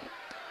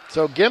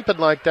 So gimping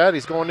like that,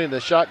 he's going into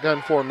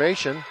shotgun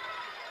formation.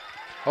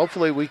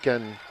 Hopefully we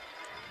can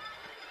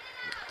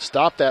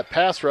stop that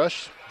pass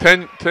rush.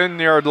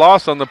 10-yard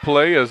loss on the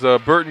play as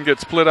Burton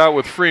gets split out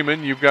with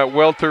Freeman. You've got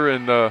Welter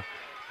and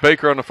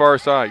Baker on the far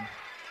side,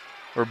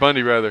 or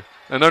Bundy rather.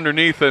 And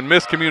underneath, and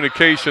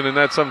miscommunication, and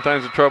that's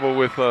sometimes the trouble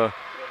with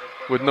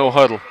no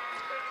huddle.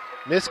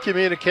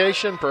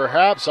 Miscommunication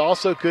perhaps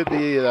also could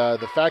be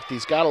the fact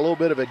he's got a little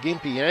bit of a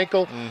gimpy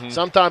ankle. Mm-hmm.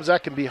 Sometimes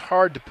that can be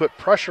hard to put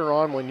pressure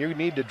on when you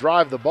need to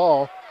drive the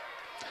ball.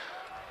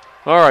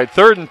 All right,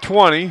 3rd and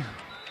 20,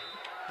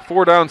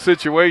 4-down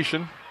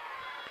situation.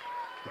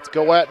 Let's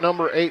go at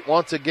number 8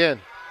 once again.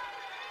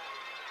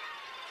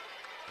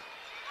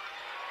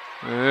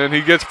 And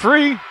he gets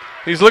free.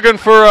 He's looking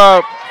for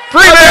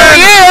Freeman. There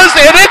he is,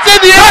 and it's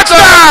in the end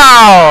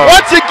zone.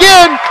 Once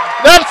again,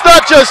 that's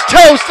not just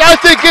toast. I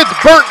think it's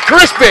burnt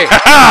crispy.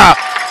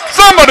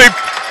 Somebody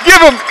give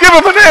him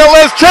an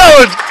ALS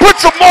challenge. Put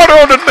some water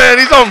on it, man.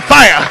 He's on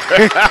fire.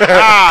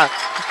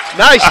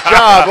 Nice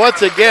job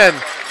once again.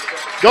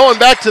 Going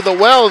back to the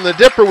well, and the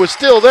dipper was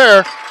still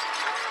there.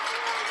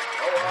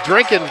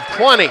 Drinking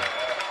plenty.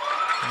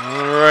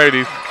 All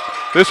righty.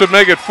 This would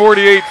make it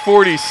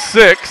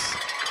 48-46.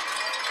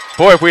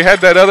 Boy, if we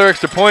had that other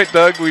extra point,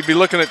 Doug, we'd be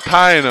looking at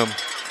tying them.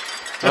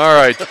 All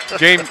right.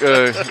 Game,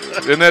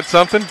 isn't that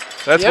something?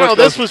 That's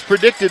this was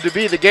predicted to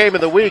be the game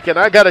of the week, and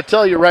I got to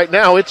tell you right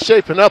now, it's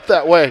shaping up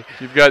that way.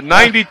 You've got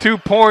 92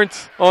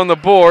 points on the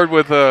board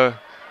with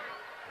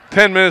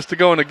 10 minutes to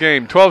go in the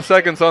game. 12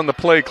 seconds on the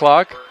play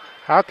clock.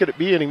 How could it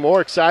be any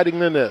more exciting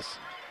than this?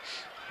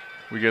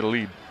 We get a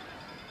lead.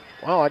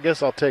 Well, I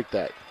guess I'll take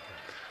that.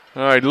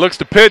 All right, looks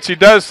to pitch. He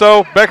does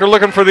so. Becker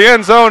looking for the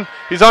end zone.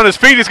 He's on his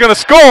feet. He's going to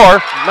score.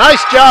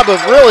 Nice job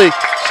of really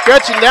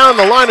stretching down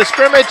the line of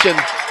scrimmage and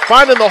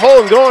finding the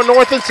hole and going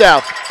north and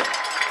south.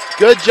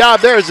 Good job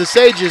there as the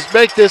Sages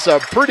make this a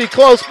pretty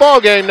close ball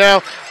game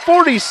now.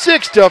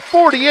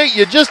 46-48.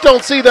 You just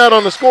don't see that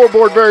on the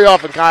scoreboard very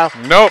often, Kyle.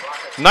 Nope.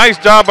 Nice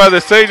job by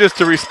the Sages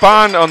to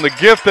respond on the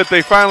gift that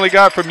they finally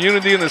got from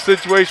Unity in the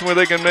situation where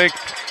they can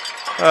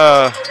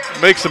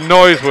make some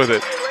noise with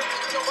it.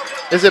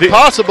 Is it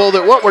possible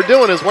that what we're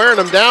doing is wearing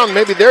them down?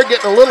 Maybe they're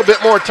getting a little bit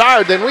more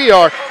tired than we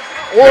are.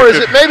 Or is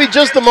it maybe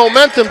just the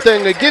momentum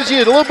thing that gives you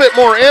a little bit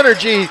more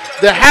energy,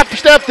 the half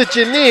step that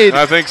you need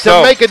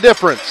to make a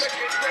difference?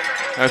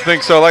 I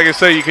think so. Like I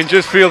say, you can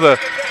just feel the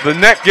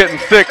neck getting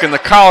thick and the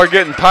collar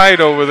getting tight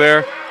over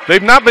there.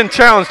 They've not been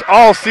challenged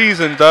all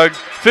season, Doug.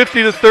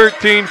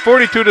 50-13,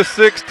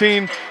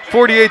 42-16,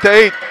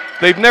 48-8.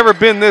 They've never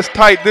been this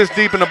tight, this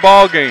deep in a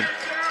ball game.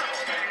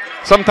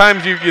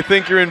 Sometimes you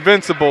think you're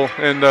invincible,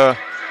 and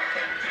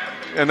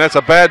that's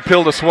a bad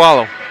pill to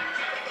swallow.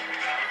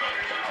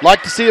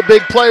 Like to see a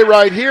big play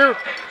right here.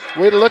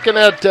 We're looking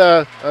at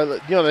the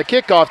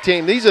kickoff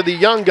team. These are the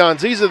young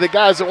guns. These are the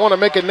guys that want to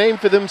make a name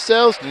for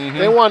themselves. Mm-hmm.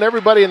 They want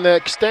everybody in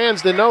the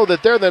stands to know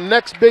that they're the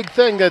next big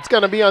thing that's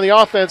going to be on the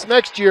offense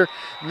next year.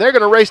 And they're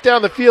going to race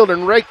down the field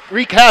and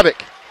wreak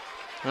havoc.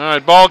 All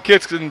right, ball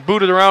kicks and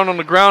booted around on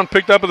the ground,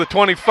 picked up at the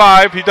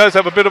 25. He does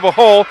have a bit of a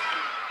hole,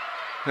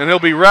 and he'll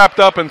be wrapped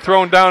up and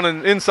thrown down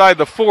inside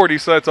the 40,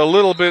 so that's a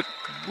little bit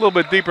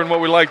deeper than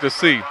what we like to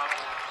see.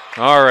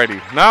 All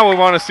righty. Now we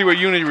want to see what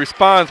Unity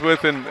responds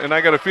with, and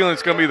I got a feeling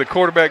it's going to be the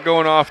quarterback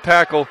going off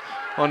tackle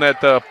on that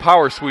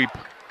power sweep.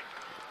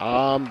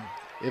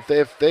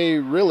 If they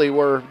really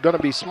were going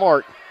to be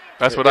smart,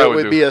 that's what I would do.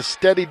 It would be a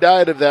steady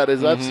diet of that.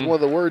 That's one of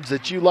the words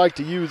that you like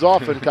to use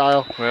often,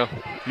 Kyle. Well,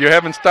 you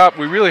haven't stopped.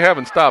 We really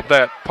haven't stopped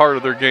that part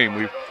of their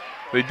game.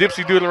 They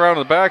dipsy-doodle around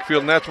in the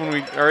backfield, and that's when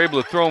we are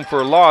able to throw them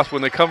for a loss.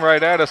 When they come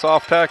right at us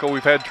off tackle,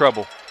 we've had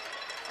trouble.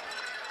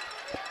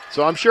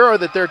 So I'm sure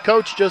that their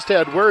coach just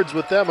had words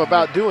with them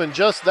about doing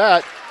just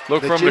that.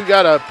 Look that from you the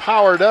got to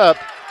powered up.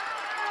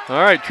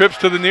 All right, trips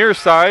to the near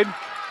side.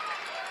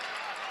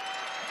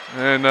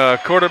 And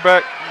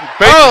quarterback.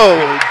 Baker.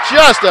 Oh,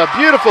 just a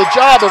beautiful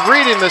job of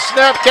reading the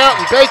snap count,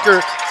 and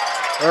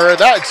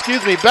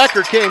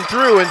Becker came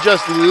through and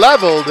just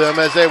leveled him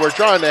as they were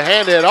trying to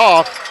hand it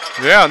off.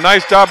 Yeah,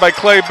 nice job by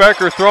Clay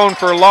Becker throwing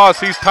for a loss.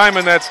 He's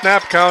timing that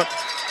snap count.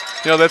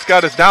 You know, that's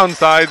got his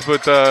downsides,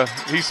 but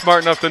he's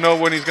smart enough to know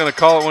when he's going to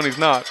call it, when he's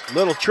not.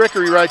 Little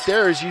trickery right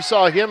there as you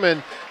saw him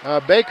and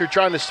Baker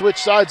trying to switch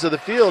sides of the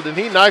field, and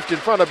he knifed in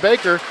front of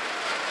Baker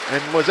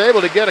and was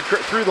able to get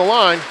through the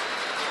line.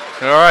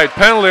 All right,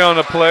 penalty on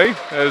the play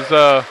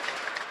as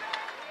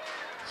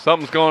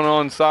something's going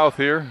on south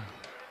here.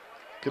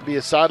 Could be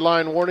a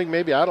sideline warning,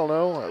 maybe. I don't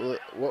know.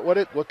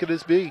 What could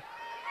this be?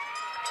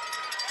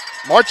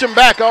 March him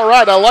back. All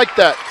right, I like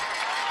that.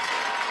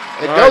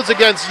 It goes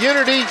against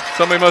Unity.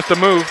 Somebody must have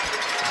moved.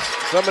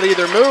 Somebody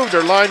either moved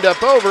or lined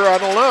up over. I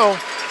don't know.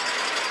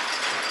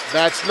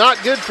 That's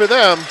not good for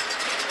them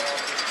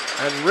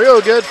and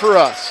real good for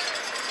us.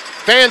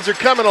 Fans are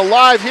coming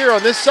alive here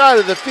on this side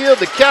of the field.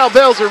 The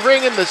cowbells are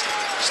ringing. The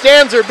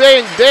stands are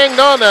being banged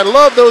on. I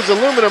love those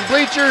aluminum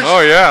bleachers.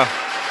 Oh, yeah.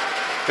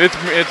 It's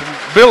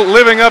built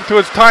living up to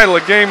its title,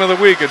 a game of the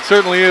week. It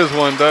certainly is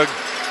one, Doug.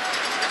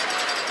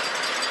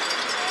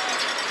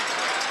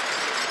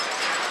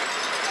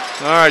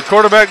 All right,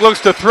 quarterback looks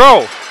to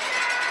throw.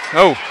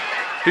 Oh,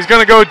 he's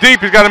going to go deep.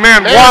 He's got a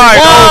man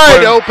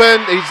wide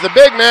open. He's the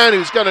big man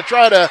who's going to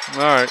try to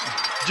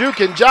juke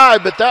and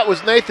jive, but that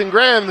was Nathan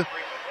Graham,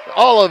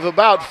 all of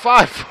about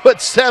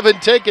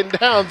 5'7", taken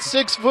down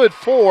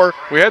 6'4".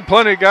 We had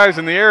plenty of guys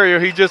in the area.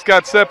 He just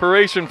got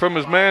separation from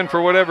his man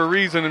for whatever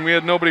reason, and we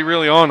had nobody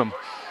really on him.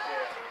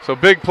 So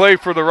big play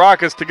for the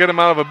Rockets to get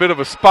him out of a bit of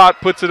a spot.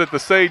 Puts it at the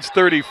Sage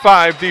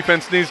 35.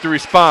 Defense needs to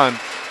respond.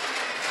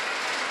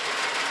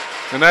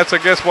 And that's, I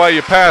guess, why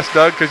you pass,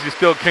 Doug, because you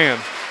still can.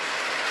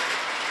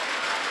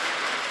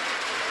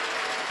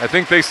 I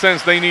think they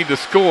sense they need to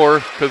score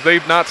because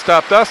they've not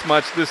stopped us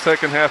much this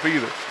second half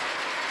either.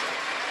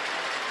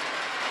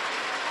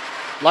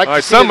 Like all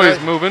right,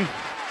 somebody's moving.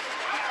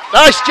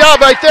 Nice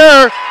job right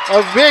there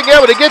of being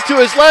able to get to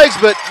his legs,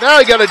 but now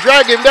you got to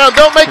drag him down.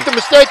 Don't make the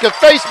mistake of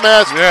face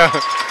mask. Yeah,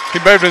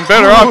 he'd have been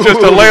better off just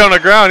to lay on the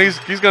ground.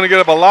 He's going to get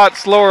up a lot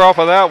slower off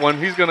of that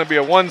one. He's going to be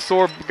a one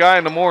sore guy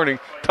in the morning.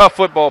 Tough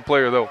football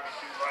player, though.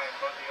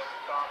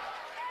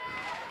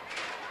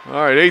 All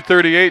right,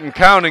 8:38 and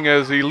counting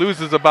as he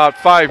loses about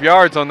 5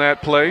 yards on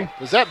that play.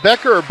 Was that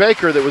Becker or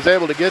Baker that was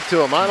able to get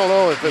to him? I don't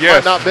know if it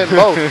might not been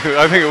both.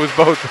 I think it was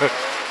both.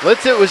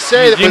 Let's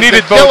say that it was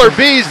the killer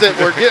bees that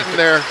were getting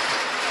there.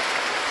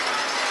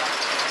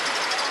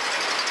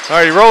 All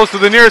right, he rolls to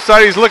the near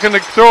side. He's looking to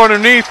throw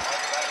underneath.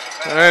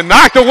 And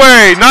knocked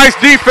away. Nice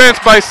defense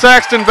by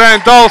Saxton Van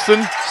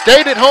Dalsen.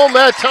 Stayed at home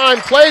that time,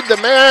 played the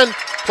man,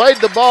 played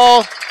the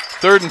ball.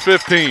 3rd and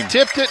 15.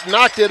 Tipped it,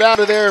 knocked it out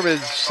of there.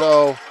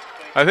 So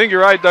I think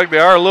you're right, Doug. They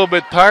are a little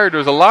bit tired.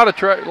 There's a lot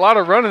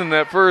of running in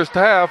that first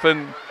half,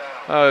 and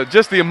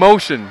just the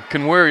emotion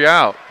can wear you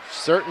out.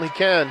 Certainly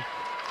can.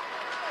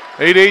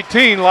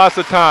 8:18, lots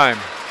of time.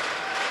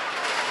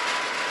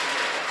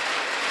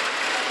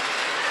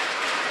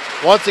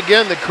 Once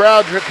again, the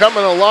crowd are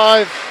coming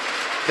alive.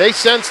 They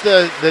sense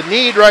the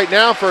need right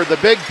now for the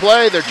big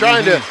play. They're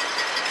trying to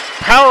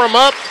power them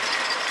up.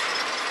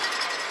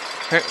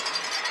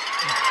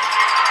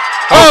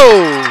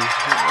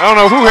 I don't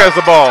know who has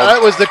the ball.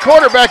 It was the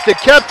quarterback that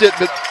kept it,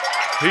 but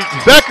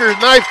Becker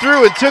knifed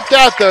through and took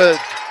out the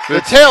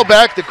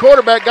tailback. The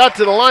quarterback got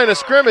to the line of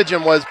scrimmage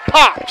and was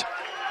popped.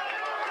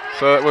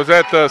 So was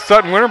that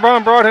Sutton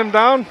Winterbaum brought him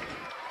down?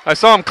 I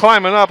saw him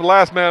climbing up,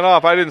 last man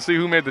off. I didn't see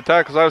who made the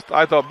tackles.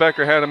 I thought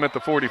Becker had him at the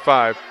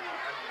 45.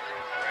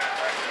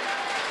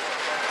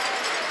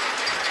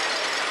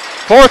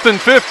 4th and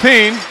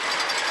 15.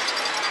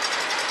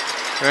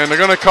 And they're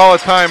going to call a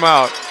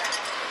timeout.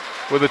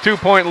 With a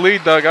 2-point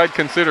lead, Doug, I'd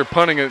consider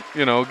punting it,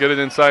 get it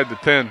inside the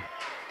 10.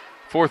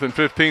 4th and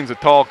 15 is a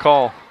tall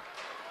call.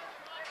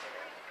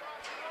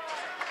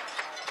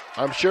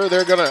 I'm sure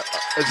they're going to,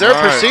 as their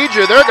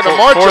procedure, they're going to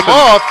march them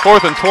off.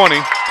 4th and 20.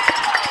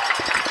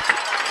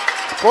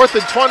 4th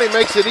and 20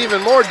 makes it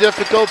even more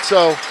difficult,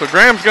 so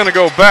Graham's going to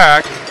go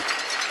back,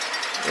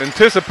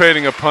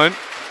 anticipating a punt.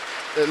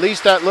 At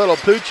least that little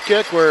pooch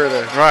kick where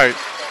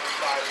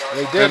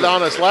they did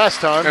on us last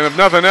time. And if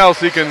nothing else,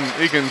 he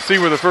can see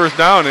where the first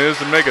down is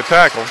and make a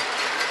tackle.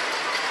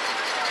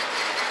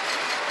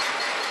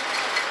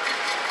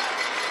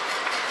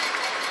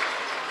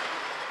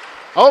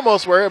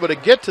 Almost were able to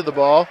get to the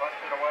ball.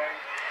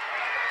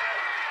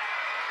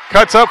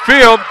 Cuts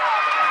upfield.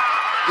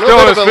 Still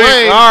on his feet.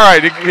 Lane. All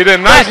right, he did a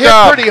nice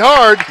job. Hit pretty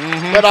hard,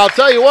 but I'll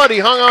tell you what, he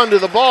hung on to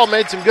the ball,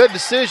 made some good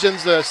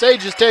decisions. The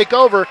Sages take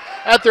over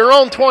at their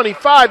own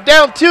 25,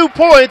 down 2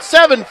 points,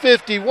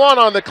 7:51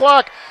 on the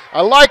clock.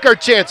 I like our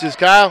chances,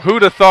 Kyle.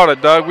 Who'd have thought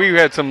it, Doug? We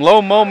had some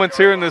low moments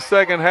here in the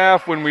second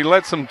half when we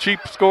let some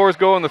cheap scores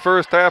go in the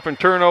first half and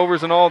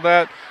turnovers and all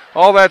that.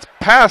 All that's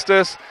past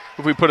us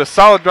if we put a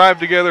solid drive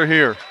together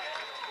here.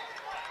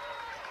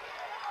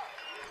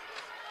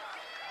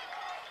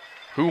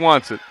 Who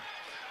wants it?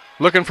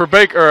 Looking for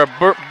Baker,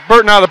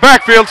 Burton out of the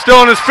backfield, still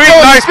on his feet.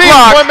 Still Nice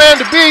block. One man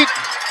to beat.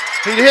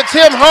 He hits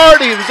him hard.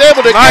 He was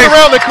able to get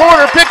around the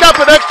corner, pick up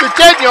an extra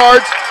 10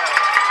 yards.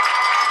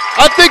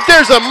 I think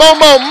there's a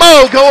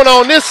mo going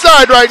on this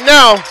side right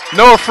now.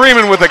 Noah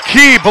Freeman with a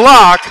key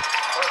block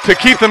to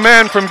keep the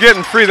man from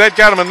getting free. That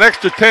got him an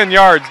extra 10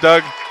 yards,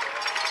 Doug.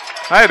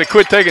 I had to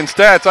quit taking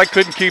stats. I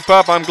couldn't keep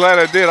up. I'm glad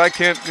I did. I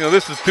can't,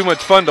 this is too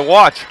much fun to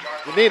watch.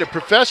 You need a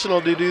professional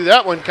to do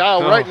that one,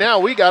 Kyle. Right now,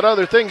 we got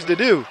other things to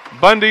do.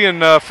 Bundy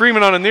and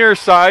Freeman on the near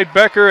side,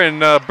 Becker and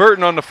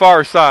Burton on the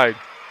far side.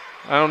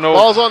 I don't know.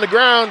 Ball's on the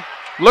ground.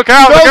 Look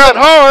out. Throws look out. it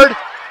hard.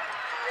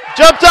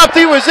 Jumped up.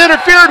 He was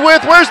interfered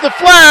with. Where's the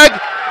flag?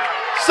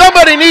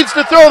 Somebody needs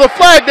to throw the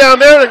flag down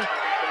there.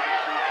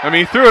 I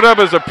mean, he threw it up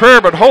as a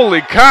prayer, but holy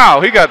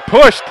cow, he got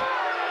pushed.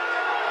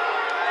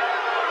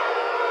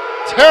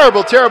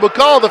 Terrible, terrible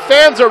call. The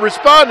fans are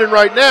responding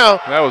right now.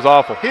 That was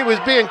awful. He was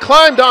being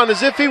climbed on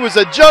as if he was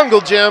a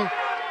jungle gym.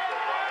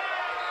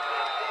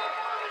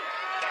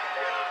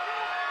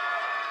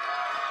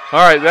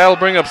 All right, that'll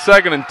bring up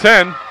 2nd and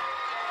 10.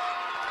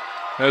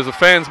 As the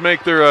fans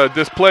make their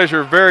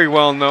displeasure very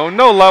well known.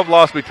 No love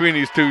lost between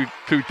these two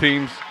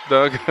teams,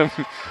 Doug.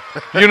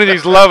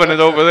 Unity's loving it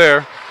over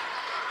there.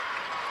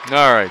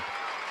 All right.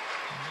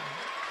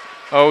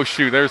 Oh,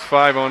 shoot, there's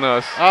 5 on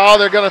us. Oh,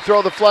 they're going to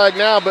throw the flag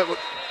now, but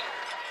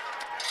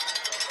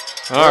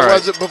where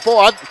was it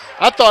before?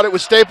 I thought it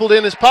was stapled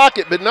in his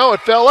pocket, but no,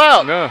 it fell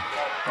out. No,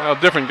 well,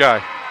 different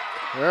guy.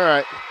 All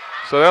right.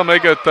 So they'll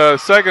make it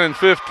 2nd and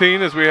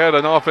 15 as we had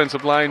an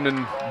offensive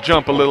lineman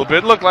jump a little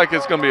bit. Looked like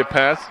it's going to be a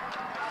pass.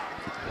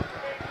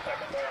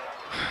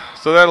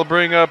 So that'll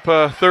bring up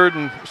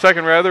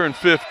 2nd and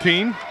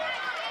 15.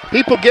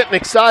 People getting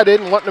excited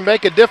and wanting to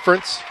make a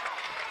difference,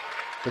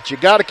 but you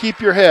got to keep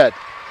your head.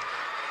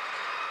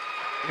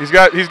 He's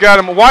got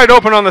him wide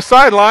open on the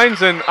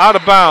sidelines and out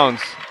of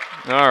bounds.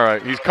 All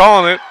right, he's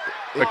calling it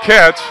a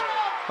catch.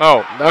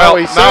 Oh, no, well,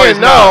 he's now saying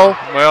he's no.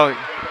 Not. Well,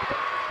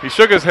 he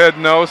shook his head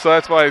no, so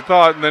that's why he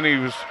thought, and then he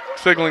was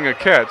signaling a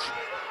catch.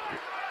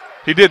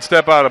 He did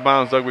step out of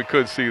bounds, Doug. We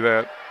could see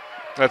that.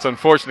 That's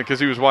unfortunate because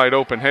he was wide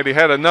open. Had he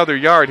had another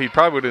yard, he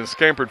probably would have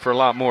scampered for a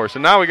lot more.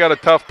 So now we got a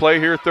tough play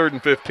here, 3rd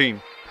and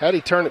 15. Had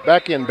he turned it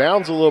back in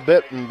bounds a little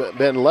bit and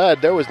been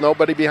led, there was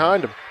nobody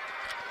behind him.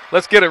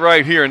 Let's get it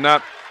right here and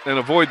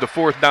avoid the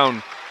 4th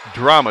down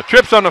drama.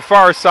 Trips on the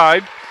far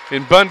side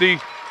in Bundy,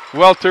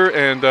 Welter,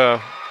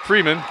 and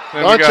Freeman.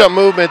 And bunch of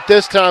movement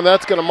this time.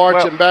 That's going to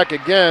march him back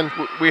again.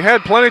 We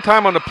had plenty of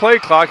time on the play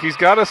clock. He's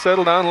got to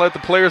settle down and let the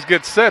players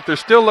get set. They're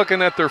still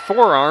looking at their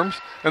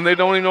forearms, and they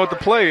don't even know what the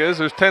play is.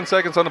 There's 10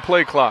 seconds on the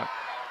play clock.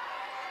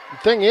 The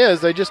thing is,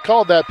 they just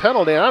called that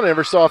penalty. I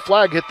never saw a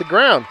flag hit the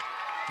ground.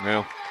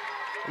 Yeah.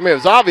 I mean, it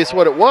was obvious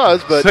what it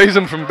was, but saves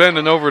them from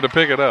bending over to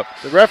pick it up.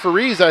 The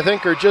referees, I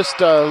think, are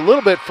just a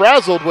little bit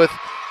frazzled with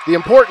the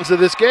importance of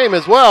this game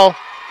as well.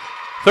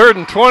 3rd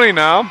and 20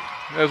 now,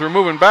 as we're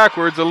moving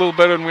backwards a little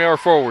better than we are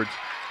forwards.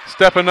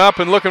 Stepping up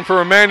and looking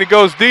for a man. He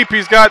goes deep.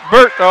 He's got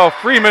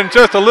Freeman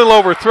just a little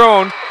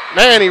overthrown.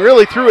 Man, he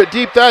really threw it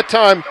deep that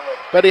time,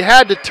 but he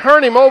had to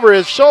turn him over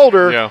his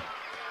shoulder. Yeah.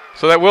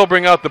 So that will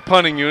bring out the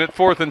punting unit.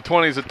 4th and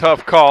 20 is a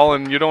tough call,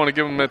 and you don't want to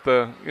give them at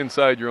the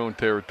inside your own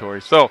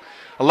territory. So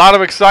a lot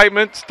of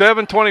excitement.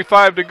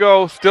 7:25 to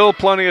go. Still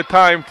plenty of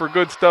time for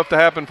good stuff to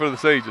happen for the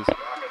Sages.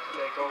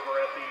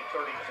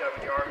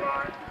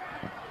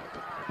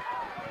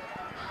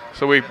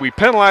 So we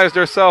penalized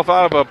ourselves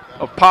out of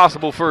a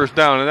possible 1st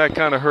down, and that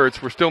kind of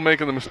hurts. We're still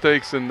making the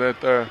mistakes and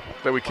that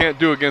we can't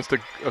do against a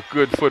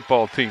good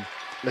football team.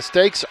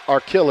 Mistakes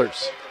are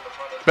killers.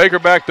 Baker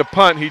back to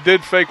punt. He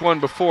did fake one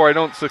before. I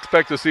don't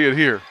expect to see it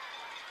here.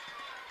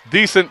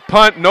 Decent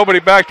punt. Nobody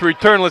back to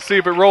return. Let's see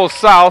if it rolls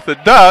south.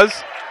 It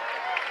does.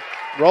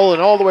 Rolling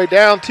all the way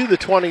down to the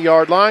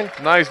 20-yard line.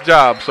 Nice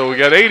job. So we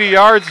got 80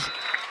 yards,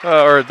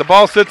 or the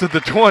ball sits at the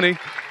 20.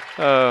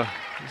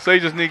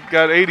 Sages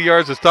got 80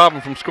 yards to stop him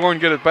from scoring,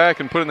 get it back,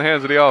 and put it in the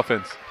hands of the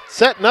offense.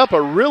 Setting up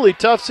a really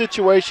tough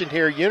situation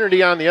here.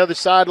 Unity on the other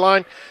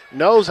sideline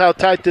knows how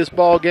tight this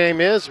ball game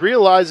is,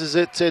 realizes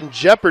it's in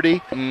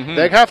jeopardy. Mm-hmm.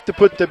 They have to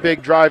put the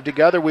big drive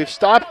together. We've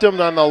stopped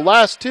them on the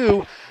last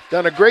 2.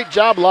 Done a great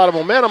job, a lot of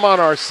momentum on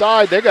our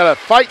side. They got to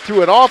fight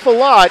through an awful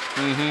lot.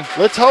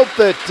 Mm-hmm. Let's hope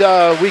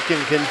that we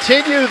can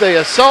continue the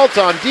assault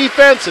on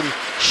defense and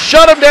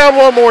shut them down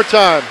one more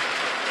time.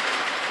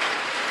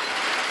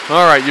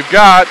 All right, you've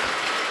got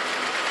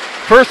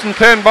 1st and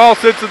 10, ball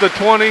sits at the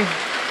 20.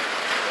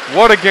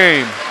 What a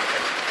game.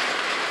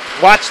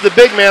 Watch the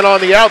big man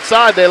on the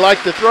outside they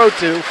like to throw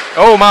to.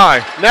 Oh,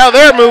 my. Now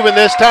they're moving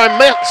this time.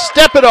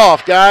 Step it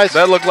off, guys.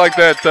 That looked like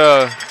that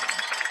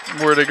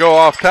where they go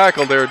off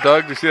tackle there,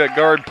 Doug. You see that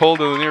guard pulled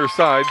to the near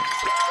side.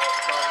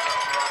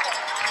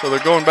 So they're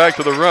going back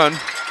to the run.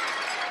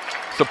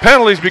 So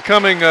penalties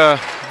becoming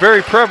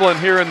very prevalent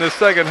here in this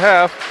second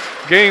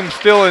half. Game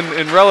still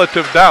in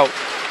relative doubt.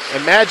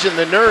 Imagine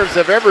the nerves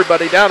of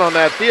everybody down on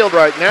that field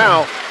right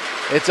now.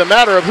 It's a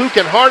matter of who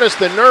can harness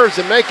the nerves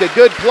and make a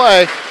good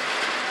play.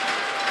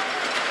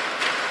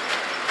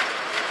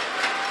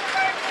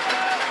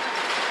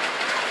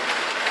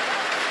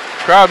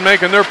 Crowd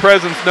making their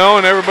presence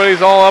known.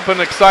 Everybody's all up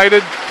and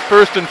excited.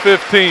 1st and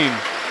 15.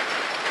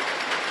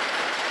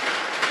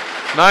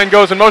 9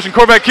 goes in motion.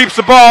 Corbeck keeps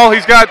the ball.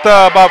 He's got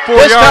about 4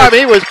 yards. This time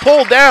he was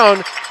pulled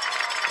down,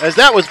 as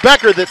that was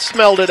Becker that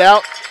smelled it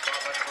out.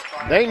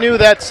 They knew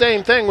that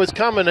same thing was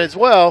coming as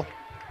well.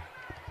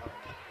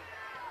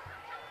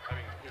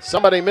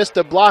 Somebody missed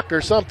a block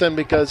or something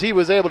because he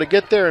was able to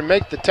get there and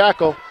make the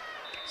tackle.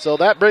 So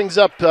that brings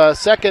up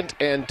 2nd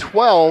and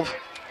 12.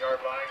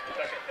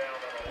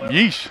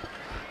 Yeesh.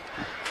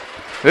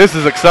 This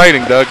is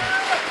exciting, Doug.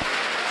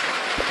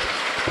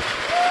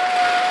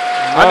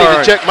 I need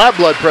to check my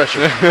blood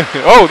pressure.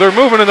 Oh, they're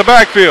moving in the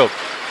backfield.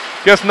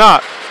 Guess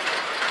not.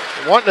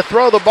 Wanting to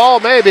throw the ball,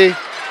 maybe.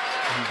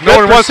 No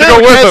one wants to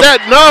go with him.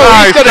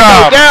 He's going to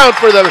go down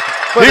for the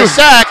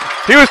sack.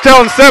 He was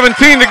telling 17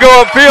 to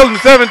go upfield, and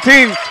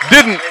 17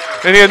 didn't,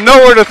 and he had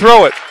nowhere to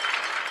throw it.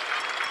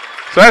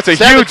 So that's a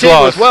huge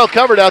loss. Was well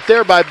covered out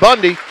there by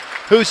Bundy,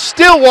 who's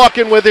still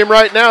walking with him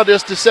right now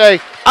just to say,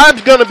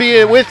 I'm going to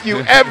be with you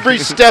every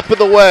step of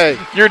the way.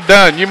 You're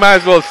done. You might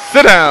as well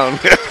sit down.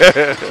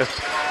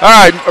 All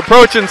right,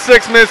 approaching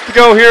 6 minutes to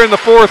go here in the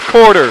 4th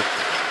quarter.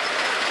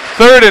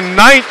 3rd and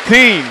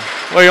 19.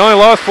 Well, you only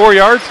lost 4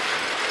 yards?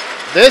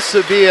 This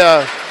would be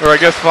or I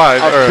guess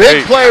 5. A or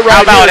big 8. play right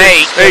How about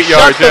here. 8? 8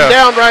 yards, shut them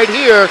down right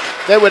here.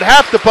 They would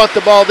have to punt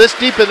the ball this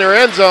deep in their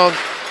end zone.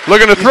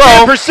 Looking to He's throw.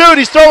 being pursued.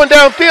 He's throwing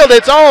downfield.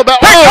 It's all about.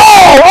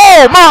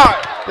 Oh, my.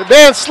 The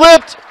man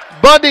slipped.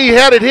 Bundy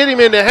had it hit him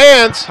in the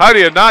hands. How do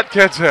you not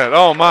catch that?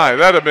 Oh, my.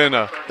 That'd have been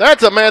a.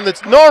 That's a man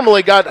that's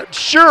normally got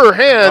sure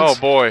hands. Oh,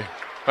 boy.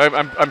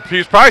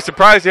 He's probably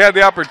surprised he had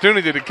the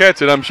opportunity to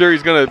catch it. I'm sure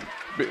he's going to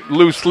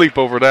lose sleep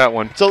over that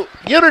one. So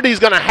Unity's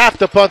going to have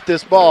to punt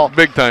this ball.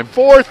 Big time.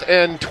 4th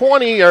and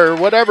 20 or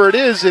whatever it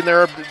is, and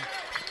they're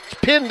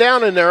pinned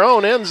down in their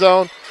own end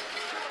zone.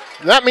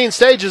 That means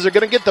Sages are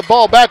going to get the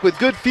ball back with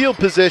good field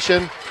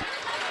position.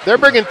 They're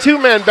bringing 2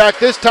 men back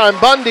this time.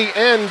 Bundy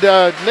and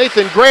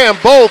Nathan Graham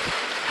both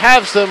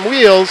have some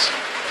wheels.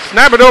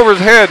 Snap it over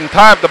his head and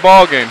tie up the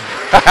ball game.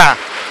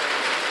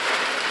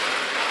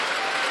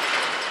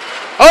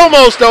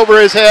 Almost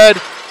over his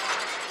head.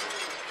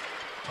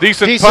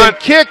 Decent punt.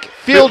 Kick,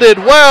 fielded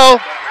well.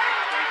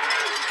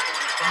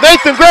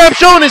 Nathan Graham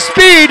showing his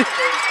speed,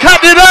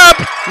 cutting it up.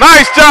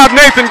 Nice job,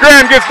 Nathan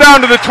Graham gets down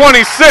to the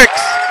 26.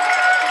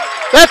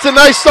 That's a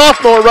nice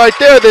sophomore right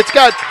there that's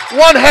got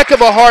one heck of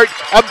a heart,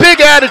 a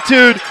big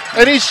attitude,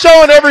 and he's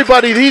showing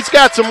everybody that he's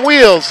got some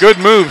wheels. Good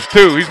moves,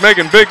 too. He's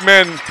making big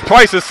men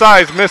twice his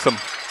size miss him.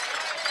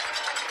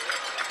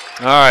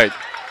 All right.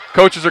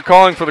 Coaches are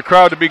calling for the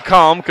crowd to be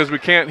calm because we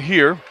can't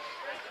hear.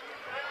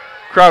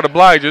 Crowd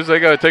obliges. They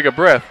got to take a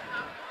breath.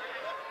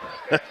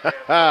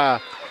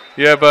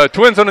 You have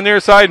twins on the near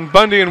side and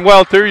Bundy and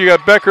Welter. You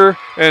got Becker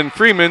and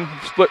Freeman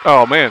split.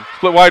 Oh, man.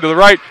 Split wide to the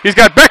right. He's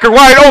got Becker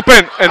wide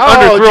open and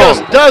underthrown.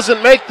 Just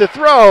doesn't make the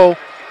throw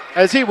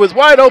as he was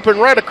wide open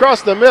right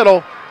across the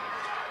middle.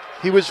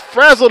 He was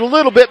frazzled a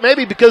little bit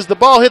maybe because the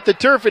ball hit the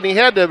turf and he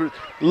had to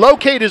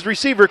locate his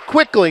receiver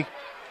quickly.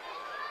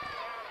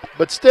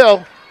 But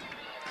still.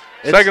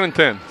 2nd and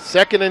 10.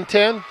 2nd and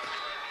 10.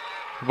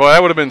 Boy,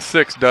 that would have been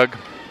 6, Doug.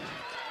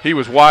 He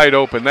was wide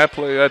open. That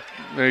play,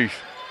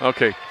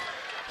 okay.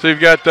 So you've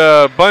got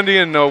Bundy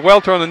and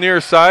Welter on the near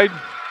side.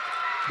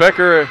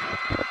 Becker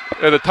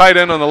at a tight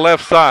end on the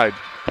left side.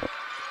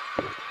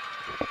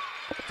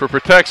 For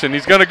protection.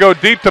 He's going to go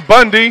deep to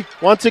Bundy.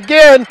 Once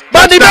again,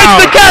 Bundy Touchdown.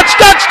 makes the catch.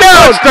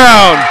 Touchdown.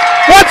 Touchdown.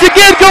 Once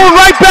again, going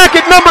right back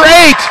at number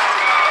 8.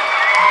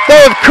 They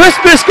have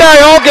crisped this guy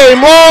all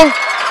game long.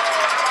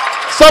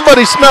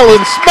 Somebody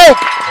smelling smoke.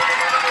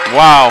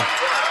 Wow.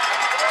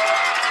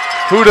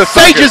 Who'd have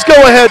thunk Sages it?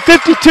 go ahead,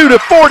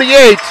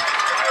 52-48.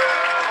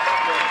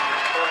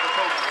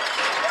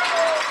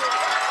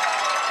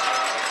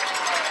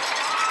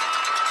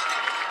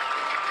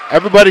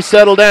 Everybody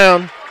settle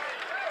down.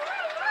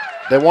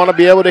 They want to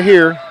be able to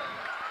hear.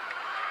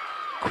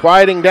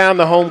 Quieting down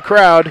the home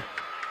crowd.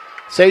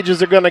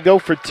 Sages are going to go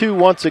for 2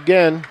 once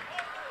again.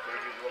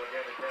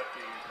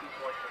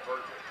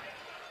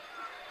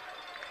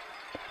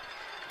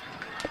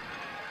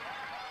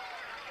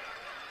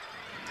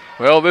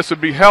 Well, this would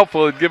be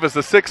helpful. It'd give us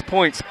a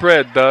 6-point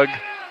spread, Doug.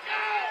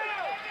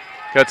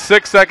 Got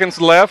 6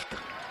 seconds left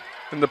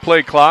in the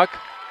play clock.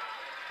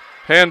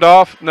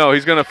 Handoff. No,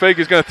 he's going to fake.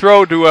 He's going to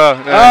throw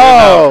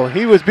to.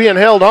 He was being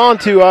held on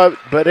to,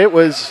 but it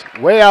was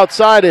way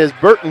outside as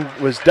Burton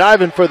was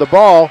diving for the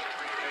ball.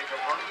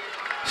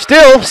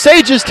 Still,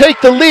 Sages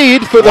take the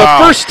lead for the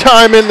first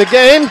time in the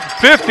game.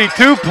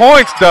 52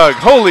 points, Doug.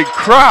 Holy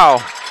crow.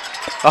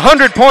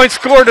 100 points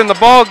scored in the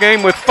ball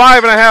game with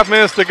 5.5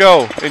 minutes to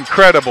go.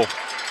 Incredible.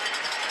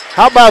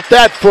 How about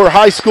that for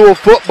high school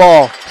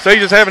football?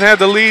 Sages haven't had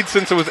the lead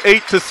since it was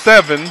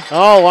 8-7.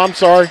 Oh, I'm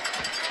sorry.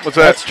 What's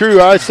that? That's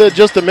true. I said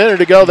just a minute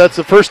ago that's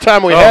the first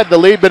time we had the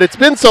lead, but it's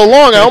been so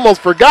long I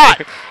almost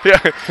forgot.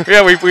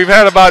 Yeah, we've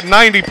had about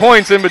 90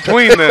 points in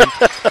between then.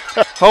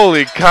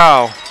 Holy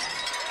cow.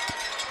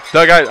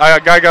 Doug, I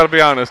got to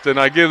be honest, and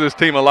I give this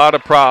team a lot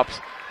of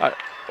props.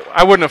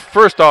 I wouldn't have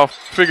first off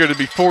figured it'd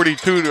be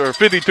 42 or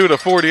 52 to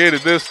 48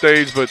 at this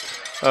stage, but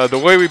the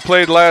way we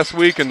played last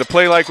week and to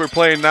play like we're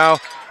playing now,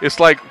 it's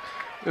like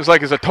it's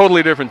a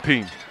totally different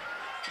team.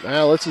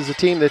 Well, this is a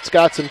team that's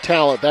got some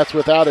talent. That's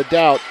without a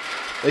doubt.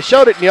 They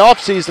showed it in the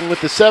offseason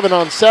with the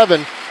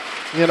 7-on-7,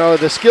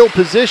 the skill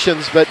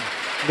positions, but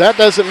that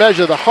doesn't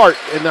measure the heart.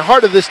 And the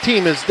heart of this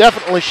team has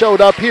definitely showed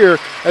up here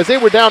as they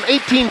were down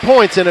 18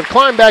 points and have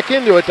climbed back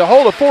into it to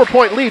hold a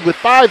 4-point lead with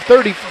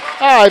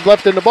 5:35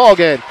 left in the ball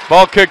game.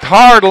 Ball kicked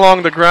hard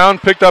along the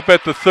ground, picked up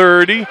at the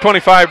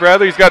 25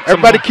 rather. He's got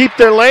everybody keep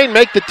their lane,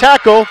 make the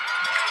tackle.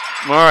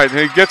 All right,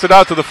 he gets it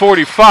out to the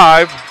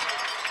 45.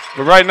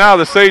 But right now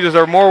the Sages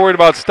are more worried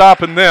about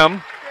stopping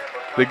them.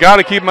 They got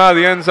to keep them out of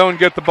the end zone,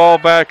 get the ball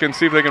back, and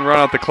see if they can run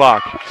out the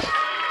clock.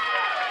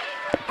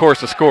 Of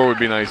course, the score would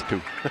be nice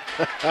too.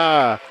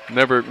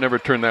 Never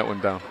turn that one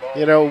down.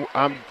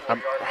 I'm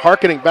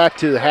hearkening back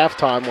to the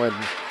halftime when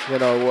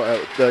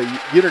the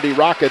Unity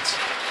Rockets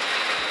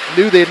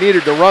knew they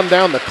needed to run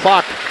down the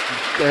clock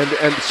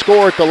and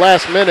score at the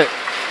last minute.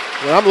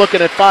 When I'm looking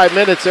at 5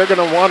 minutes, they're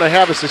going to want to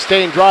have a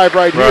sustained drive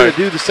right here to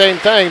do the same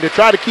thing to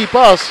try to keep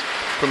us,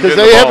 because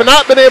they have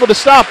not been able to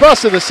stop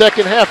us in the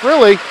second half,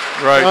 really,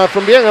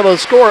 from being able to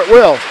score at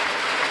will.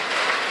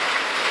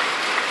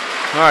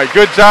 All right,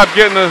 good job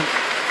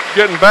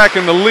getting back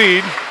in the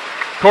lead.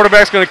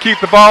 Quarterback's going to keep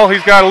the ball.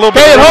 He's got a little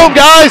bit. Stay at home,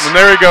 guys. And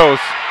there he goes.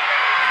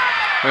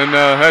 And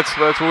that's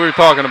what we were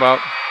talking about.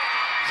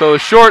 So a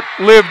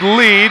short-lived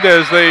lead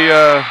as they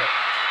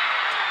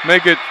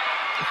make it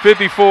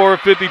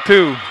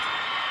 54-52.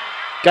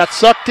 Got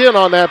sucked in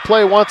on that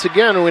play once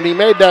again, and when he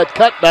made that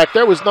cutback,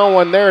 there was no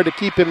one there to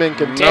keep him in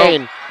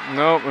contain.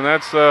 Nope, and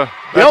that's the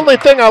only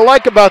thing I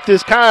like about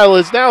this, Kyle,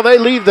 is now they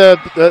leave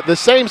the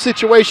same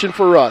situation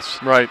for us.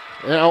 Right.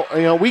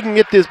 We can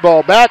get this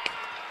ball back.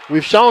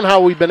 We've shown how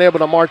we've been able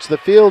to march the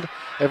field.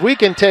 If we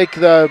can take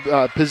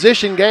the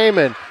position game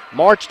and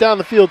march down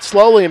the field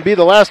slowly and be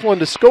the last one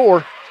to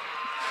score,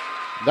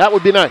 that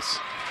would be nice.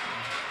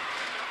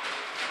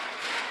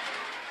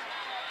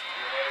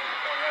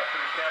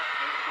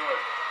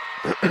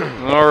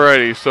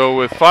 Alrighty, so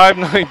with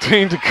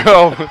 5:19 to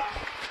go.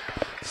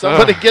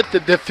 Somebody get the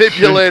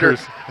defibrillator.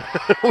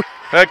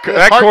 that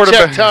heart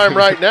quarterback check time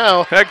right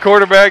now. That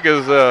quarterback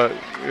is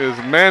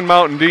Man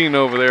Mountain Dean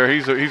over there.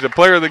 He's a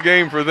player of the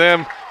game for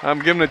them. I'm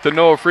giving it to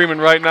Noah Freeman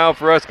right now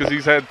for us because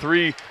he's had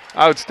 3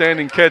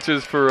 outstanding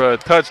catches for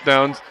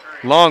touchdowns,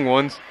 long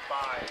ones.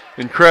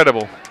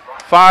 Incredible.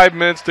 5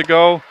 minutes to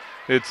go.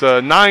 It's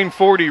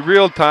 9:40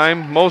 real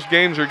time. Most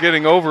games are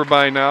getting over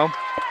by now.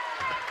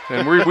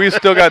 And we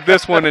still got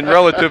this one in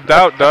relative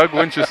doubt, Doug,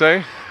 wouldn't you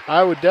say?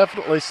 I would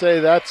definitely say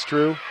that's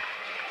true.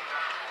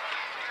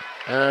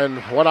 And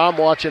what I'm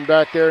watching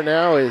back there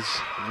now is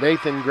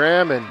Nathan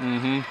Graham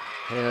and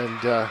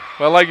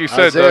well, like you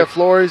said, Isaiah Doug,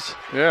 Flores.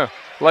 Yeah,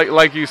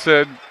 like you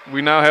said,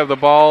 we now have the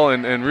ball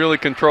and really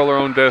control our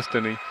own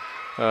destiny.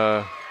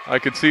 I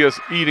could see us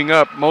eating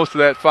up most of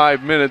that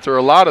 5 minutes, or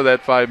a lot of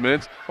that 5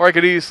 minutes, or I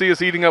could see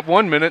us eating up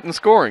 1 minute and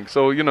scoring.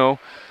 So,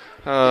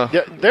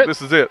 this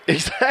is it.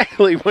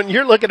 Exactly. When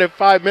you're looking at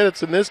 5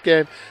 minutes in this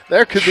game,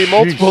 there could be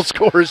multiple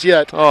scores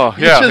yet. Oh,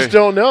 you just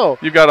don't know.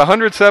 You've got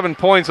 107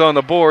 points on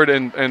the board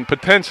and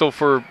potential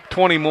for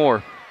 20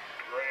 more.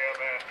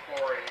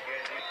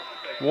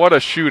 What a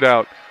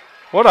shootout.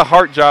 What a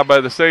heart job by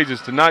the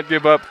Sages to not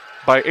give up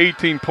by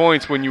 18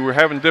 points when you were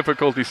having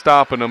difficulty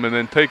stopping them and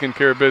then taking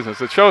care of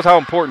business. It shows how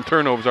important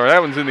turnovers are.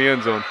 That one's in the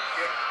end zone.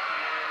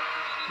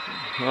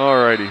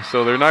 All righty.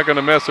 So they're not going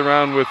to mess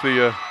around with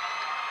the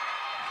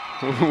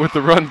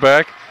run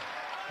back.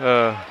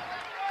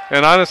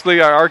 And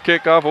honestly, our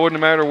kickoff, it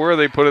wouldn't matter where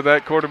they put it.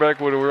 That quarterback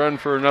would have run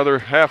for another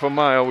half a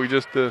mile.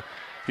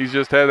 He's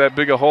just had that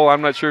big a hole.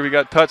 I'm not sure if he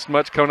got touched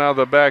much coming out of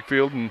the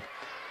backfield. And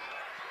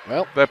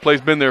well, that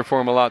play's been there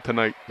for him a lot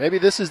tonight. Maybe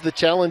this is the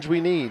challenge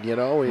we need,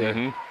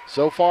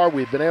 So far,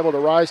 we've been able to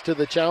rise to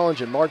the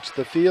challenge and march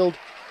the field.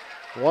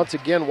 Once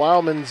again,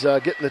 Wildman's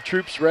getting the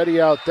troops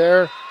ready out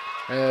there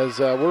as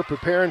we're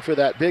preparing for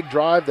that big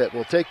drive that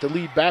will take the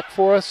lead back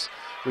for us.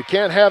 We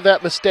can't have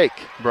that mistake.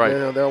 Right.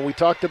 We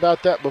talked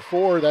about that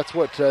before. That's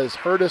what has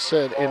hurt us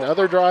in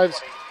other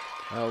drives.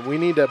 We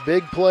need a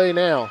big play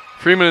now.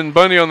 Freeman and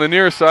Bundy on the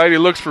near side. He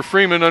looks for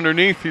Freeman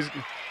underneath. He's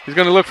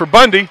going to look for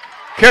Bundy.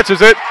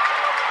 Catches it.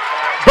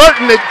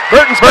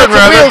 Burton's got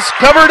the wheels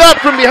covered up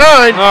from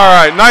behind. All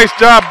right, nice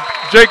job,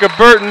 Jacob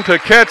Burton, to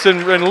catch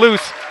and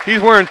loose.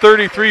 He's wearing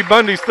 33,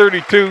 Bundy's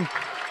 32.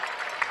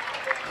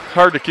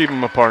 Hard to keep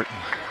them apart.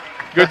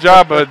 Good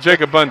job,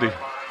 Jacob Bundy.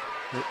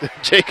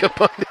 Jacob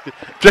Bundy.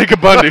 Jacob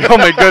Bundy, oh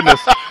my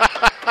goodness.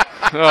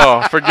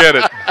 Oh, forget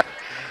it.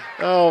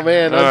 Oh,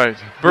 man. All right,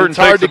 Burton it's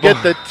hard to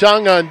get the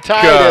tongue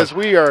untied as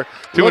we are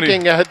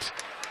looking at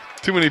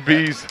too many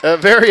bees. A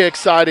very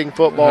exciting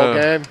football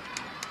game.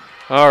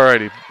 All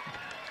righty.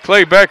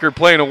 Clay Becker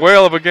playing a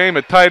whale of a game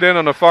at tight end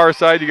on the far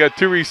side. You got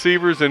 2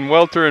 receivers and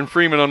Welter and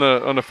Freeman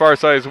on the far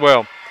side as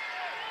well.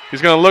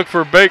 He's going to look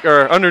for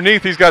Baker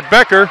underneath. He's got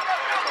Becker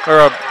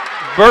or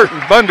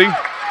Bundy.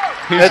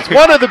 It's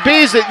one of the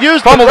Bees that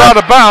used fumbled out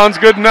of bounds.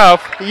 Good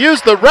enough. He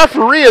used the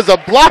referee as a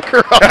blocker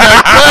on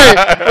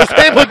that play. Was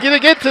able to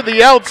get to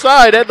the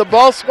outside. Had the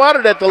ball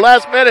swatted at the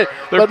last minute,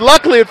 but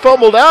luckily it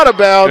fumbled out of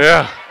bounds.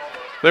 Yeah,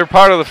 they're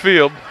part of the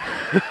field.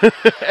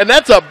 And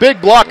that's a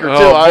big blocker, too.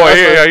 Oh, boy,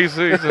 yeah, he's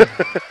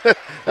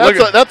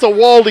that's a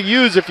wall to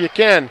use if you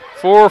can.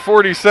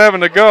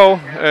 4:47 to go,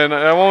 and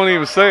I won't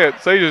even say it.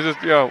 Sages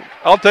just,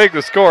 I'll take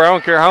the score. I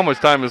don't care how much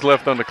time is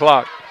left on the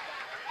clock.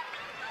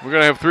 We're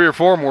going to have 3 or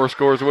 4 more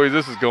scores the way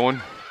this is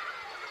going.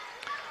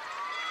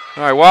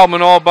 All right,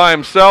 Wildman all by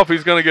himself.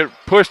 He's going to get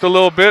pushed a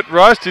little bit,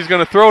 rushed. He's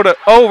going to throw it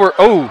over.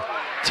 Oh.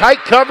 Tight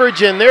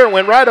coverage in there.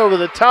 Went right over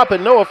the top of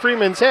Noah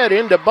Freeman's head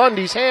into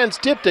Bundy's hands.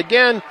 Tipped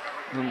again.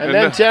 And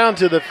then down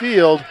to the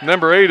field.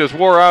 Number 8 is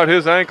wore out.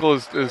 His ankle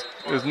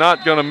is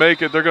not going to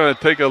make it. They're going to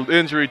take an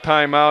injury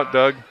timeout,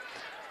 Doug.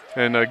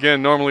 And,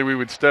 again, normally we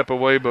would step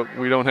away, but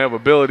we don't have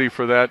ability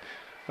for that.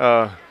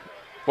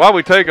 While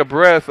we take a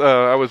breath,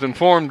 I was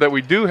informed that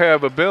we do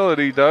have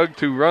ability, Doug,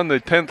 to run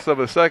the 10th of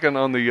a second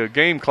on the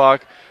game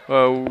clock.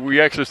 We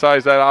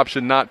exercise that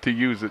option not to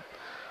use it,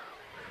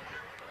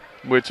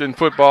 which in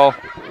football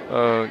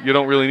you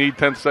don't really need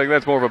 10th second.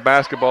 That's more of a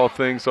basketball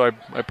thing, so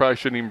I probably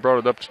shouldn't even brought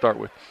it up to start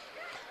with.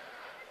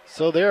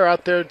 So they're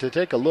out there to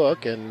take a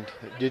look, and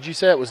did you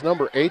say it was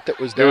number 8 that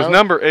was down? It was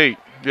number 8.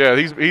 Yeah,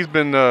 he's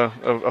been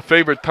a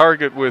favorite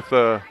target with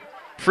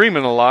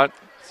Freeman a lot.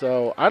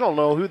 So I don't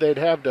know who they'd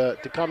have to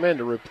come in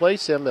to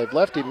replace him. They've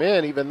left him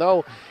in, even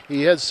though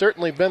he has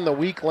certainly been the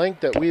weak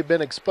link that we've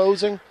been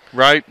exposing.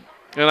 Right,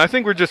 and I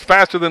think we're just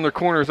faster than their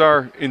corners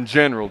are in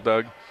general,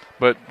 Doug.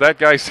 But that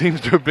guy seems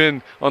to have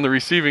been on the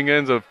receiving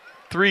ends of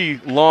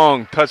 3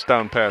 long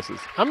touchdown passes.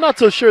 I'm not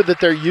so sure that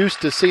they're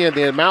used to seeing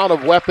the amount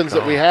of weapons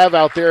that we have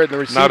out there in the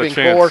receiving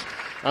corps.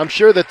 I'm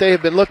sure that they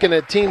have been looking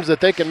at teams that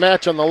they can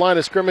match on the line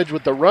of scrimmage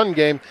with the run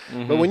game.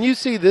 Mm-hmm. But when you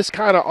see this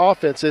kind of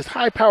offense, this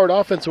high-powered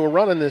offense we're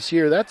running this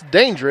year, that's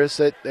dangerous.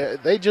 That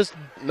they just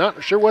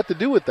not sure what to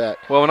do with that.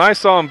 Well, when I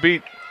saw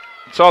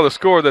the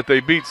score that they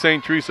beat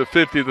St. Teresa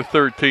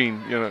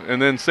 50-13,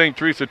 and then St.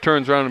 Teresa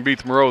turns around and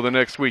beats Moreau the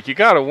next week, you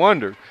got to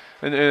wonder.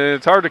 And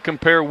it's hard to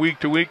compare week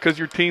to week because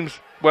your team's,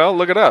 well,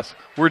 look at us.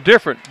 We're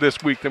different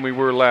this week than we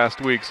were last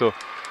week. So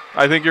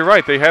I think you're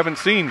right. They haven't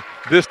seen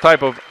this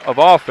type of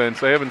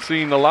offense. They haven't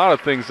seen a lot of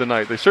things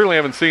tonight. They certainly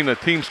haven't seen a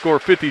team score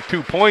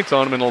 52 points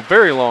on them in a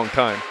very long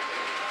time.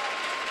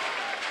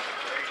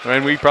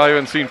 And we probably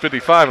haven't seen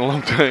 55 in a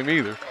long time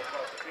either.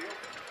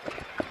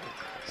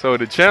 So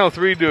did Channel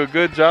 3 do a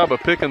good job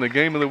of picking the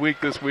game of the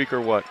week this week or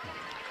what?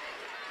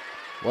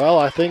 Well,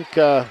 I think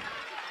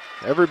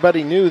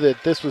everybody knew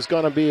that this was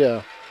going to be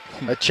a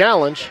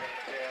challenge,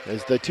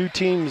 as the two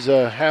teams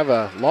have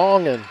a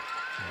long and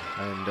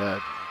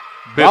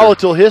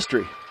volatile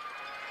history.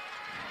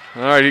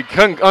 All right, he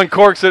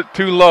uncorks it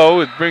too low.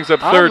 It brings up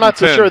 3rd and 10. I'm not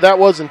so sure that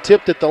wasn't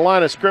tipped at the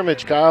line of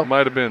scrimmage, Kyle.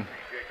 Might have been.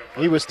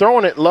 He was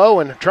throwing it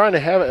low and trying to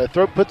have it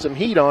put some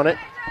heat on it.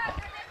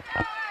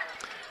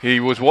 He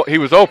was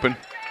open.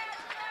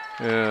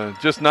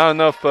 Just not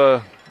enough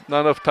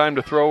time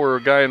to throw or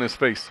a guy in his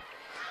face.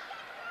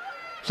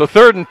 So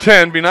 3rd and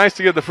 10. Be nice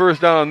to get the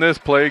first down on this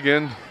play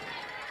again.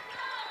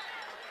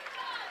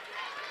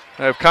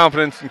 I have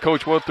confidence in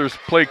Coach Welter's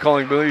play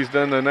calling, but he's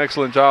done an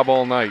excellent job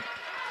all night.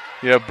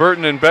 You have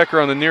Burton and Becker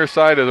on the near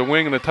side of the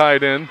wing and the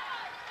tight end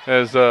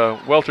as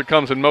Welter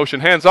comes in motion.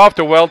 Hands off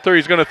to Welter.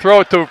 He's going to throw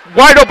it to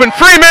wide open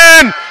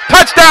Freeman.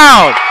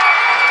 Touchdown!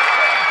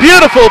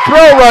 Beautiful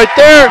throw right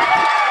there.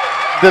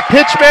 The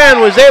pitch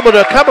man was able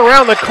to come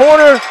around the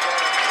corner.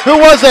 Who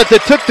was that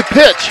took the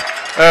pitch?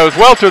 It was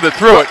Welter that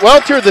threw it.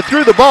 Welter that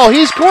threw the ball.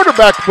 He's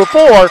quarterbacked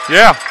before.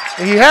 Yeah.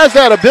 He has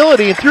that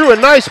ability and threw a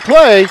nice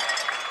play.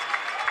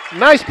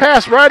 Nice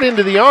pass right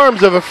into the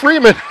arms of a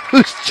Freeman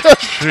who's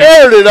just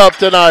teared it up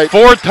tonight.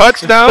 4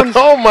 touchdowns?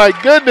 Oh, my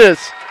goodness.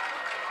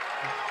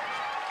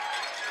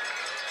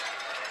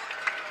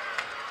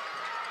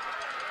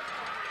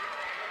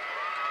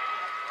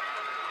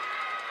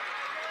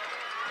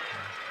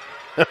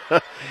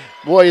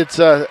 Boy, it's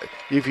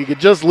if you could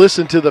just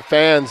listen to the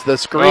fans, the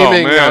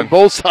screaming on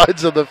both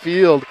sides of the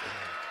field.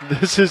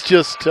 This is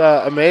just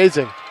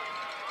amazing.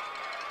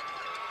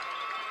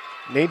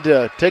 Need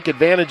to take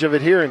advantage of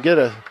it here and get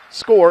a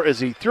score as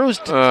he throws.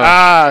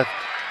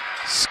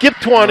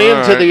 Skipped one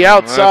into the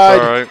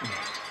outside.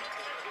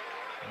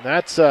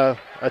 That's a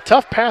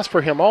tough pass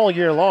for him all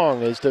year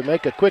long, is to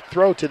make a quick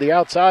throw to the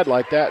outside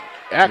like that,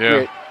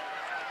 accurate.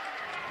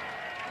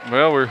 Yeah.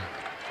 Well, we're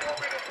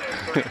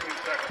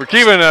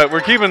keeping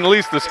at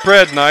least the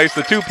spread nice.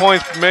 The 2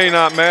 points may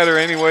not matter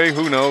anyway.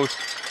 Who knows?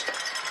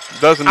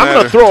 Doesn't matter. I'm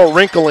going to throw a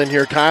wrinkle in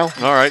here, Kyle.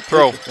 All right,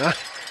 throw.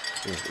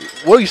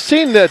 Well, you've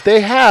seen that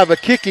they have a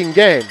kicking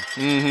game.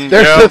 Mm-hmm.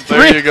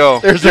 There you go.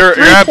 There's You're a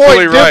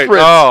 3-point right.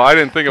 difference. Oh, I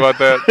didn't think about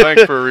that.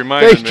 Thanks for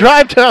reminding me. They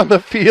drive down the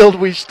field.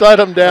 We shut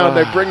them down.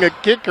 They bring a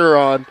kicker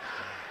on.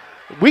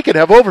 We could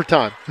have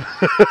overtime.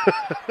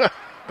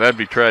 That'd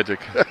be tragic.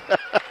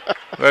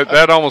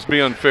 That'd almost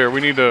be unfair. We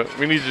need to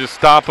just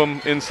stop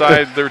them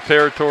inside their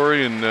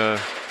territory and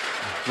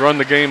run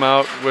the game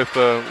out with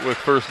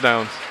first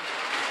downs.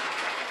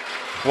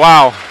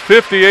 Wow,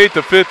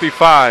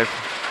 58-55.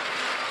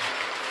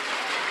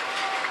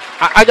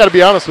 I got to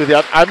be honest with you.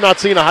 I've not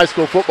seen a high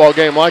school football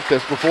game like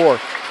this before.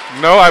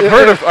 No, I've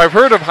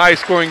heard of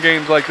high-scoring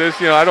games like this.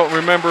 You know, I don't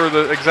remember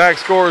the exact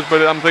scores,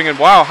 but I'm thinking,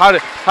 wow,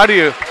 how do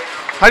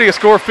you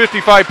score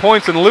 55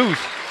 points and lose?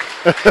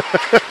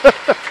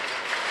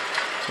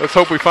 Let's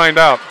hope we find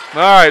out. All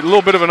right, a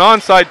little bit of an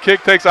onside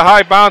kick, takes a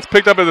high bounce,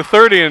 picked up at the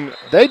 30, and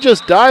they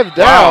just dived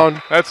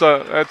down. Wow,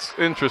 that's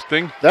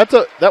interesting. That's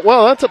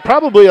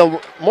probably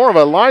more of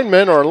a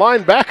lineman or a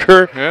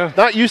linebacker. Yeah.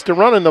 Not used to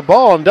running the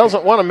ball and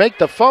doesn't want to make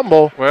the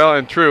fumble. Well,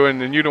 and true,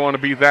 and you don't want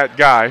to be that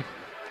guy.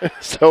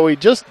 So he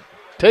just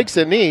takes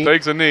a knee.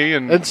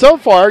 And so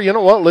far, you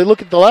know what?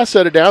 Look at the last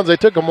set of downs. They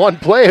took him one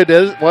play. It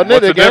is, wasn't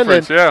what's it again?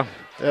 The difference?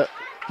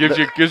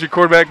 Gives your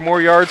quarterback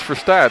more yards for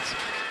stats.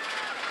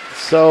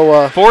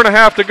 So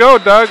 4.5 to go,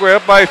 Doug. We're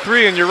up by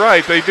 3, and you're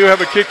right. They do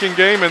have a kicking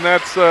game, and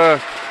that's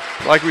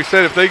like we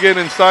said. If they get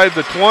inside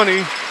the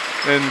 20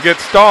 and get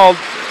stalled,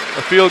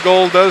 a field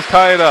goal does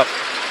tie it up.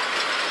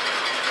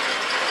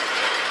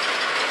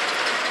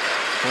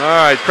 All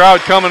right, crowd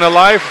coming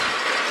alive.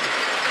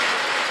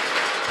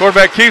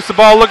 Quarterback keeps the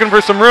ball, looking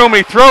for some room.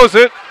 He throws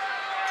it,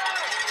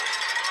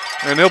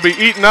 and he'll be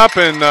eaten up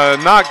and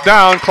knocked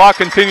down. Clock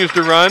continues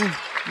to run.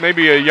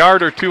 Maybe a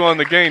yard or two on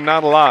the gain,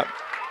 not a lot.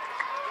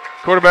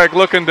 Quarterback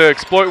looking to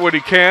exploit what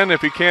he can.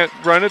 If he can't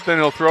run it, then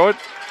he'll throw it.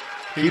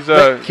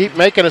 Keep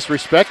making us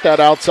respect that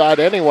outside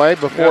anyway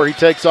before he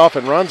takes off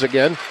and runs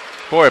again.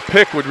 Boy, a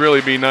pick would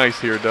really be nice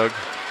here, Doug.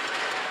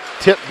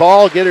 Tip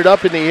ball, get it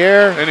up in the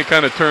air. Any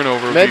kind of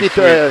turnover. Maybe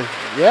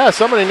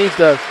somebody needs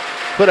to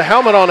put a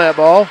helmet on that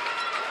ball.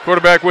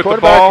 Quarterback with the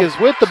ball. Is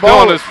with the still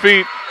ball on his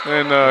feet,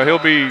 and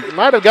he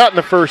might have gotten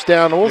the first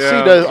down. We'll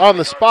see on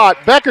the spot.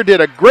 Becker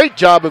did a great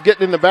job of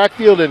getting in the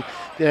backfield and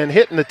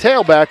hitting the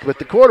tailback, but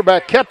the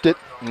quarterback kept it.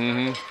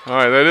 Mm-hmm. All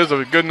right, that is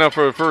good enough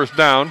for a first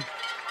down.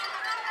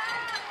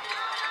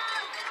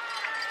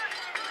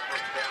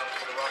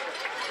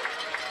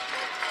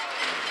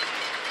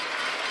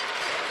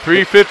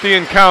 .350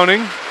 and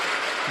counting.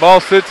 Ball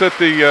sits at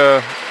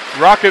the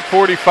Rocket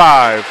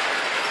 45.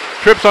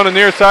 Trips on the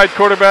near side,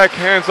 quarterback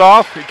hands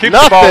off. He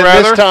keeps the ball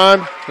rather. This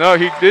time. No,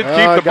 he did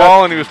keep the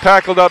ball, and he was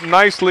tackled up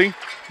nicely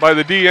by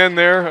the DN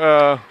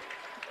there,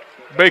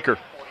 Baker.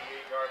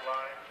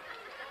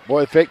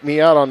 Boy, faked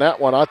me out on that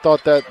one. I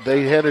thought that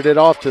they headed it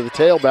off to the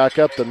tailback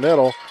up the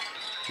middle,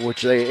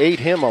 which they ate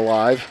him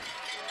alive.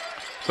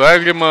 So I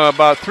give him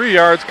about 3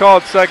 yards. Call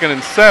it 2nd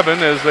and 7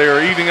 as they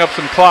are eating up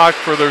some clock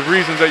for the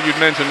reasons that you'd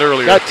mentioned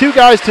earlier. Got two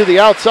guys to the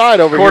outside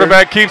over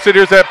Quarterback keeps it.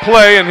 Here's that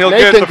play, and he'll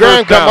get the Nathan first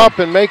Graham down. come up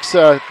and makes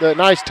the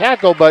nice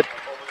tackle, but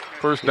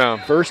first down.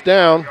 First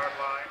down.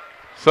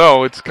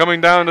 So it's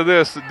coming down to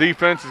this. The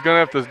defense is going to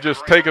have to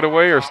just take it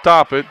away or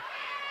stop it.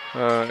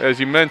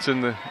 As you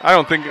mentioned, I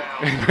don't think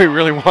anybody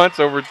really wants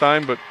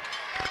overtime, but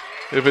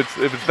if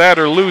it's that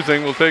or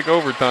losing, we'll take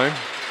overtime.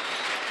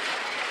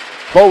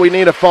 But we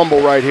need a fumble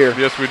right here.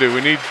 Yes, we do.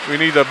 We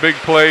need a big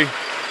play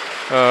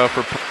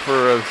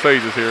for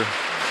Sages here.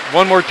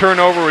 One more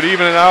turnover would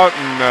even it out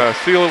and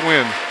seal a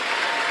win.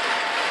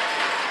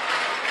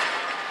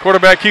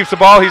 Quarterback keeps the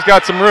ball. He's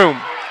got some room.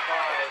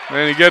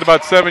 And he get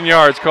about 7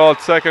 yards. Call it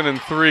 2nd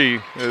and 3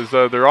 as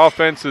their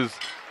offense is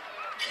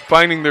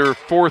finding their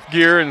fourth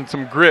gear and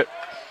some grit.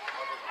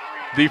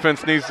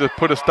 Defense needs to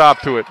put a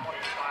stop to it.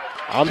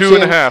 I'm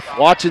 2.5.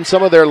 Watching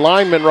some of their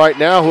linemen right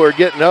now who are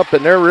getting up,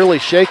 and they're really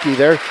shaky.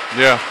 They're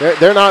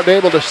not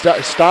able to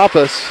stop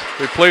us.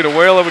 They played a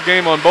whale of a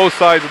game on both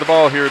sides of the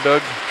ball here,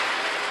 Doug.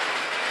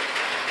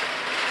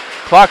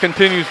 Clock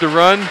continues to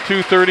run.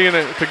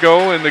 2:30 to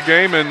go in the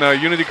game, and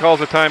Unity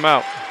calls a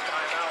timeout.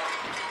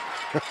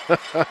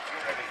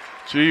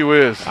 Gee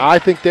whiz. I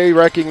think they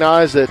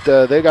recognize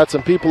that they got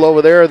some people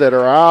over there that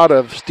are out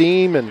of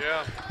steam, and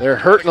they're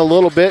hurting a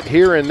little bit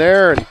here and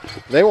there, and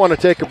they want to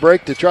take a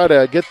break to try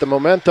to get the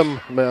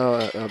momentum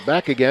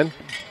back again.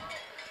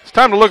 It's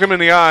time to look them in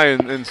the eye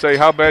and say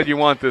how bad you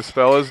want this,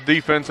 fellas.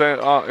 Defense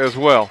as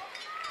well.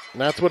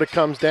 And that's what it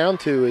comes down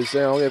to is,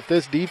 if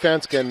this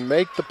defense can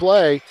make the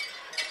play,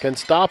 can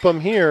stop them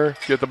here.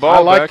 Get the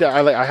ball back.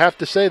 I have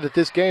to say that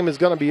this game is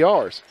going to be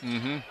ours.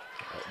 Mm-hmm.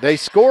 They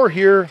score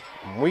here.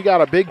 We got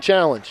a big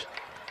challenge.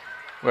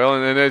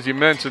 Well, and as you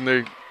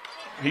mentioned,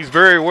 he's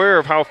very aware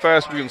of how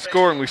fast we can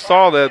score, and we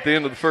saw that at the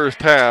end of the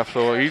first half.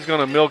 So he's going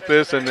to milk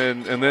this, and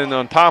then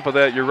on top of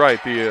that, you're right.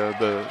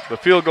 The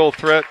field goal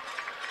threat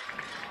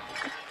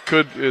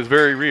is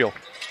very real.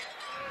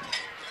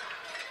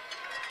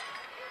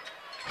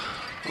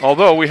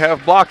 Although we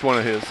have blocked one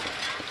of his,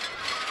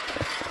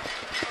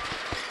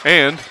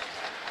 and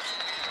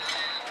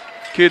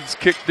kids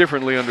kick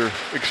differently under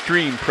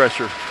extreme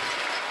pressure.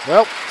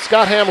 Well,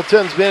 Scott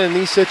Hamilton's been in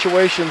these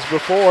situations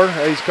before.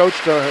 He's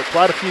coached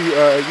quite a few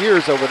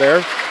years over there.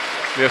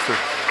 Yes, sir.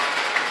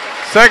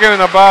 2nd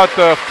and about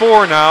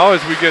 4 now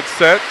as we get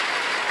set.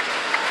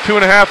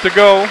 2.5 to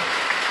go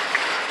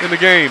in the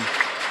game.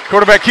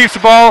 Quarterback keeps the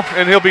ball,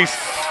 and he'll be,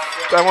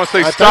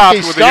 stopped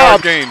with a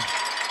yard gain.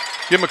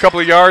 Give him a couple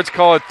of yards,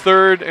 call it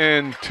 3rd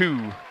and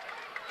 2.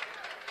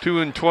 2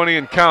 and 20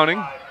 and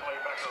counting.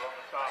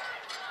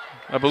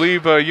 I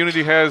believe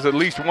Unity has at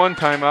least one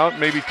timeout,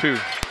 maybe two.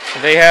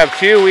 They have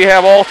two. We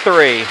have all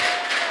three.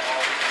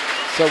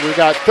 So we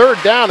got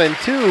 3rd down and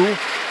 2.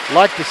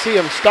 Like to see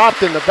him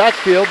stopped in the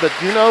backfield, but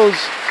who knows?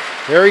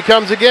 Here he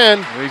comes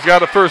again. He's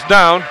got a first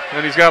down,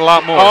 and he's got a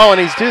lot more. Oh, and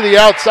he's to the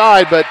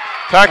outside, but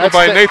tackled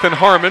by Nathan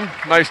Harmon.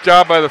 Nice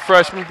job by the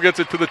freshman. Gets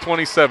it to the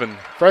 27.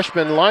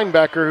 Freshman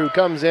linebacker who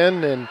comes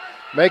in and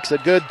makes a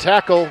good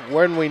tackle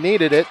when we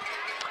needed it.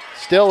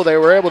 Still, they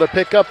were able to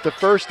pick up the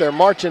first. They're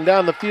marching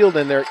down the field,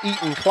 and they're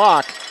eating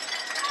clock.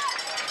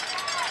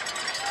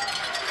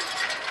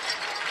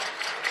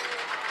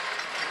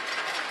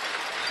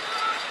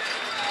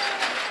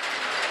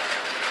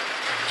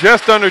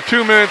 Just under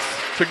 2 minutes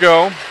to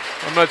go.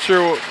 I'm not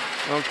sure.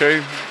 Okay.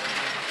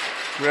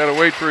 We had to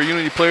wait for a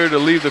Unity player to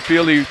leave the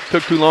field. He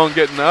took too long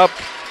getting up.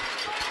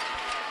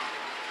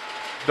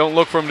 Don't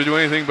look for him to do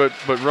anything but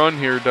run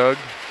here, Doug.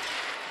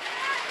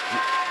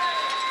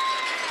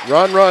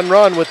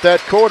 Run with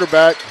that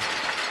quarterback.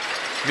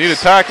 Need a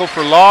tackle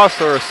for loss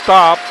or a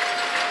stop.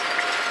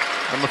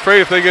 I'm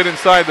afraid if they get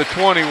inside the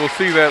 20, we'll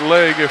see that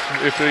leg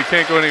if they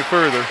can't go any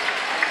further.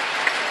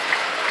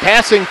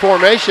 Passing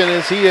formation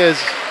as he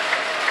is.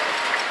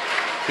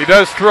 He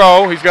does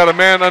throw. He's got a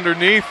man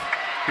underneath.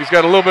 He's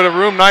got a little bit of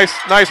room. Nice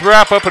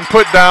wrap up and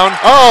put down.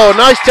 Oh,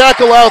 nice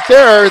tackle out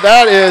there.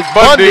 That is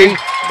Bundy.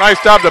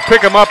 Nice job to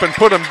pick him up and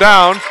put him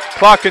down.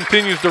 Clock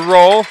continues to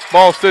roll.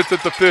 Ball sits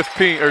at the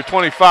 15 or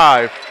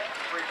 25.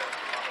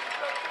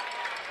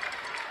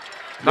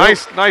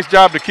 Nice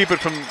job to keep it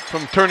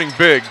from turning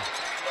big.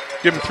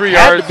 Give him 3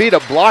 yards. Had to beat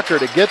a blocker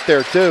to get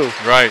there too.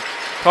 Right.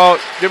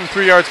 Give him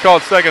 3 yards.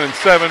 Called 2nd and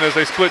 7 as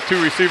they split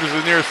 2 receivers to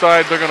the near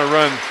side. They're going to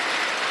run.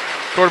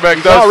 Quarterback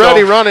He's does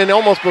already so. running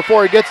almost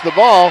before he gets the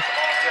ball.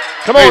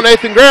 Come on, Hey,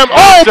 Nathan Graham.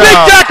 Oh, big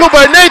tackle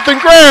by Nathan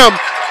Graham.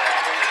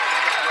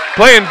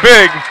 Playing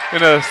big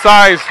in a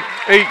size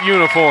 8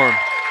 uniform.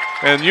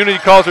 And Unity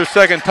calls their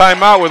second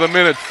timeout with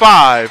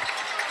 1:05.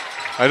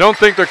 I don't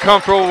think they're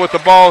comfortable with the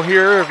ball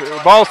here.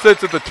 The ball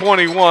sits at the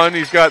 21.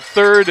 He's got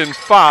 3rd and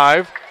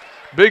 5.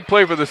 Big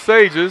play for the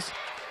Sages.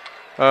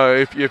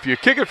 If you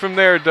kick it from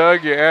there,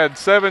 Doug, you add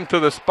 7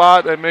 to the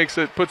spot. That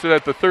puts it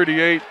at the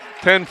 38.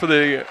 10 for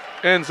the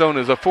end zone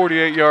is a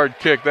 48-yard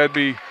kick. That'd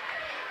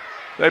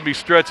be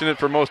stretching it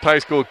for most high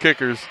school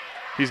kickers.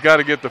 He's got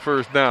to get the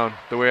first down,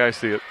 the way I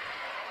see it.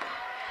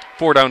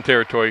 4-down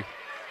territory.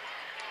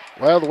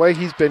 Well, the way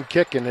he's been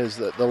kicking is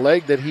the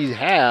leg that he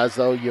has,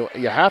 though,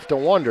 you have to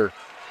wonder.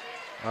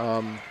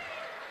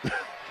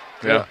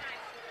 Yeah.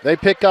 They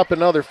pick up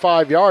another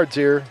 5 yards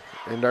here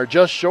and are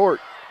just short.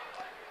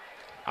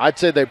 I'd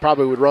say they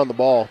probably would run the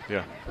ball.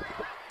 Yeah.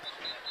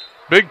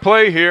 Big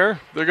play here.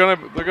 They're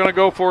gonna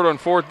go for it on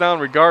 4th down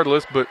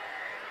regardless, but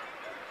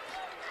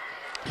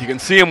you can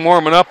see him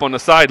warming up on the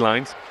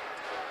sidelines.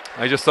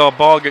 I just saw a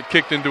ball get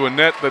kicked into a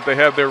net that they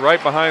have there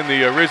right behind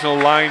the original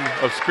line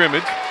of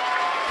scrimmage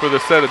for the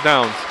set of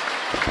downs.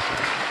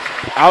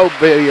 I'll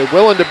be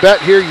willing to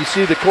bet here you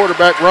see the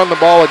quarterback run the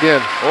ball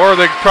again. Or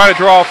they try to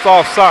draw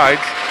off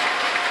sides.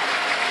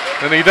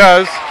 And he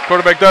does.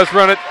 Quarterback does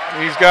run it.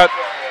 He's got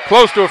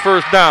close to a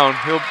first down.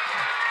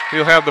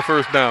 He'll have the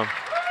first down.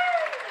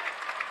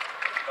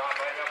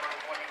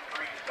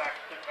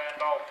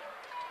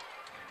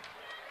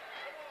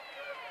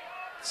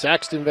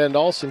 Saxton Van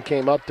Dalsen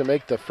came up to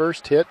make the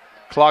first hit.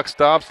 Clock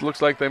stops.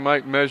 Looks like they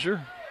might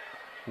measure.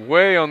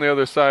 Way on the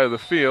other side of the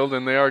field,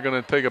 and they are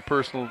going to take a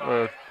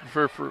personal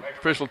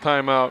official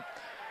timeout.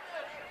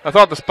 I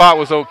thought the spot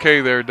was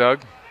okay there,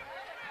 Doug.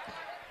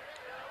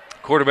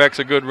 Quarterback's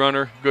a good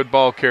runner, good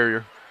ball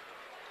carrier.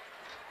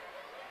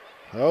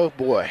 Oh,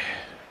 boy.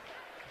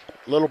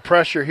 A little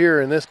pressure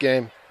here in this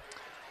game.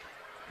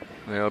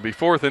 Yeah, it'll be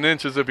 4th and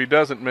inches if he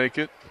doesn't make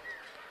it.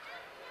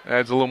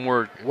 Adds a little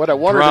more What I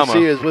wanted drama. to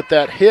see is with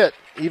that hit,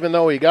 even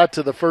though he got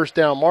to the first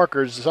down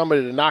markers,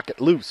 somebody to knock it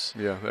loose.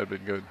 Yeah, that'd be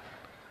good.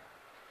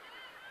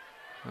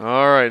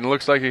 All right, and it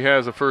looks like he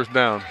has a first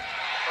down.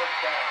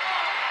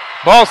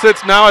 Ball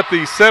sits now at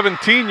the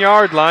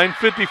 17-yard line,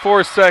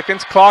 54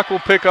 seconds. Clock will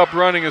pick up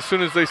running as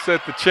soon as they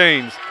set the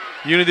chains.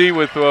 Unity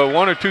with 1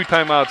 or 2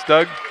 timeouts,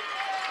 Doug.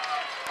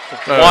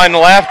 1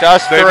 left,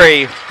 us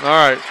 3.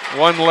 All right,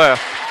 1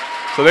 left.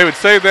 So they would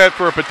save that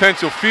for a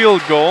potential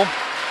field goal.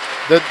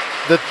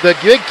 The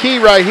big key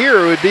right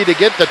here would be to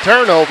get the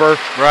turnover.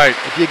 Right.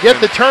 If you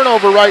get the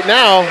turnover right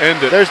now,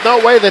 End it. there's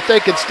no way that they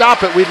can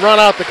stop it. We'd run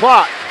out the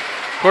clock.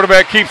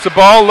 Quarterback keeps the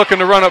ball, looking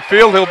to run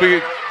upfield.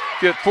 He'll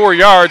get 4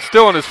 yards,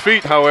 still on his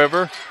feet,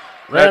 however.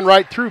 Ran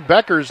right through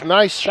Becker's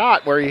nice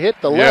shot where he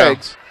hit the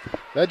legs.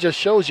 That just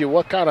shows you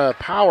what kind of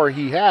power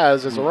he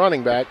has as a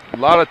running back. A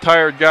lot of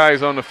tired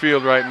guys on the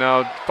field right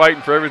now,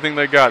 fighting for everything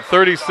they got.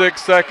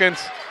 36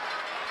 seconds.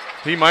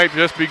 He might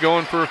just be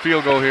going for a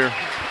field goal here,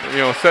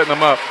 setting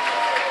them up.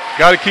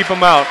 Got to keep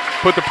him out.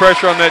 Put the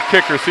pressure on that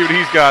kicker, see what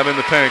he's got in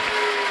the tank.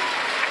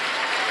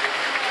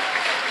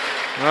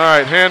 All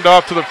right, hand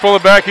off to the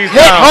fullback. He's hit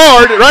down.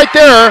 hard right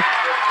there.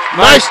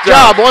 Nice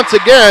job once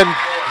again.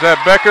 Is that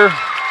Becker?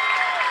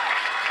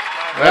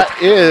 That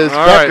is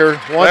all Becker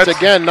right. once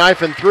again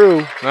knifing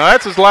through. Now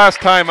that's his last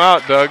time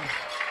out, Doug.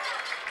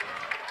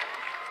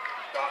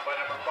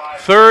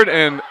 3rd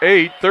and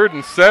 8, 3rd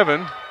and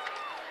 7.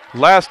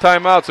 Last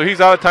timeout. So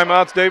he's out of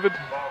timeouts, David?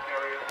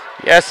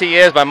 Yes, he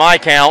is by my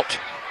count.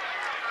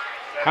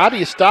 How do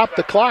you stop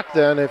the clock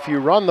then if you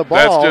run the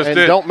ball and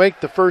don't make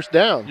the first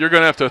down? You're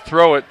going to have to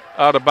throw it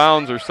out of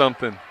bounds or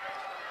something.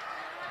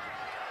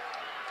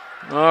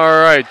 All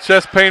right,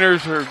 chest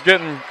painters are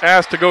getting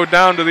asked to go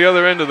down to the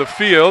other end of the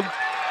field.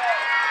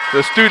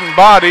 The student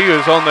body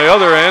is on the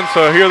other end,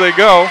 so here they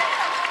go.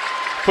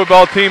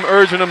 Football team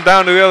urging them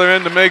down to the other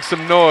end to make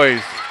some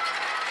noise.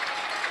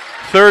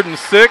 3rd and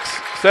 6,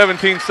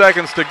 17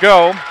 seconds to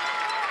go.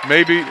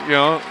 Maybe,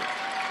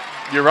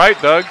 you're right,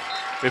 Doug.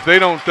 If they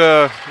don't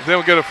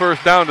get a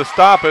first down to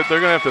stop it, they're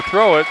going to have to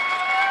throw it,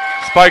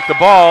 spike the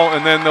ball,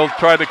 and then they'll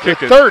try to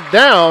kick it. 3rd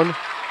down,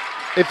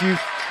 if you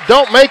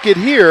don't make it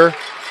here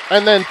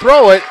and then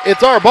throw it,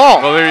 it's our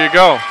ball. Well, there you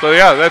go. So,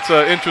 yeah, that's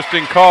an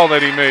interesting call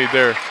that he made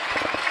there.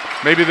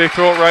 Maybe they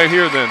throw it right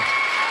here then.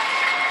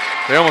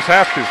 They almost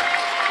have to.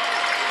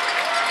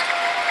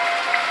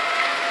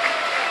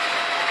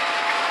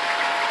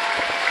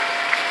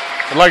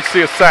 I'd like to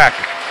see a sack.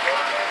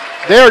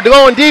 They're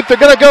going deep. They're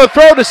going to go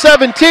throw to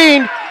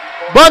 17.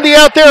 Bundy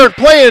out there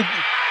playing.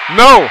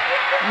 No,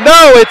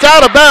 it's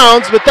out of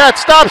bounds, but that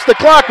stops the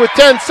clock with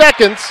 10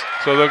 seconds.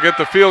 So they'll get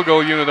the field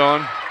goal unit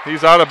on.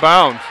 He's out of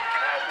bounds.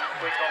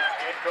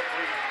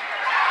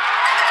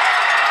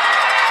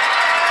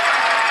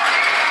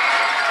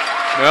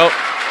 Well,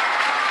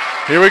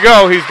 here we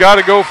go. He's got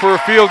to go for a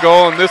field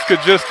goal, and this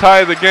could just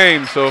tie the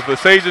game. So if the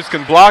Sages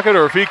can block it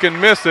or if he can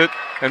miss it,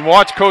 and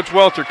watch Coach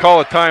Welcher call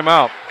a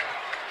timeout.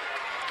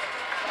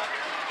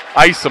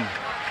 Ice him.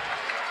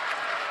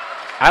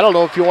 I don't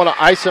know if you want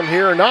to ice him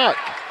here or not.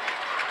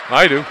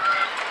 I do.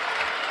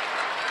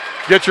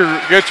 Get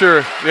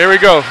your, there we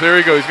go.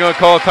 He's going to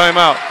call a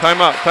timeout.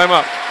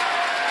 Timeout.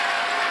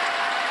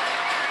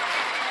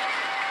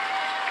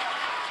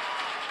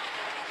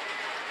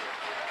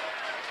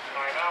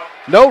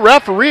 No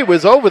referee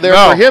was over there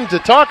for him to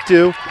talk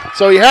to,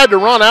 so he had to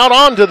run out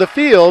onto the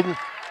field.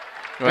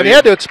 And he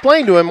had to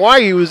explain to him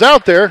why he was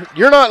out there.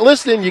 You're not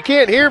listening. You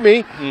can't hear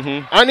me.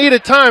 I need a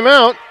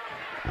timeout.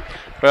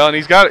 Well,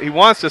 and he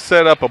wants to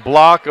set up a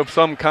block of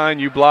some kind.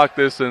 You block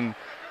this, and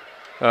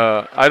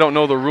I don't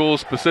know the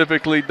rules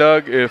specifically,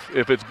 Doug. If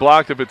it's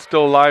blocked, if it's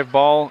still a live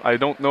ball, I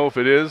don't know if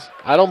it is.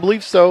 I don't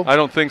believe so. I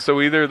don't think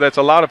so either. That's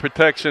a lot of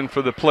protection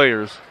for the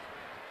players.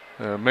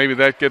 Maybe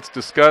that gets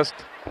discussed.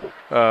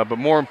 But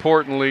more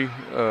importantly,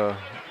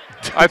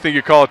 I think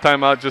you call a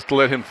timeout just to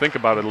let him think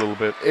about it a little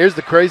bit. Here's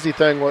the crazy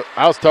thing.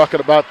 I was talking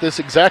about this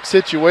exact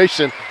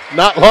situation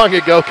not long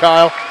ago,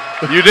 Kyle.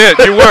 You did.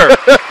 You were.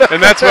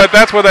 And that's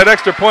where that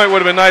extra point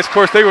would have been nice. Of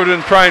course, they would have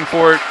been trying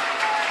for it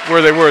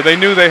where they were. They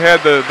knew they had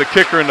the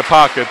kicker in the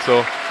pocket.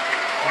 So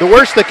the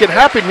worst that can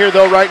happen here,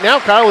 though, right now,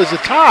 Kyle, is a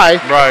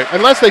tie. Right.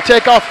 Unless they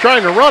take off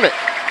trying to run it.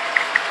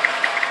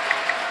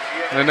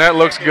 And that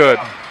looks good.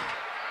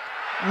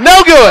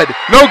 No good.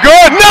 No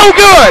good. No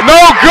good.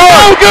 No good.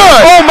 No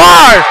good. Oh,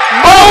 my.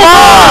 Oh,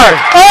 my.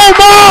 Oh,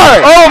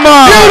 my. Oh,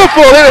 my.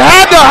 Beautiful. It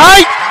had the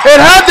height.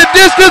 It had the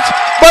distance,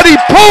 but he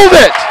pulled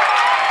it.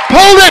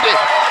 Pulled it.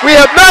 We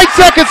have 9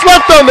 seconds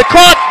left on the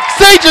clock.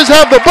 Sages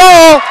have the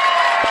ball.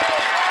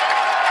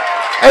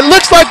 It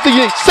looks like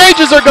the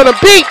Sages are going to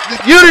beat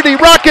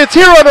Unity Rockets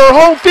here on our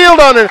home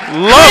field on a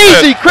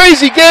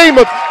crazy game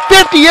of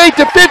 58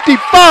 to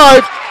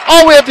 55.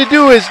 All we have to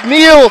do is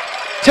kneel,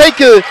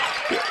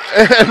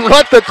 and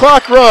let the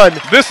clock run.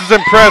 This is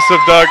impressive,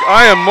 Doug.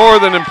 I am more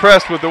than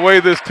impressed with the way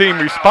this team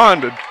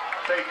responded.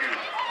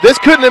 This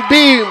couldn't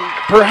be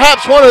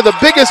perhaps one of the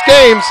biggest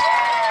games,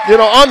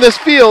 on this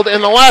field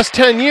in the last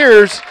 10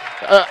 years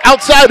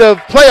outside of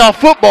playoff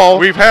football.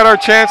 We've had our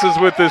chances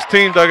with this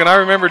team, Doug, and I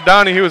remember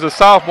Donnie, he was a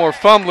sophomore,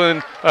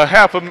 fumbling a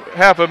half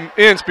an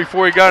inch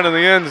before he got in the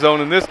end zone,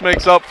 and this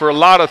makes up for a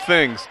lot of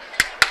things.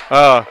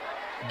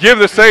 Give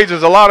the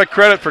Sages a lot of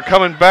credit for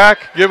coming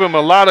back. Give them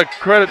a lot of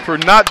credit for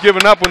not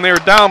giving up when they were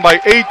down by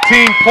 18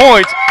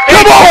 points.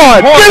 Come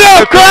on!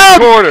 Get up, crowd!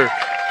 Quarter.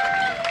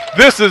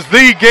 This is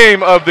the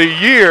game of the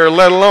year,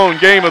 let alone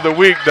game of the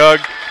week, Doug.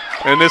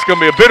 And it's going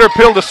to be a bitter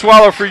pill to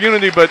swallow for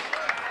Unity, but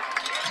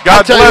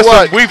God bless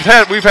them.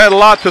 We've had a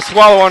lot to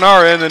swallow on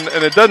our end,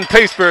 and it doesn't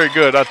taste very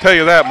good, I'll tell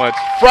you that much.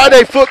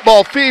 Friday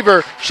football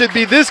fever should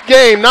be this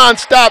game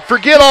nonstop.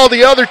 Forget all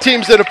the other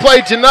teams that have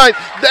played tonight.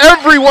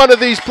 Every one of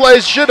these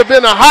plays should have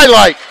been a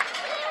highlight.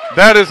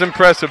 That is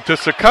impressive. To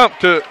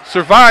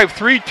survive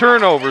 3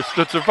 turnovers,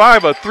 to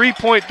survive a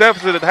 3-point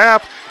deficit at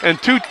half and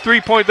 2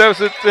 3-point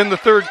deficits in the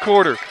third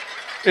quarter.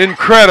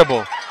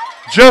 Incredible.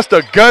 Just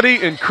a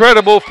gutty,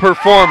 incredible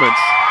performance.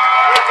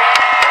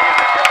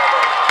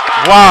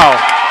 Wow.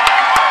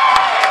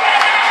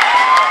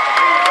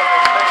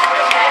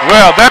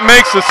 Well, that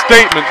makes a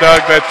statement,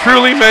 Doug. That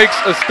truly makes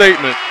a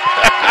statement.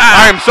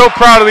 I am so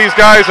proud of these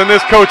guys and this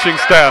coaching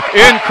staff.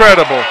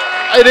 Incredible.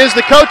 It is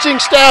the coaching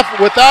staff,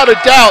 without a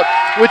doubt,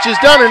 which has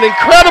done an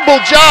incredible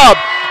job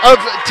of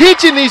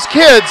teaching these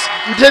kids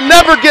to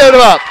never give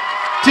up,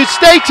 to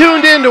stay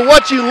tuned into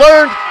what you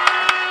learned,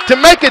 to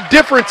make a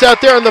difference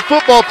out there on the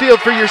football field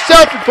for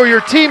yourself and for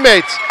your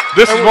teammates.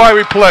 This is why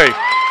we play.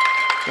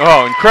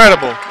 Oh,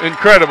 incredible,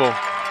 incredible.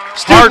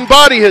 Student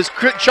body has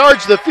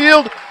charged the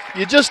field.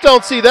 You just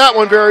don't see that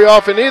one very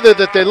often either,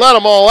 that they let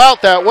them all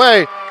out that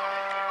way.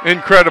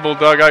 Incredible,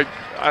 Doug. I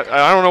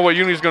don't know what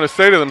Uni's going to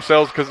say to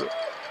themselves because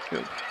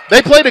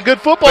they played a good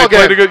football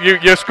game.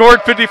 You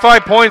scored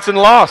 55 points and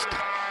lost.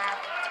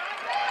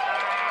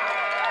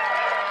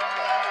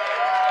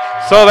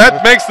 So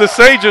that makes the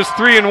Sages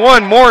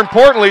 3-1. More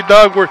importantly,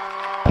 Doug,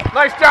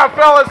 nice job,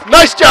 fellas.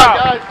 Nice job,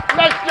 guys.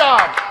 Nice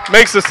job.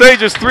 Makes the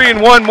Sages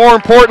 3-1. More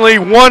importantly,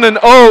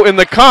 1-0 in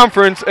the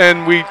conference,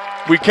 and we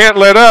can't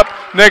let up.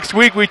 Next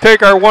week we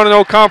take our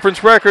 1-0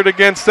 conference record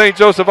against St.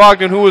 Joseph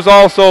Ogden, who is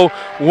also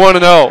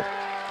 1-0.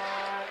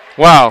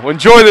 Wow,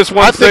 enjoy this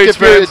one, Sage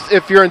fans.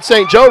 If you're in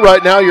St. Joe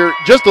right now, you're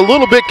just a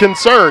little bit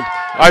concerned.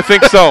 I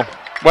think so.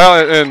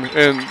 Well,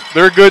 and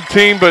they're a good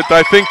team, but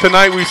I think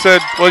tonight we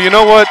said, well, you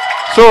know what?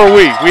 So are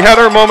we. We had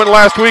our moment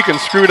last week and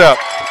screwed up.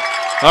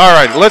 All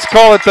right, let's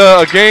call it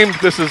a game.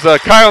 This is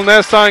Kyle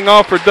Ness signing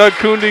off for Doug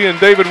Coondy and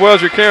David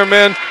Wells, your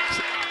cameraman.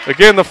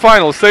 Again, the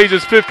final,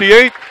 Sages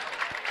 58,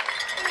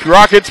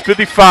 Rockets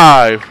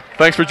 55.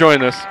 Thanks for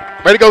joining us.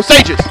 Ready to go,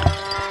 Sages.